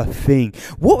a thing.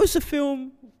 What was the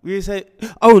film you say?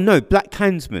 Oh no, Black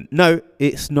Klansman. No,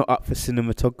 it's not up for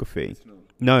cinematography.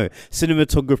 No,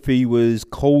 cinematography was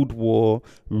Cold War,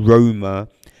 Roma,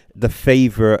 The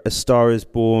Favourite, A Star Is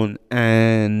Born,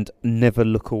 and Never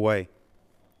Look Away.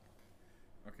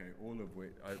 Okay, all of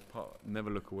which Never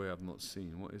Look Away I've not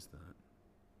seen. What is that?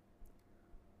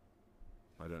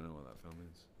 I don't know what that film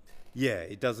is. Yeah,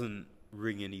 it doesn't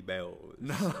ring any bells.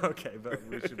 No, okay, but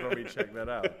we should probably check that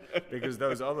out because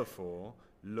those other 4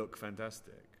 look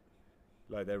fantastic.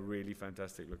 Like, they're really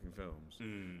fantastic looking films.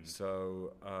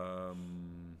 So,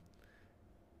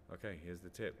 okay, here's the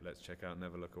tip. Let's check out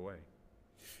Never Look Away.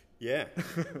 Yeah.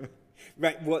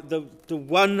 Right, the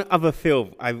one other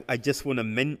film I just want to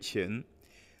mention,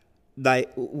 like,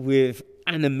 with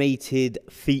animated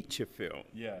feature film.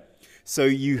 Yeah. So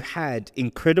you had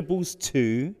Incredibles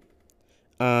 2,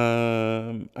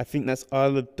 I think that's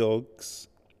Isle of Dogs,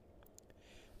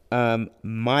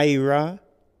 Myra,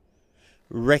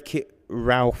 Wreck-It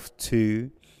Ralph 2,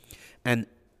 and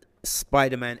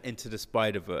Spider-Man Into the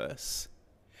Spider-Verse.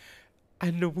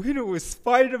 and the winner was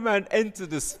Spider-Man Enter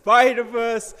the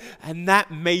Spider-Verse, and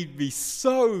that made me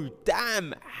so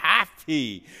damn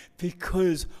happy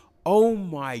because, oh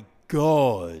my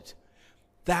God,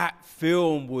 that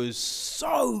film was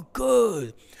so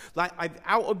good. Like,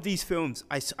 out of these films,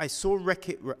 I saw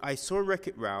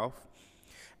Wreck-It Ralph,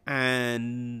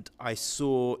 and I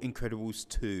saw Incredibles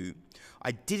 2.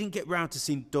 I didn't get round to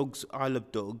seeing I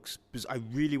Love Dogs because I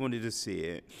really wanted to see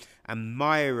it. And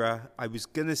Myra, I was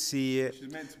going to see it. Which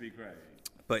is meant to be great.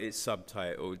 But it's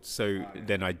subtitled, so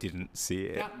then I didn't see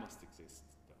it. That must exist.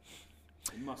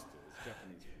 Though. It must do. It's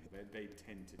Japanese film. They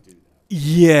tend to do that.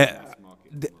 Yeah,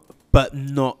 but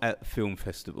not at film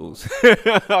festivals,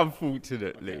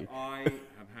 unfortunately. Okay, I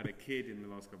have had a kid in the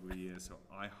last couple of years, so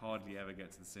I hardly ever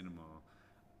get to the cinema.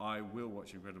 I will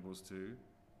watch Incredibles 2.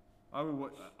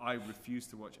 I refuse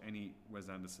to watch any Wes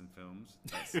Anderson films.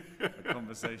 That's a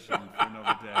conversation for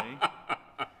another day.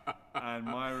 And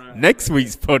Myra... Next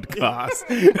week's podcast.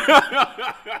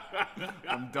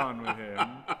 I'm done with him.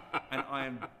 And I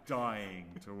am dying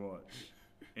to watch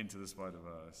Into the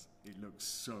Spider-Verse. It looks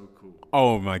so cool.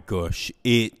 Oh my gosh.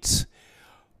 It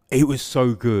was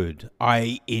so good.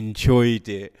 I enjoyed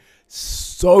it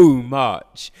so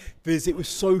much because it was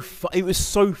so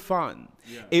fun.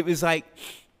 Yeah. It was like...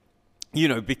 You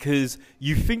know, because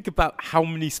you think about how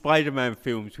many Spider-Man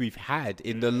films we've had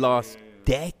in the last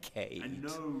decade. And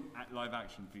no live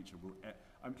action feature will...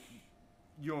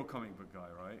 you're a comic book guy,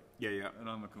 right? Yeah. And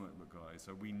I'm a comic book guy,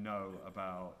 so we know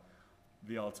about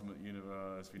the Ultimate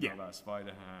Universe, we know about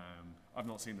Spider-Ham. I've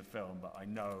not seen the film, but I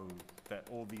know that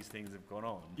all these things have gone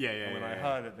on. And when I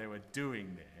heard that they were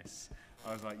doing this,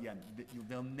 I was like,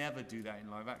 they'll never do that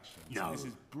in live action. No. So this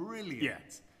is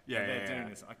brilliant. They're doing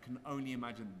this. I can only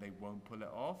imagine that they won't pull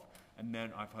it off. And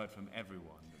then I've heard from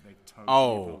everyone that they've totally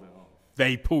pulled it off.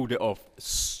 They pulled it off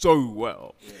so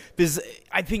well. Yeah. Because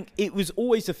I think it was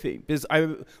always a thing. Because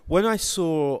when I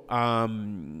saw,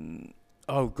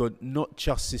 not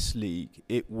Justice League,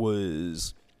 it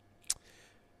was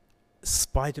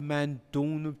Spider-Man: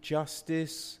 Dawn of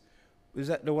Justice. Was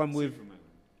that the one with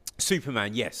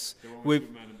Superman? Yes. The one with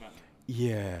Superman and Batman.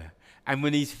 Yeah. And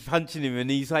when he's punching him and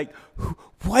he's like,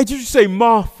 why did you say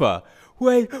Martha?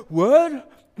 Wait,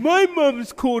 what? My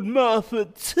mum's called Martha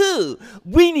too.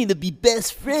 We need to be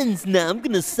best friends now. I'm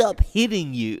going to stop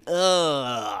hitting you.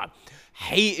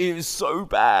 Hate it so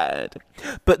bad.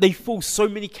 But they forced so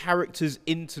many characters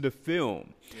into the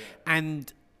film. Yeah.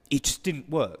 And it just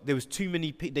didn't work. There was too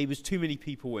many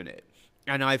people in it.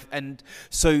 And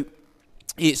so...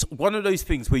 It's one of those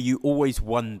things where you always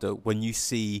wonder when you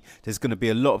see there's going to be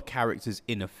a lot of characters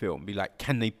in a film. Be like,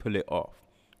 can they pull it off?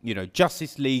 You know,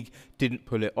 Justice League didn't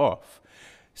pull it off.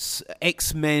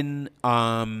 X-Men,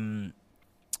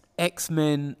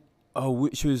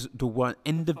 which was the one,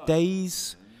 End of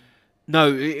Days?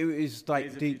 No, it was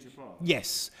like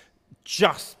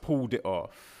just pulled it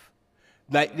off.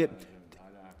 Like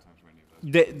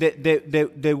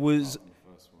there was.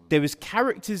 There was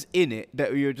characters in it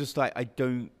that you're just like, I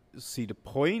don't see the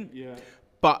point. Yeah.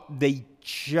 But you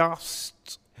know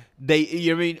what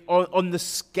I mean? On the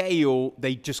scale,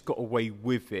 they just got away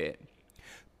with it.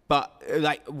 But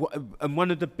and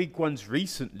one of the big ones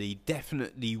recently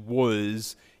definitely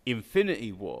was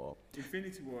Infinity War.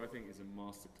 Infinity War, I think, is a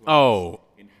masterclass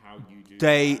in how you do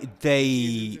that. They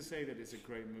easy to say that it's a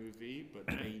great movie, but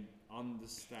they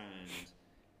understand.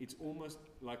 It's almost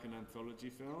like an anthology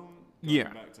film.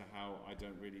 Going back to how I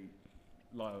don't really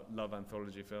love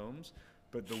anthology films,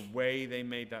 but the way they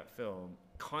made that film,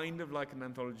 kind of like an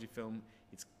anthology film,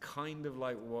 it's kind of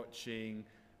like watching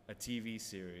a TV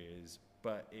series,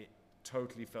 but it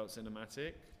totally felt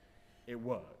cinematic. It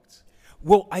worked.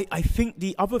 Well, I think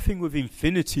the other thing with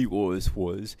Infinity Wars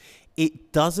was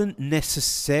it doesn't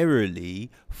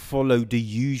necessarily follow the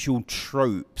usual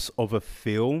tropes of a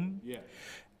film. Yeah.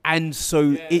 And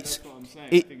so it's... That's what I'm saying. I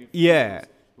think it feels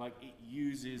like it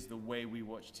uses the way we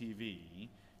watch TV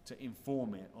to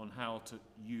inform it on how to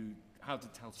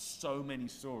tell so many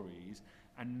stories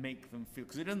and make them feel...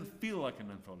 Because it doesn't feel like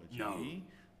an anthology. No.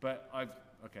 But I'm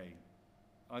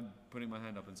putting my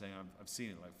hand up and saying I've seen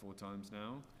it like 4 times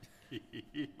now.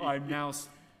 I now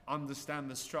understand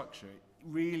the structure. It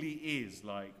really is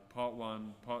like part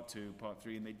 1, part 2, part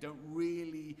 3, and they don't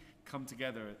really come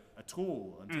together at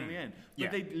all until the end.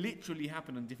 But they literally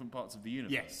happen in different parts of the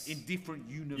universe, in different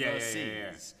universes.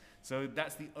 Yeah. So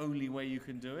that's the only way you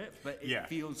can do it, but it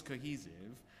feels cohesive,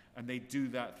 and they do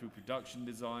that through production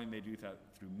design, they do that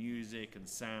through music and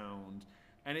sound,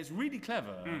 and it's really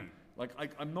clever.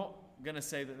 I'm not going to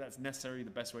say that that's necessarily the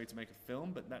best way to make a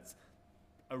film, but that's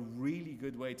a really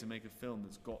good way to make a film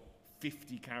that's got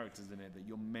 50 characters in it that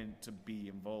you're meant to be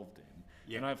involved in.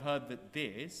 Yeah. And I've heard that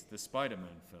the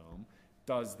Spider-Man film,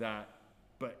 does that,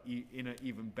 but in an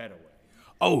even better way.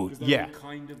 Oh, Because they're yeah. all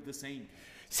kind of the same.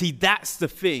 See, that's the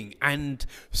thing. And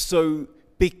so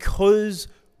because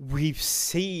we've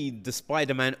seen the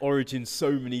Spider-Man origin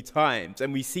so many times,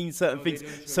 and we've seen certain things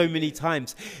so many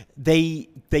times,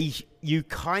 you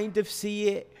kind of see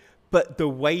it, but the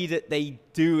way that they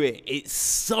do it, it's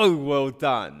so well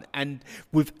done, and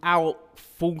without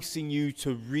forcing you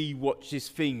to re-watch this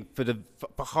thing for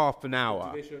half an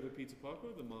hour. Did they show the Peter Parker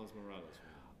or the Miles Morales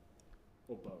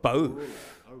one? Or both?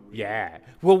 Both. Oh, really? Yeah.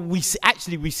 Well, we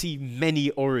see many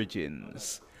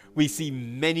origins. We see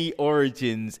many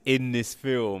origins in this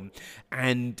film,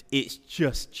 and it's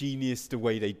just genius the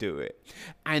way they do it,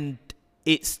 and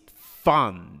it's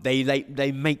fun.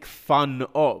 They make fun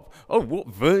of, what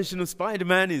version of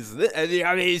Spider-Man is this? I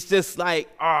mean, it's just like,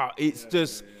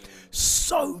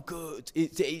 so good.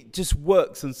 It just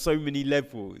works on so many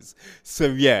levels. So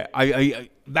yeah, I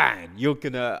man,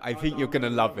 I think you're gonna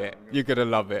love it. You're gonna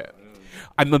love it.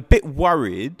 I'm a bit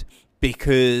worried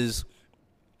because,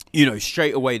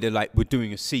 straight away they're like, we're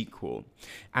doing a sequel,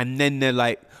 and then they're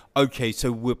like, okay, so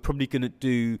we're probably going to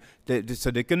do, so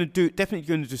they're going to definitely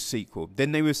going to do a sequel.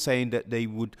 Then they were saying that they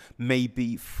would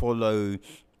maybe follow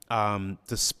the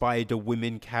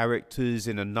Spider-Women characters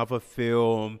in another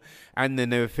film, and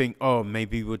then they were thinking,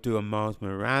 maybe we'll do a Miles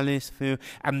Morales film,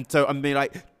 and so I mean,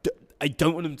 like, I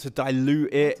don't want them to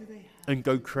dilute it and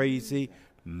go crazy.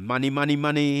 Money.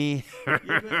 Yeah,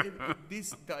 but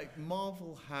this, like,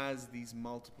 Marvel has these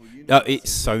multiple universes.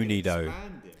 It's Sony though.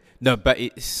 Expand it. No, but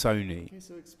it's Sony. Okay,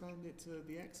 so expand it to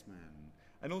the X-Men.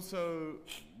 And also,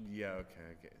 yeah, okay,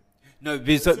 I get it. No,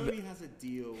 because Sony has a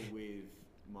deal with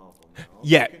Marvel now.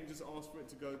 Yeah. You can just ask for it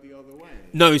to go the other way.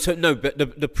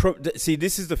 but see,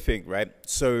 this is the thing, right?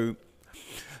 So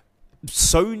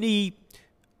Sony,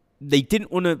 they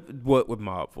didn't want to work with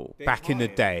Marvel back in the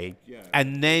day,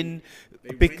 and then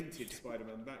They rented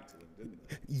Spider-Man back to them, didn't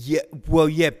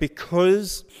they?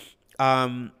 because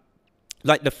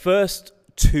like the first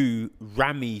two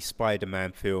Raimi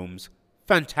Spider-Man films,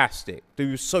 fantastic. They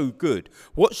were so good.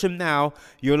 Watch them now,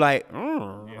 you're like,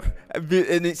 and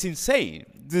it's insane.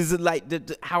 There's like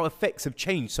how effects have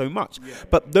changed so much.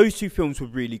 But those two films were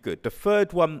really good. The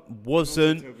third one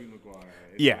wasn't. Tobey Maguire.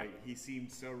 Like, he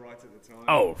seemed so right at the time.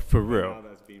 Oh, for real. Now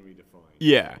that's been redefined.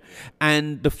 Yeah.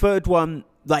 And the third one,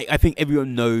 like, I think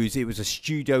everyone knows it was a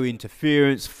studio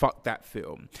interference. Fuck that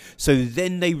film. So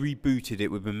then they rebooted it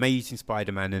with Amazing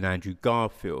Spider-Man and Andrew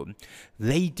Garfield.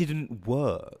 They didn't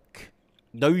work.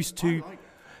 Those two,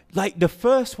 like, the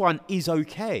first one is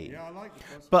okay. Yeah, I like the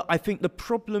first But I think the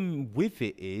problem with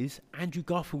it is Andrew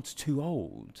Garfield's too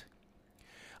old.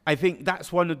 I think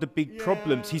that's one of the big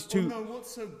problems. He's too. Well, no,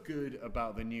 what's so good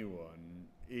about the new one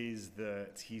is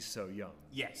that he's so young.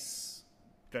 Yes.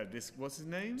 That this, what's his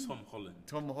name? Holland.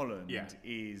 Tom Holland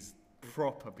is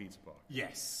proper Peter Parker.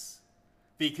 Yes.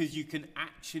 Because you can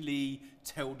actually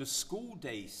tell the school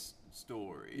days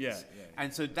stories. Yeah.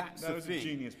 And so that's That the was thing. a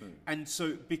genius move. And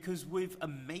so, because with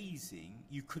Amazing,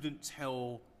 you couldn't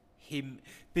tell him,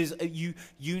 because you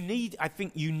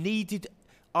needed,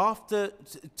 after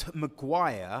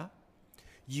Maguire,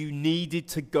 you needed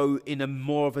to go in a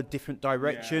more of a different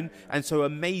direction. And so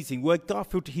Amazing, where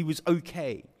Garfield, he was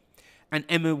okay, and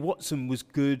Emma Watson was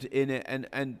good in it,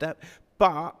 and that,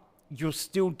 but you're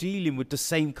still dealing with the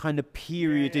same kind of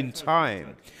period in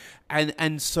time.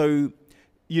 And so,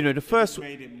 the first It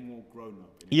made it more grown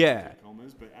up.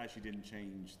 Commas, but actually didn't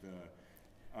change the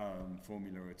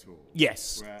formula at all.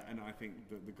 Yes. And I think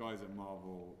that the guys at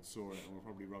Marvel saw it and were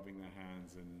probably rubbing their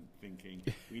hands and thinking,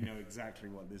 we know exactly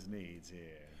what this needs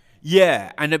here.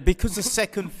 Yeah, and because the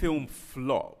second film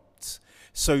flopped,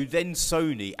 so then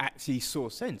Sony actually saw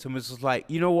sense and was just like,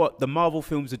 you know what, the Marvel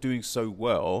films are doing so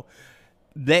well,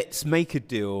 let's make a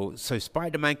deal so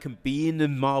Spider-Man can be in the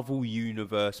Marvel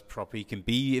universe proper, he can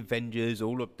be Avengers,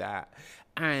 all of that,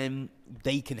 and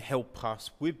they can help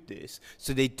us with this.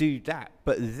 So they do that.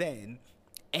 But then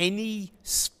any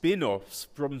spin-offs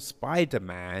from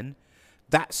Spider-Man,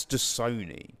 that's just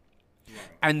Sony. Right.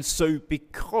 And so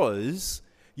because,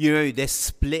 they're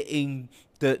splitting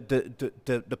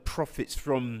the profits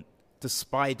from the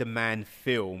Spider-Man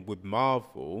film with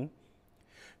Marvel,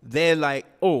 they're like,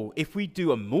 if we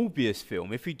do a Morbius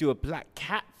film, if we do a Black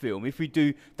Cat film,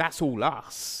 that's all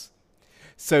us.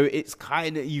 So it's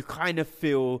you kind of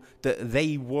feel that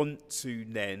they want to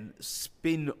then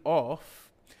spin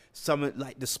off some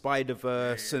like the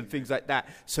Spider-Verse and things like that,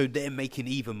 so they're making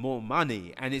even more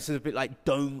money. And it's a bit like,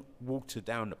 don't water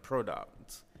down the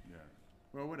product. Yeah.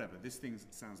 Well, whatever. This thing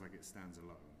sounds like it stands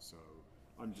alone, so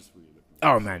I'm just really looking.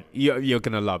 Oh man, you're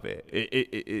gonna love it.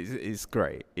 It's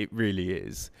great. It really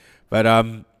is. But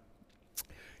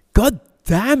God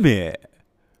damn it,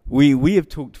 we have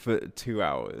talked for 2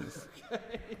 hours.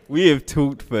 We have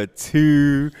talked for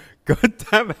 2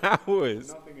 goddamn hours.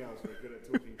 Nothing else. We're good at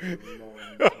talking for a long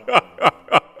time.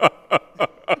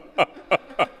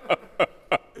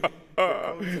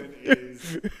 Content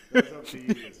is that's up to you,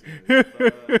 listeners.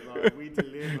 But, like, we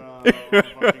deliver on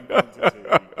fucking quantity.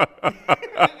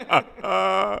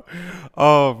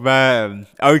 Oh man.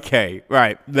 Okay,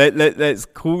 right. Let's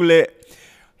call it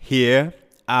here.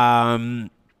 And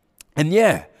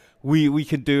yeah, we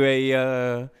could do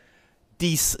a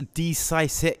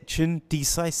dissection.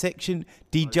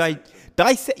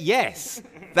 Yes,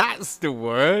 that's the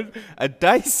word. A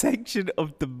dissection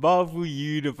of the Marvel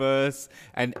Universe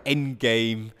and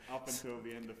Endgame. Up until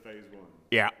the end of phase 1.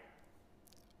 Yeah.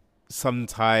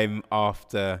 Sometime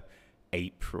after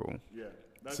April. Yeah.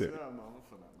 That's So- it. I'm all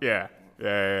for that.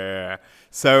 Yeah.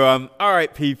 So, all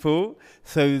right, people.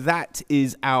 So that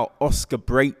is our Oscar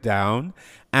breakdown.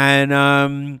 And,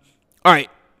 all right.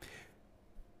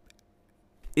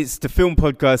 It's the film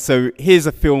podcast. So here's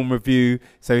a film review.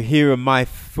 So here are my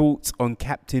thoughts on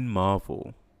Captain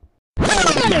Marvel.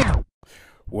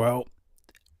 Well,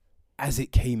 as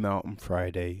it came out on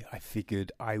Friday, I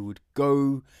figured I would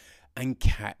go and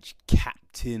catch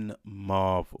Captain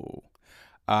Marvel.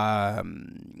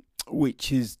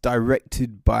 Which is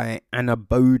directed by Anna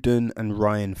Boden and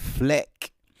Ryan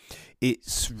Fleck.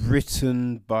 It's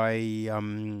written by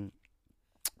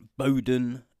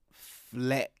Boden,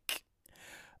 Fleck,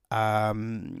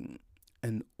 and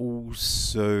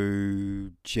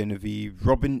also Genevieve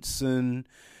Robinson,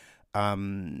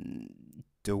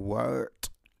 DeWart,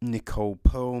 Nicole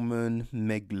Perlman,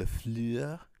 Meg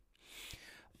LaFleur.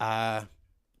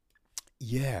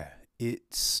 Yeah,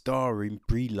 it's starring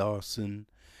Brie Larson,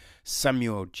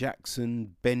 Samuel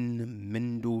Jackson, Ben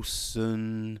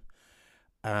Mendelsohn,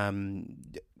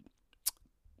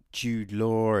 Jude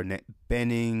Law, Annette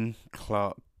Bening,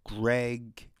 Clark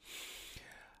Gregg,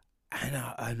 and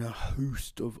a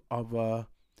host of other,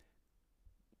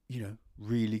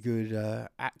 really good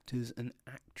actors and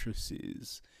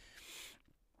actresses.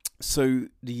 So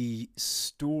the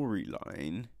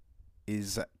storyline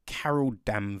is that Carol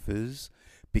Danvers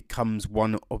becomes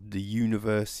one of the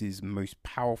universe's most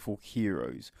powerful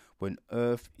heroes when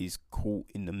Earth is caught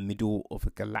in the middle of a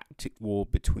galactic war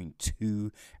between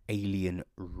 2 alien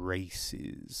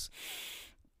races.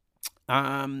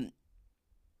 It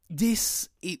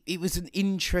was an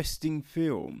interesting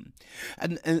film,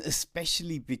 and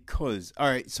especially because, all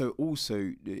right, so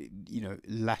also,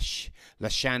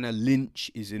 Lashana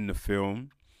Lynch is in the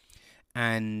film,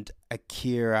 and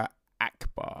Akira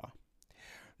Akbar.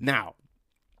 Now,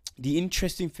 the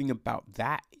interesting thing about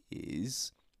that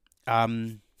is,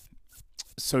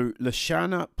 so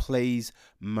Lashana plays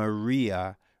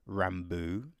Maria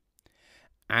Rambeau,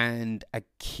 and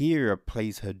Akira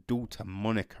plays her daughter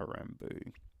Monica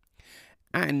Rambeau.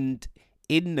 And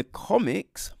in the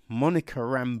comics, Monica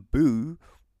Rambeau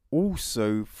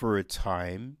also, for a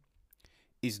time,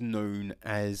 is known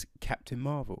as Captain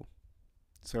Marvel.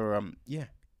 So, yeah,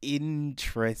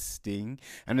 interesting,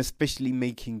 and especially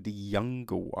making the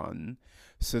younger one,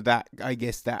 so that, I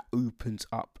guess, that opens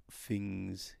up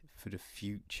things for the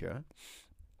future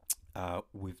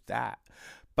with that.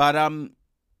 But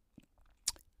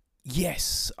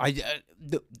yes, I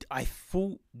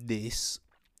thought this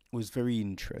was very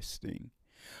interesting.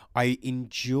 I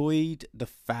enjoyed the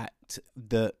fact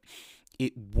that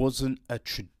it wasn't a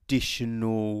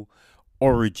traditional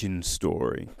origin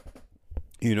story.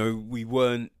 We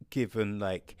weren't given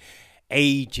like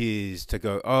ages to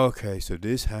go, okay, so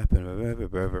this happened, blah, blah,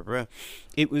 blah, blah, blah.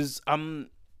 It was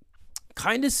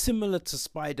kind of similar to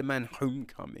Spider-Man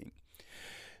Homecoming,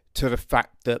 to the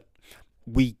fact that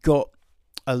we got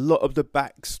a lot of the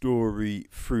backstory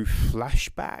through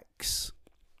flashbacks.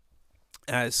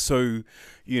 So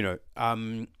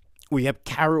we have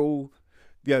Carol,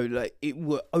 it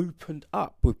were opened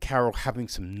up with Carol having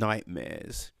some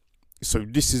nightmares. So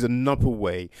this is another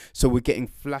way. So we're getting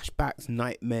flashbacks,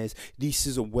 nightmares. This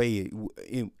is a way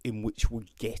in which we're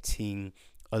getting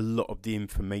a lot of the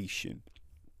information.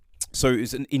 So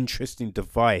it's an interesting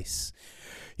device,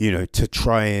 to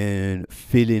try and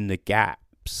fill in the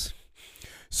gaps.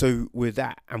 So with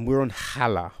that, and we're on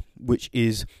Hala, which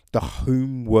is the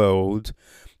home world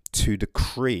to the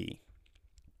Kree.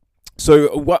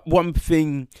 So one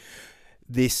thing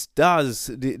this does,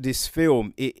 this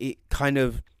film, it kind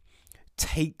of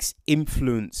takes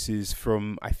influences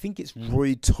from, I think it's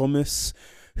Roy Thomas,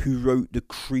 who wrote the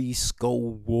Kree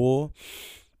Skull War,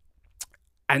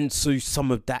 And so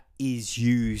some of that is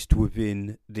used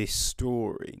within this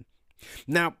story.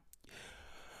 Now,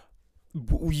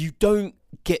 you don't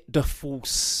get the full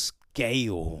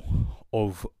scale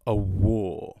of a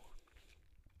war,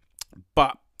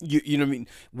 but you know what I mean,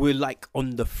 we're like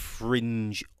on the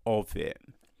fringe of it.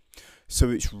 So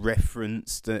it's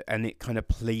referenced and it kind of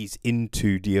plays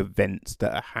into the events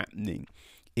that are happening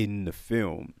in the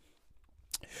film.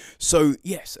 So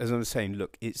yes, as I was saying,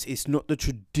 look, it's not the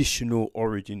traditional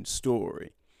origin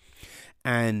story,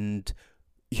 and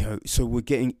you know, so we're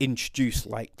getting introduced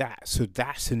like that. So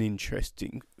that's an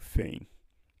interesting thing.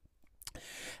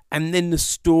 And then the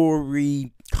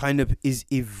story kind of is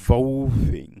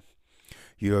evolving,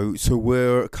 you know, so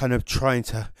we're kind of trying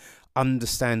to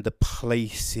understand the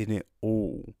place in it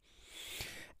all.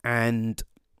 And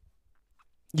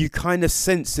you kind of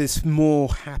sense there's more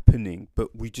happening,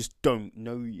 but we just don't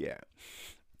know yet.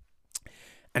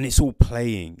 And it's all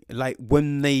playing. Like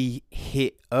when they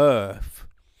hit Earth,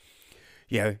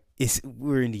 you know,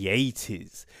 we're in the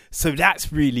 80s. So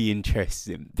that's really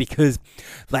interesting because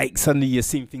like suddenly you're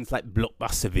seeing things like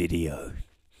Blockbuster Video.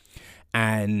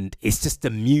 And it's just the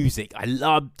music. I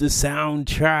love the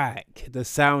soundtrack. The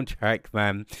soundtrack,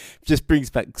 man, just brings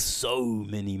back so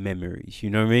many memories, you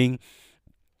know what I mean?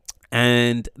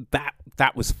 And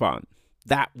that was fun.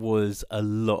 That was a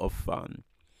lot of fun.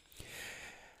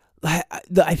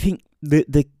 I think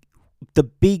the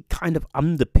big kind of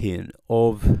underpin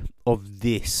of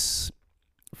this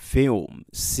film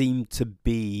seemed to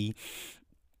be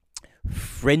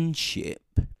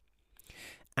friendship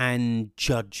and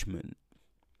judgment,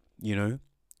 you know.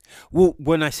 Well,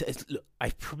 when I say, look,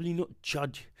 I probably not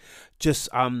judge, just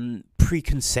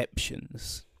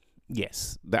preconceptions.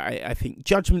 Yes, I think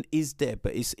judgment is there,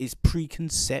 but it's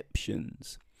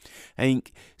preconceptions. I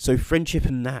think so. Friendship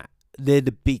and that, they're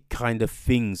the big kind of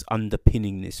things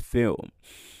underpinning this film,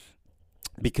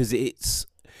 because it's,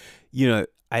 you know,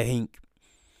 I think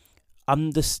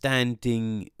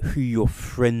understanding who your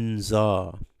friends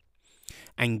are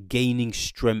and gaining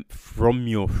strength from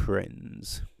your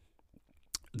friends,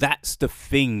 that's the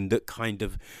thing that kind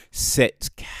of sets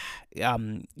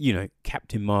you know,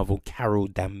 Captain Marvel, Carol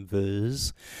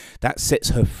Danvers, that sets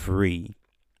her free,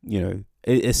 you know,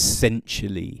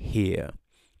 essentially here.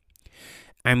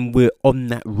 And we're on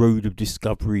that road of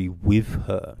discovery with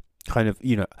her, kind of,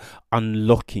 you know,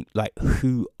 unlocking, like,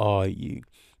 who are you?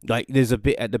 Like, there's a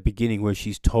bit at the beginning where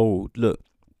she's told, look,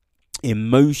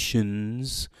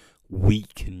 emotions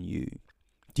weaken you.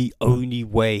 The only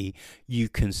way you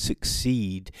can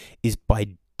succeed is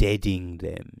by deading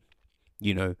them.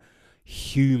 You know,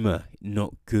 humor,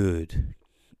 not good.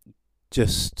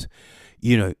 Just,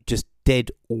 you know, just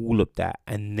dead all of that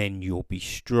and then you'll be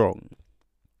strong.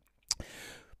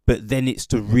 But then it's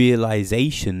the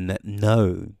realization that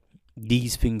no,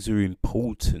 these things are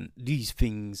important. These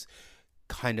things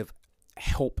kind of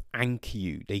help anchor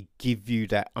you. They give you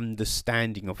that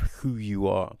understanding of who you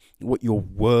are, what your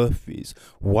worth is,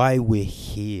 why we're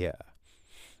here.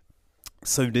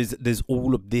 So there's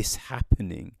all of this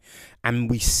happening, and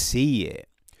we see it,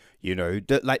 you know,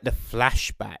 like the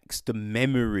flashbacks, the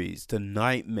memories, the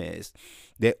nightmares,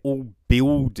 they're all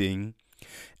building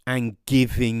and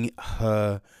giving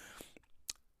her,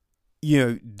 you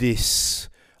know, this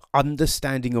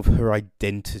understanding of her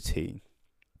identity.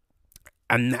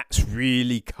 And that's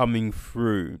really coming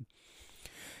through.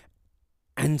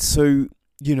 And so,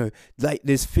 you know, like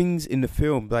there's things in the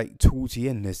film, like towards the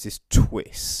end, there's this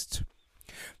twist.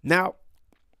 Now,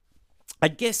 I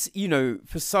guess, you know,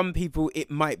 for some people,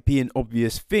 it might be an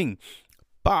obvious thing.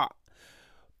 But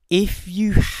if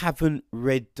you haven't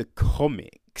read the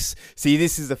comics, see,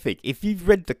 this is the thing. If you've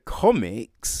read the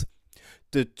comics,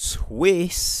 the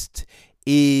twist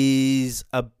is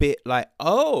a bit like,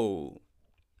 oh,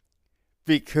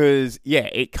 because, yeah,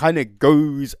 it kind of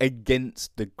goes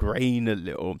against the grain a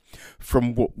little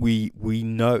from what we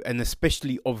know, and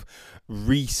especially of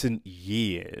recent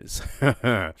years.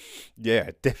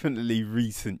 Yeah, definitely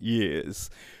recent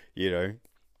years, you know.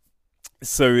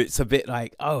 So it's a bit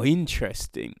like, oh,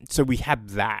 interesting. So we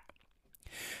have that.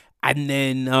 And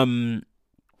then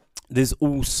there's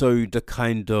also the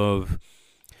kind of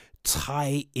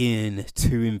tie-in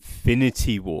to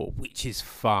Infinity War, which is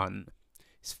fun.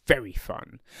 It's very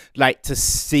fun, like to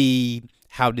see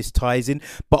how this ties in,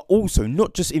 but also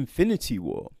not just Infinity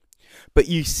War, but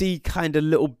you see kind of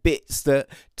little bits that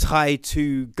tie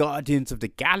to Guardians of the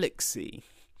Galaxy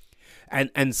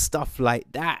and stuff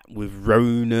like that with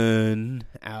Ronan,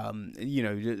 you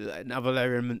know, and other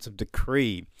elements of the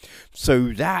Kree. So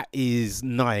that is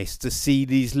nice to see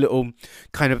these little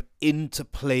kind of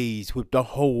interplays with the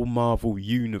whole Marvel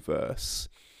universe.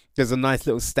 There's a nice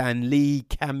little Stan Lee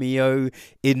cameo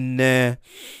in there,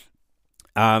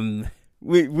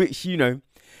 which you know,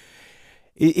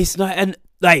 it's not. And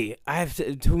like I have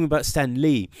to talking about Stan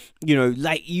Lee, you know,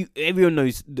 like everyone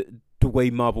knows the way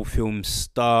Marvel films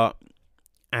start.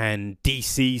 And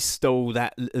DC stole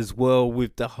that as well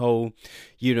with the whole,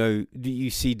 you know, you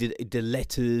see the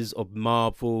letters of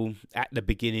Marvel at the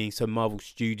beginning, so Marvel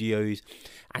Studios,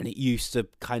 and it used to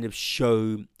kind of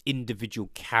show individual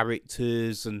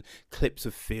characters and clips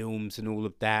of films and all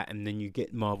of that, and then you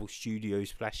get Marvel Studios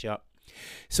flash up.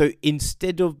 So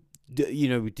instead of, you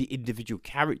know, the individual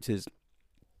characters,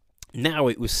 now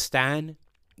it was Stan.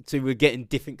 So we're getting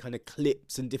different kind of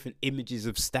clips and different images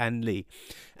of Stan Lee.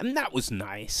 And that was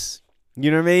nice. You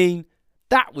know what I mean?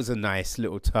 That was a nice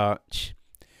little touch.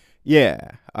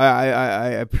 Yeah, I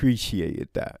appreciated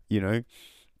that, you know.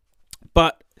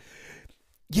 But,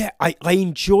 yeah, I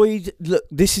enjoyed... Look,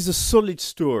 this is a solid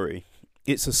story.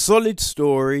 It's a solid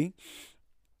story.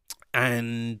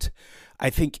 And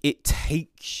I think it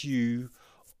takes you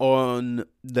on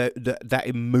that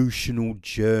emotional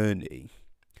journey.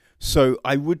 So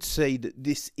I would say that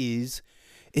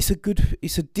it's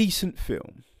a decent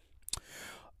film.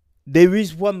 There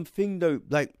is one thing though,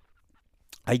 like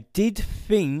I did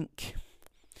think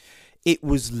it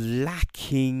was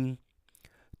lacking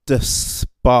the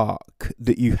spark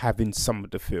that you have in some of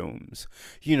the films.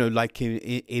 You know, like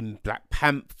in Black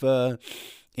Panther,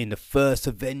 in the first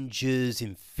Avengers,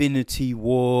 Infinity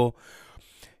War.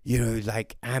 You know,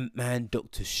 like Ant-Man,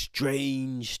 Doctor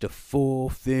Strange, the 4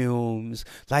 films,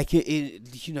 like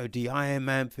you know, the Iron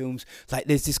Man films. Like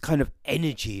there's this kind of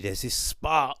energy, there's this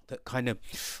spark that kind of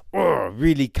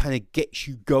really kind of gets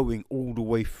you going all the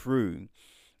way through.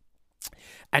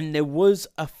 And there was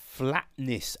a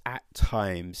flatness at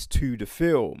times to the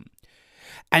film,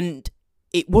 and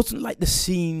it wasn't like the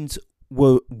scenes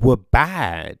were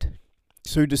bad.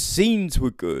 So the scenes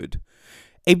were good.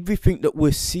 Everything that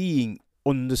we're seeing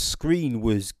on the screen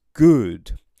was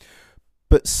good,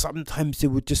 but sometimes there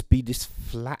would just be this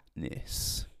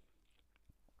flatness,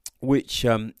 which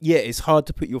it's hard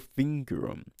to put your finger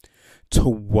on to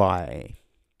why.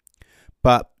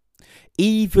 But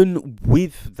even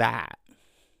with that,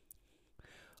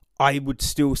 I would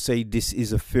still say this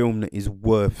is a film that is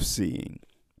worth seeing.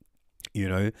 You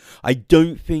know, I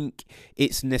don't think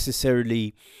it's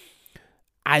necessarily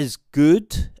as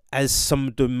good as some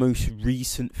of the most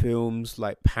recent films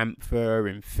like Panther,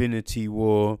 Infinity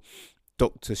War,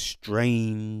 Doctor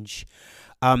Strange.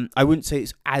 I wouldn't say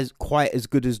it's quite as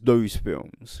good as those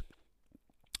films,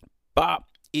 but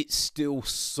it's still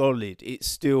solid. It's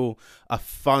still a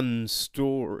fun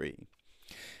story.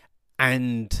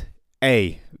 And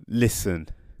hey, listen,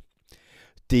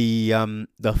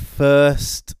 the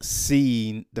first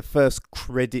scene, the first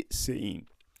credit scene,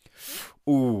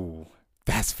 ooh,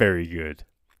 that's very good.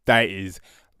 That is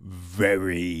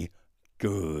very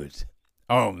good.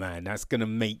 Oh man, that's going to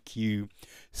make you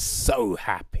so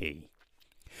happy.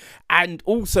 And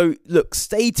also, look,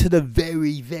 stay to the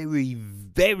very, very,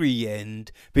 very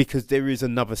end, because there is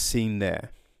another scene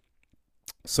there.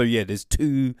 So yeah, there's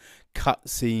 2 cut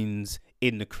scenes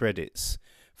in the credits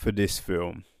for this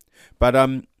film. But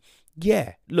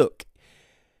yeah, look,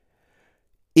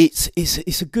 it's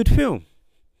a good film.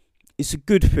 It's a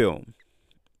good film.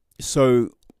 So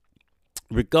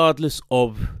regardless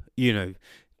of, you know,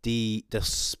 the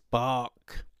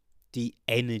spark, the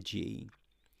energy,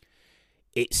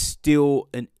 it's still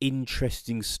an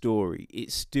interesting story.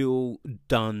 It's still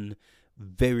done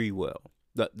very well.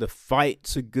 The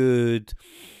fights are good.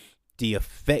 The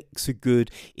effects are good.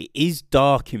 It is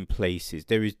dark in places.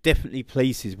 There is definitely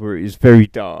places where it is very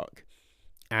dark.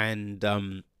 And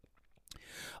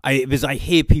because I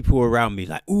hear people around me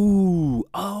like, ooh,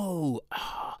 oh,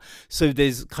 ah. So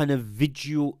there's kind of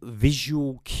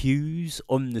visual cues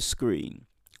on the screen,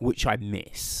 which I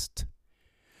missed.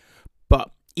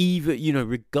 But even, you know,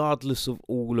 regardless of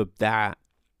all of that,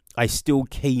 I still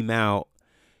came out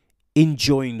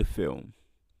enjoying the film.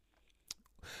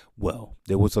 Well,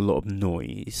 there was a lot of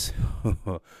noise.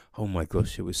 Oh my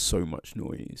gosh, there was so much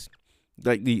noise.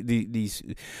 Like these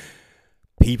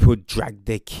people dragged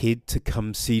their kid to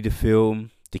come see the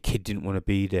film. The kid didn't want to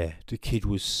be there. The kid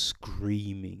was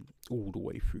screaming all the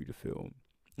way through the film,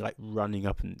 like running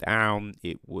up and down.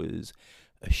 It was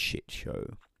a shit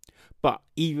show. But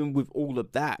even with all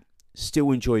of that,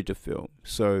 still enjoyed the film.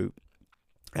 So,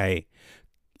 hey,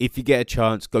 if you get a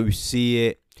chance, go see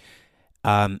it.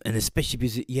 And especially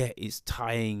because it's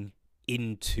tying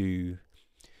into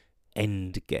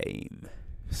Endgame.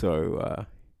 So,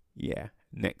 yeah,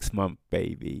 next month,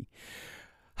 baby.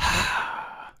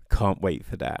 Can't wait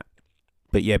for that.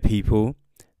 But yeah, people,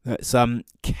 That's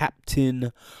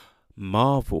Captain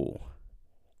Marvel.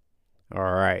 All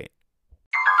right.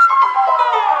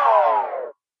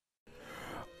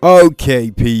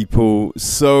 Okay, people,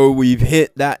 so we've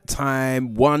hit that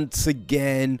time once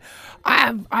again.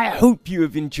 I hope you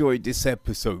have enjoyed this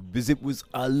episode, because it was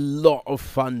a lot of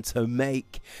fun to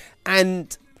make,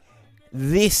 and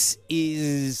this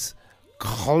is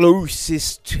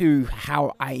closest to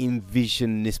how I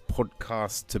envision this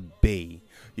podcast to be,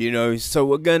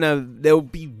 so there'll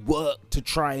be work to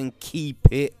try and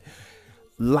keep it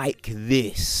like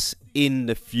this in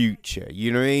the future,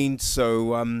 you know what I mean?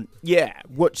 So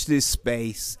watch this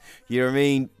space, you know what I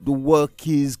mean? The work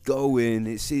is going.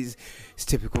 It's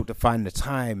typical to find the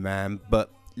time, man, but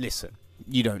listen,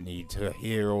 you don't need to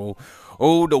hear all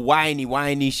the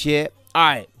whiny shit. All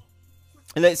right,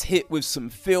 let's hit with some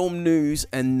film news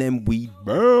and then we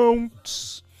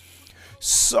bounce.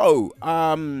 So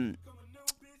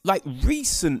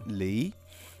recently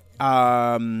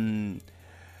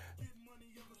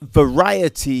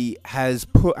Variety has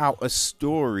put out a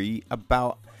story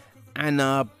about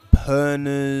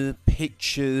Annapurna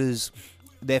Pictures,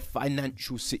 their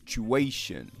financial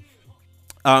situation.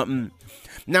 Now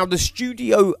the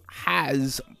studio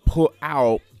has put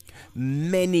out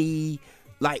many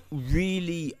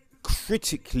really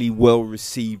critically well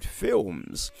received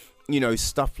films,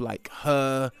 stuff like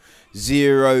Her,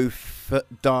 Zero,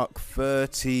 Dark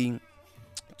 30,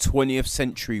 20th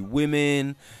Century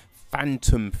Women,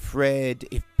 Phantom Thread,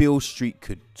 If Beale Street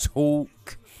Could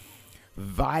Talk,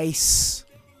 Vice,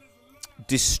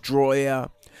 Destroyer,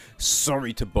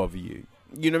 Sorry to Bother You.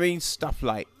 You know what I mean? Stuff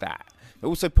like that. They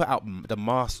also put out The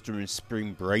Master and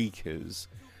Spring Breakers,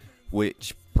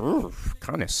 which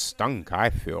kind of stunk, I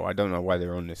feel. I don't know why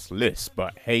they're on this list,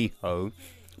 but hey ho.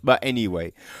 But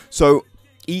anyway, so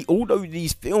although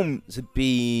these films have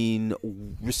been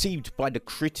received by the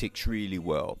critics really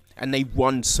well, and they've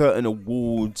won certain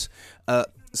awards at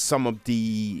some of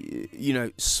the,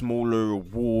 smaller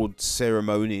award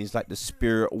ceremonies like the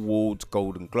Spirit Awards,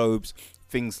 Golden Globes,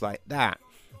 things like that,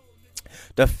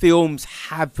 the films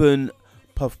haven't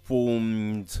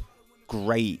performed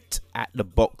great at the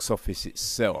box office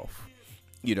itself.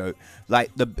 The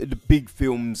big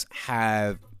films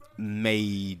have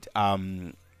made a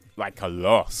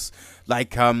loss.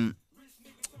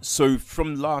 So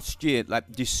from last year,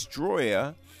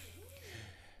 Destroyer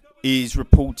is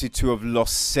reported to have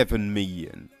lost 7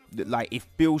 million. If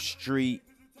Beale Street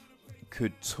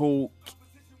Could Talk,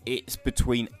 it's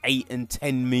between 8 and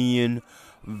 10 million.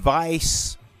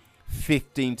 Vice,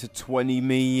 15 to 20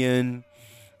 million.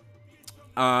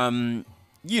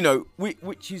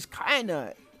 Which is kind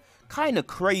of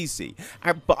crazy.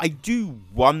 But I do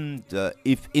wonder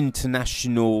if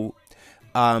international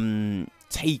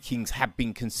takings have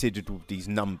been considered with these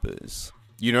numbers.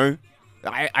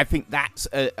 I think that's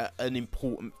an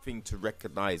important thing to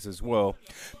recognise as well.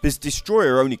 Because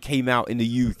Destroyer only came out in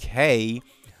the UK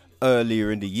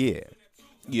earlier in the year,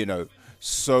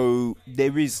 so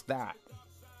there is that.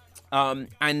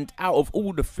 And out of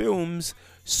all the films,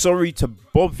 Sorry to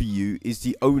Bother You is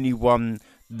the only one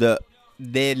that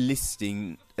they're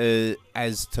listing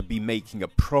as to be making a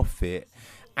profit,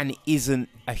 and it isn't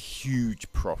a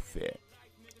huge profit.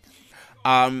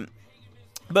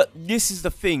 But this is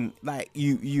the thing,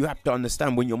 you have to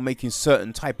understand, when you're making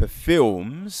certain type of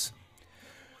films,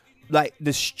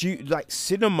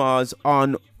 cinemas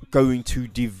aren't going to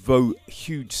devote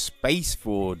huge space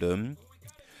for them,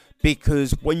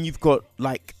 because when you've got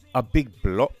a big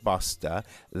blockbuster,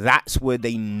 that's where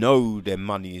they know their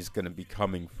money is going to be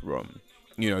coming from.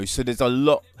 So there's a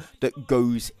lot that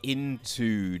goes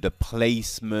into the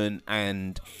placement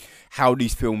and how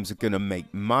these films are going to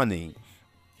make money.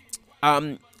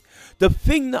 The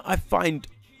thing that I find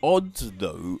odd,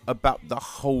 though, about the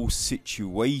whole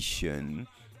situation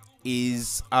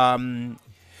is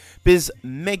because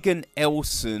Megan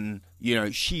Elson,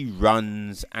 she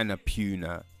runs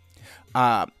Annapurna.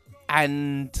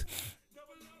 And,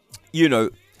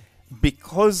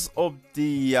 because of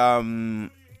the,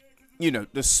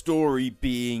 the story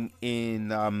being in,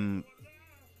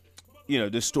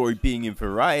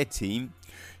 Variety,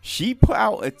 she put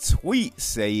out a tweet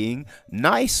saying,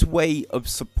 "Nice way of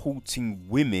supporting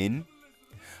women.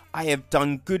 I have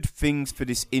done good things for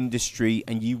this industry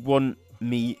and you want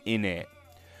me in it.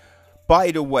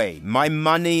 By the way, my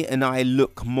money and I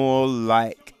look more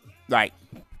like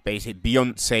basic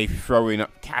Beyonce throwing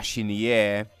up cash in the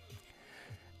air.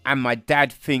 And my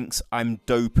dad thinks I'm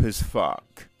dope as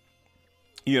fuck."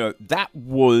 That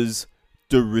was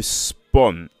the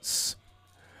response,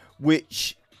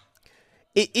 which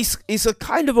it's a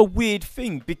kind of a weird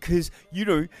thing because, you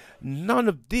know, none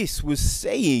of this was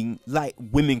saying like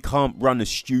women can't run a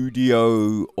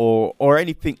studio or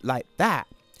anything like that.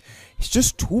 It's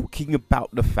just talking about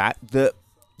the fact that,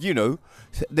 you know,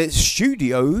 that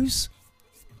studios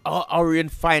are in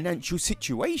financial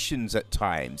situations at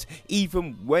times,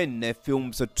 even when their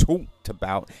films are talked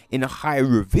about in a high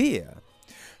revere.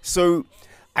 So,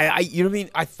 you know what I mean?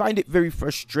 I find it very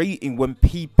frustrating when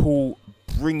people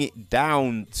bring it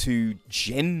down to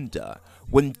gender,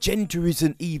 when gender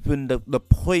isn't even the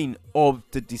point of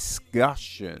the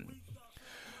discussion.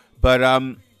 But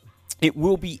it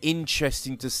will be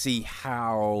interesting to see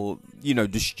how, you know,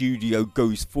 the studio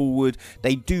goes forward.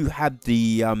 They do have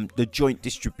the joint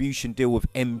distribution deal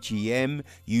with MGM,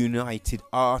 United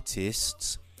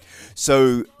Artists,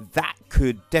 so that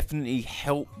could definitely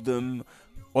help them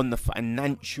on the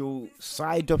financial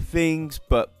side of things.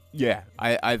 But yeah,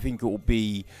 I think it will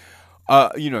be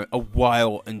you know, a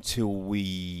while until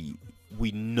we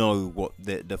know what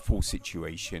the full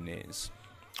situation is.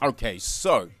 Okay,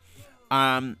 so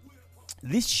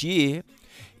this year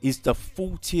is the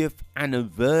 40th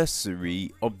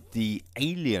anniversary of the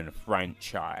Alien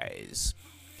franchise.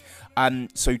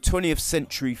 So 20th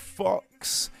Century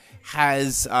Fox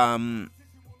has,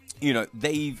 you know,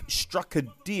 they've struck a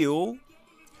deal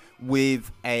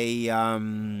with a,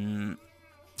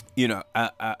 you know,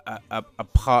 a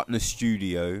partner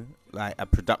studio, like a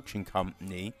production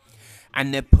company,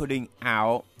 and they're putting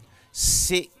out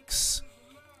 6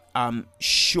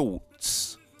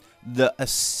 shorts that are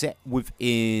set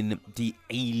within the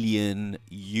Alien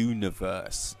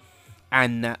universe,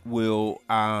 and that will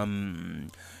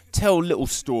tell little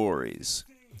stories,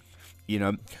 you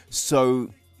know.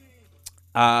 So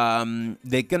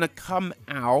they're gonna come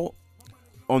out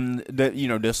on the, you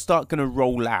know, they'll start gonna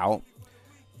roll out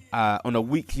on a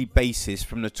weekly basis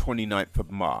from the 29th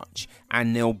of March,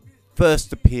 and they'll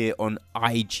first appear on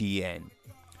IGN.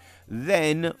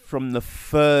 Then from the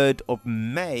 3rd of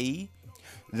May,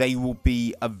 they will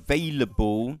be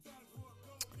available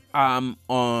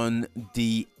on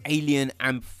the Alien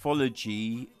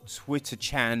Anthology Twitter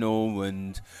channel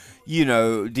and, you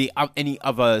know, the any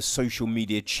other social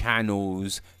media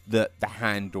channels that the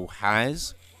handle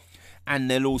has. And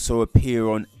they'll also appear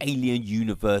on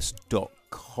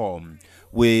alienuniverse.com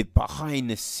with behind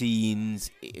the scenes,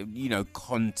 you know,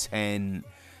 content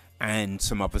and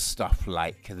some other stuff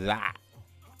like that.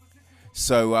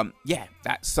 So yeah,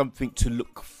 that's something to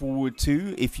look forward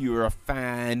to if you're a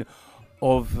fan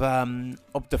of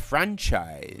the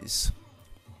franchise.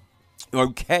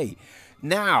 Okay,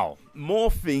 now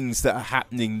more things that are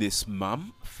happening this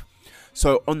month.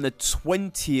 So on the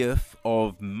 20th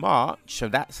of March, so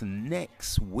that's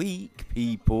next week,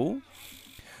 people,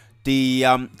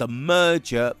 the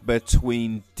merger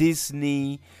between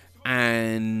Disney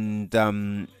and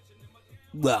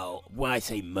well, when I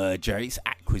say merger, it's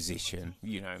acquisition.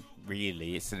 You know,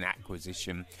 really, it's an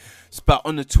acquisition. But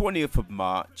on the 20th of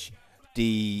March,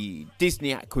 the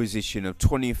Disney acquisition of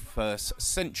 21st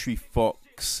Century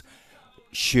Fox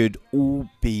should all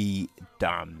be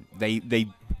done. They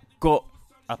got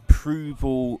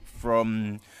approval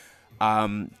from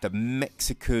the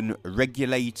Mexican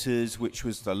regulators, which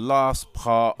was the last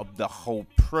part of the whole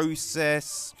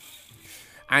process.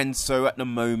 And so at the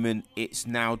moment, it's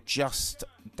now just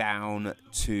down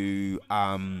to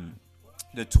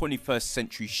the 21st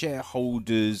Century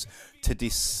shareholders to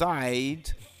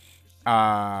decide.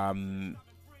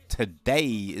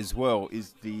 Today as well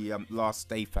is the last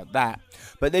day for that.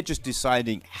 But they're just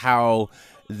deciding how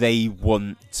they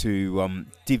want to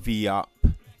divvy up,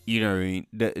 you know,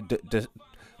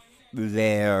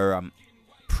 their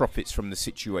profits from the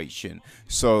situation.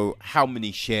 So how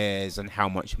many shares and how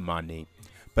much money.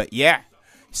 But yeah,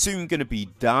 soon going to be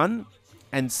done.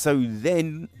 And so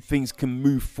then things can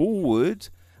move forward.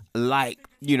 Like,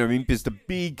 you know, I mean, because the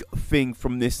big thing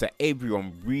from this that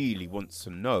everyone really wants to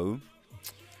know,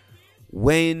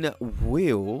 when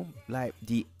will, like,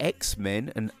 the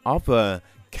X-Men and other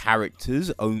characters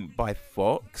owned by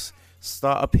Fox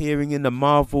start appearing in the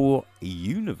Marvel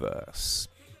universe?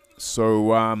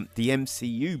 So, the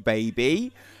MCU,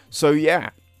 baby. So, yeah,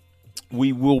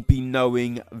 we will be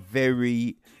knowing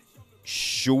very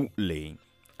shortly.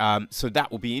 So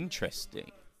that will be interesting.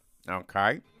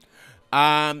 Okay.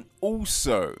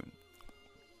 Also,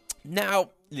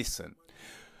 now listen,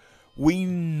 we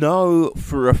know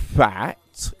for a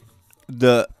fact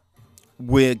that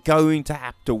we're going to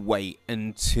have to wait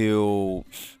until,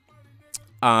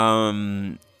 you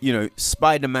know,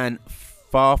 Spider-Man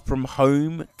Far From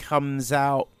Home comes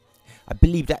out. I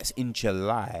believe that's in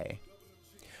July.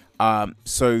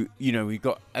 So, you know, we've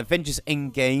got Avengers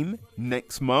Endgame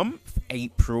next month,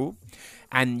 April.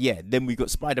 And yeah, then we've got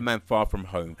Spider-Man Far From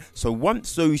Home. So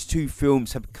once those two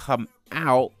films have come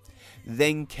out,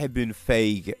 then Kevin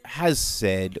Feige has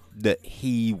said that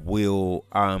he will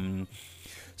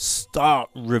start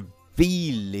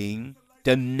revealing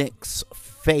the next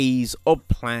phase of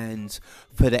plans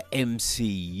for the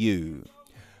MCU.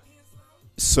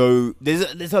 So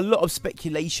there's a lot of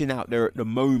speculation out there at the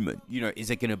moment. You know,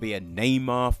 is it going to be a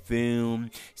Neymar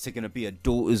film? Is it going to be a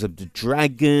Daughters of the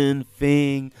Dragon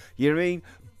thing? You know what I mean?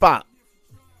 But,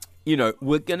 you know,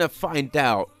 we're going to find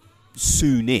out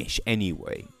soonish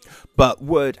anyway. But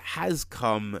word has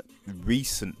come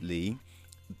recently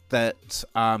that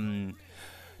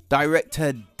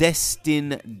director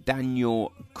Destin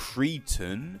Daniel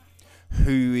Cretton,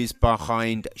 who is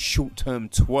behind Short Term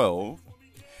 12,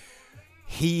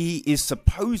 he is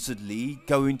supposedly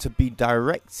going to be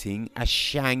directing a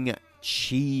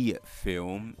Shang-Chi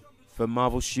film for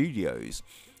Marvel Studios.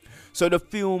 So the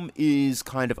film is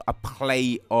kind of a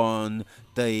play on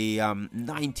the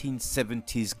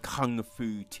 1970s Kung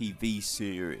Fu TV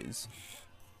series.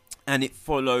 And it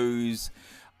follows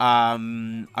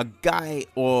a guy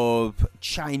of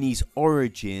Chinese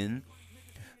origin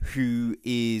who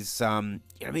is,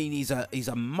 he's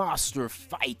a master of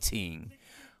fighting.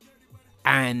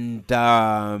 And,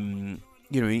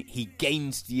 he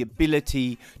gains the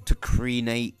ability to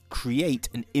create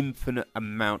an infinite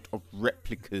amount of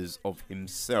replicas of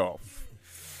himself.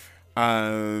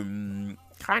 Kind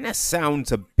of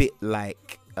sounds a bit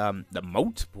like the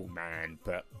Multiple Man,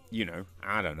 but,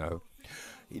 I don't know.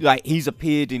 Like, he's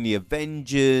appeared in the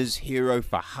Avengers, Hero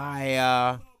for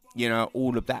Hire,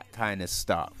 all of that kind of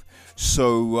stuff.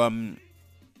 So,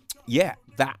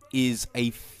 that is a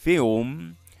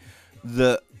film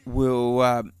that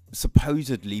will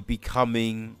supposedly be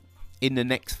coming in the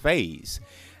next phase.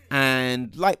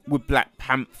 And like with Black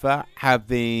Panther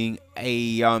having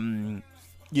a a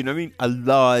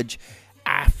large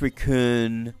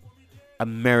African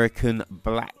American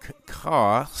black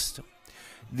cast,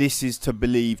 this is to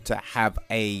believe to have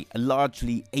a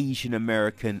largely Asian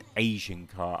American Asian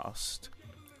cast.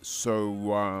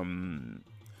 So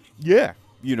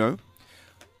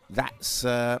that's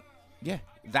that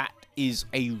is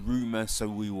a rumor, so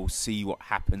we will see what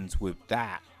happens with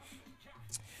that.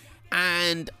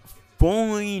 And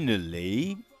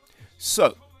finally,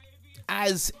 so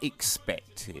as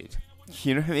expected,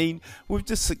 with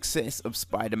the success of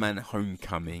Spider-Man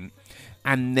Homecoming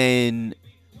and then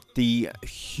the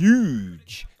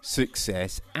huge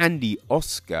success and the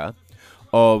Oscar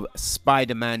of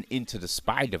Spider-Man Into the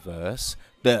Spider-Verse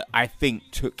that I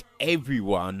think took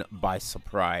everyone by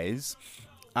surprise,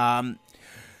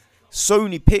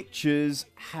 Sony Pictures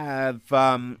have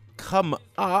come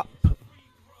up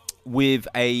with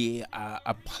a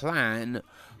plan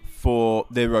for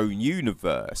their own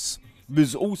universe.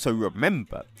 Because also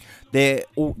remember,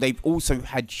 they've also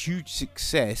had huge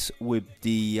success with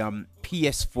the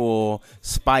PS4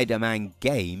 Spider-Man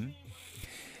game,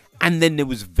 and then there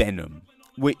was Venom,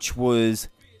 which was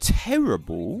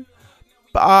terrible,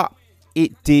 but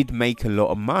it did make a lot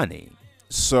of money.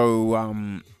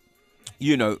 So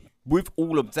with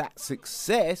all of that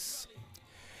success,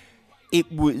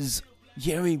 it was,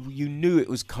 you knew it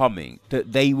was coming,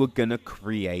 that they were going to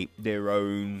create their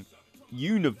own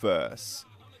universe.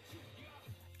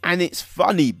 And it's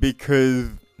funny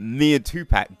because Nia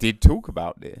Tupac did talk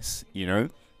about this,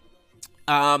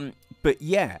 But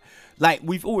yeah, like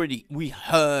we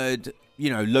heard,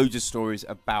 loads of stories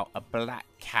about a Black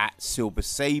Cat Silver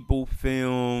Sable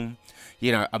film,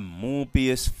 a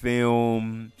Morbius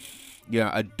film,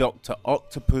 a Dr.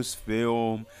 Octopus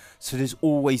film. So there's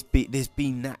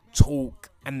been that talk.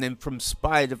 And then from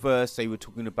Spider-Verse, they were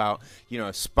talking about,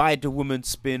 a Spider-Woman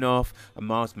spin-off, a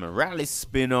Miles Morales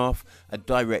spin-off, a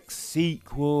direct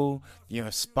sequel,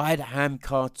 a Spider-Ham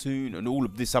cartoon, and all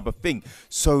of this other thing.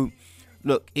 So,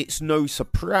 look, it's no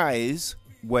surprise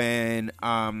when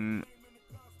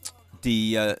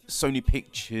the Sony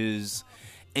Pictures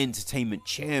Entertainment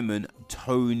chairman,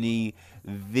 Tony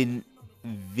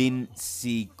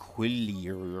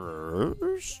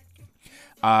Vinciquilliers,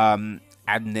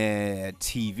 and their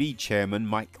TV chairman,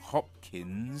 Mike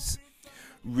Hopkins,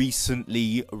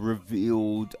 recently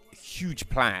revealed huge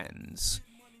plans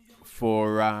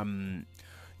for,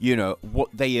 what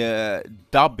they are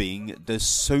dubbing the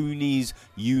Sony's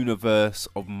universe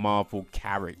of Marvel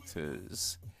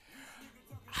characters.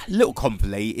 A little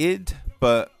complicated,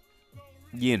 but,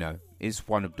 it's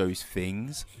one of those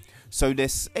things. So they're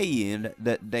saying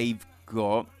that they've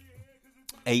got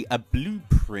a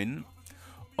blueprint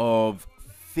of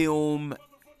film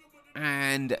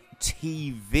and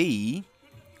TV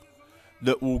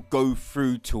that will go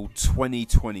through till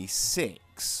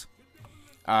 2026.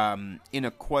 In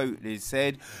a quote, they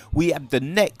said, "We have the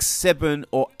next 7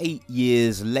 or 8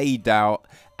 years laid out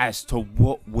as to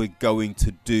what we're going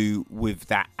to do with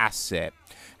that asset.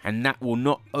 And that will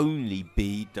not only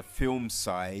be the film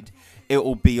side, it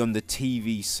will be on the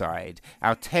TV side.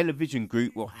 Our television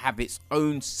group will have its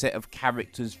own set of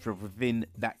characters from within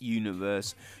that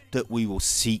universe that we will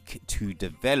seek to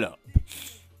develop."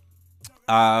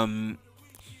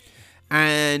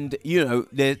 And, you know,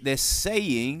 they're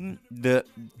saying that,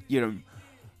 you know,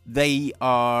 they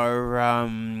are, I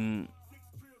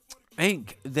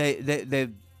think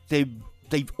they've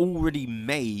already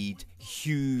made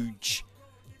huge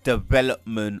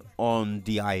development on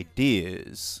the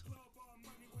ideas.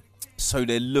 So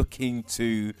they're looking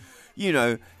to, you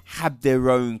know, have their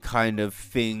own kind of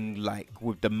thing, like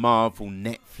with the Marvel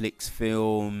Netflix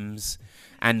films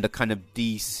and the kind of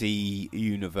DC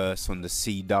universe on the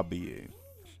CW.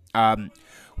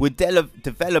 We're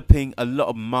developing a lot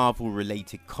of Marvel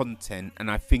related content, and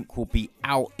I think we'll be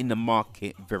out in the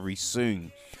market very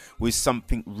soon with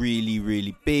something really,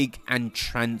 really big and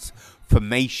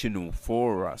transformational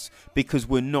for us, because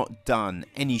we're not done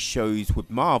any shows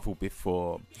with Marvel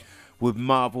before, with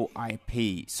Marvel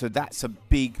IP. So that's a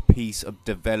big piece of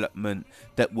development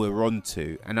that we're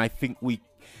onto, and I think we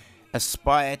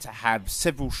aspire to have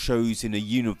several shows in a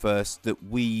universe that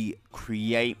we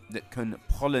create that can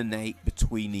pollinate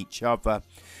between each other,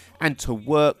 and to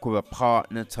work with a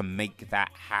partner to make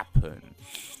that happen.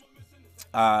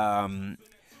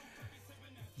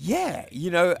 Yeah, you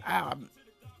know,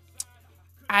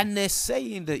 and they're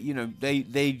saying that, you know,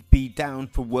 they'd be down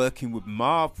for working with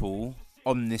Marvel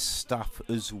on this stuff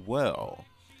as well.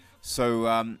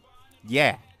 So,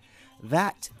 yeah,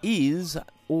 that is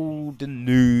all the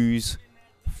news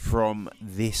from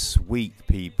this week,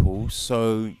 people.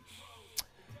 So,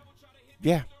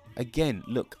 yeah, again,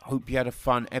 look, hope you had a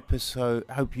fun episode.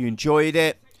 Hope you enjoyed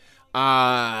it.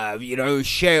 You know,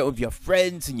 share it with your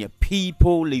friends and your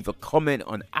people. Leave a comment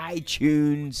on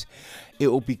iTunes. It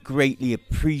will be greatly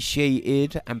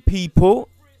appreciated. And people,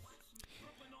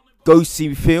 go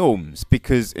see films,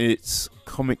 because it's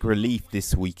comic relief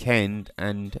this weekend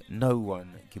and no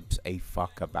one gives a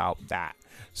fuck about that.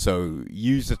 So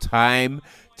use the time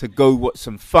to go watch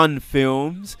some fun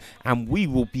films, and we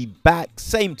will be back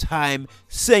same time,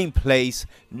 same place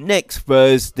next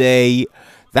Thursday.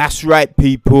 That's right,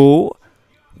 people.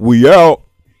 We out.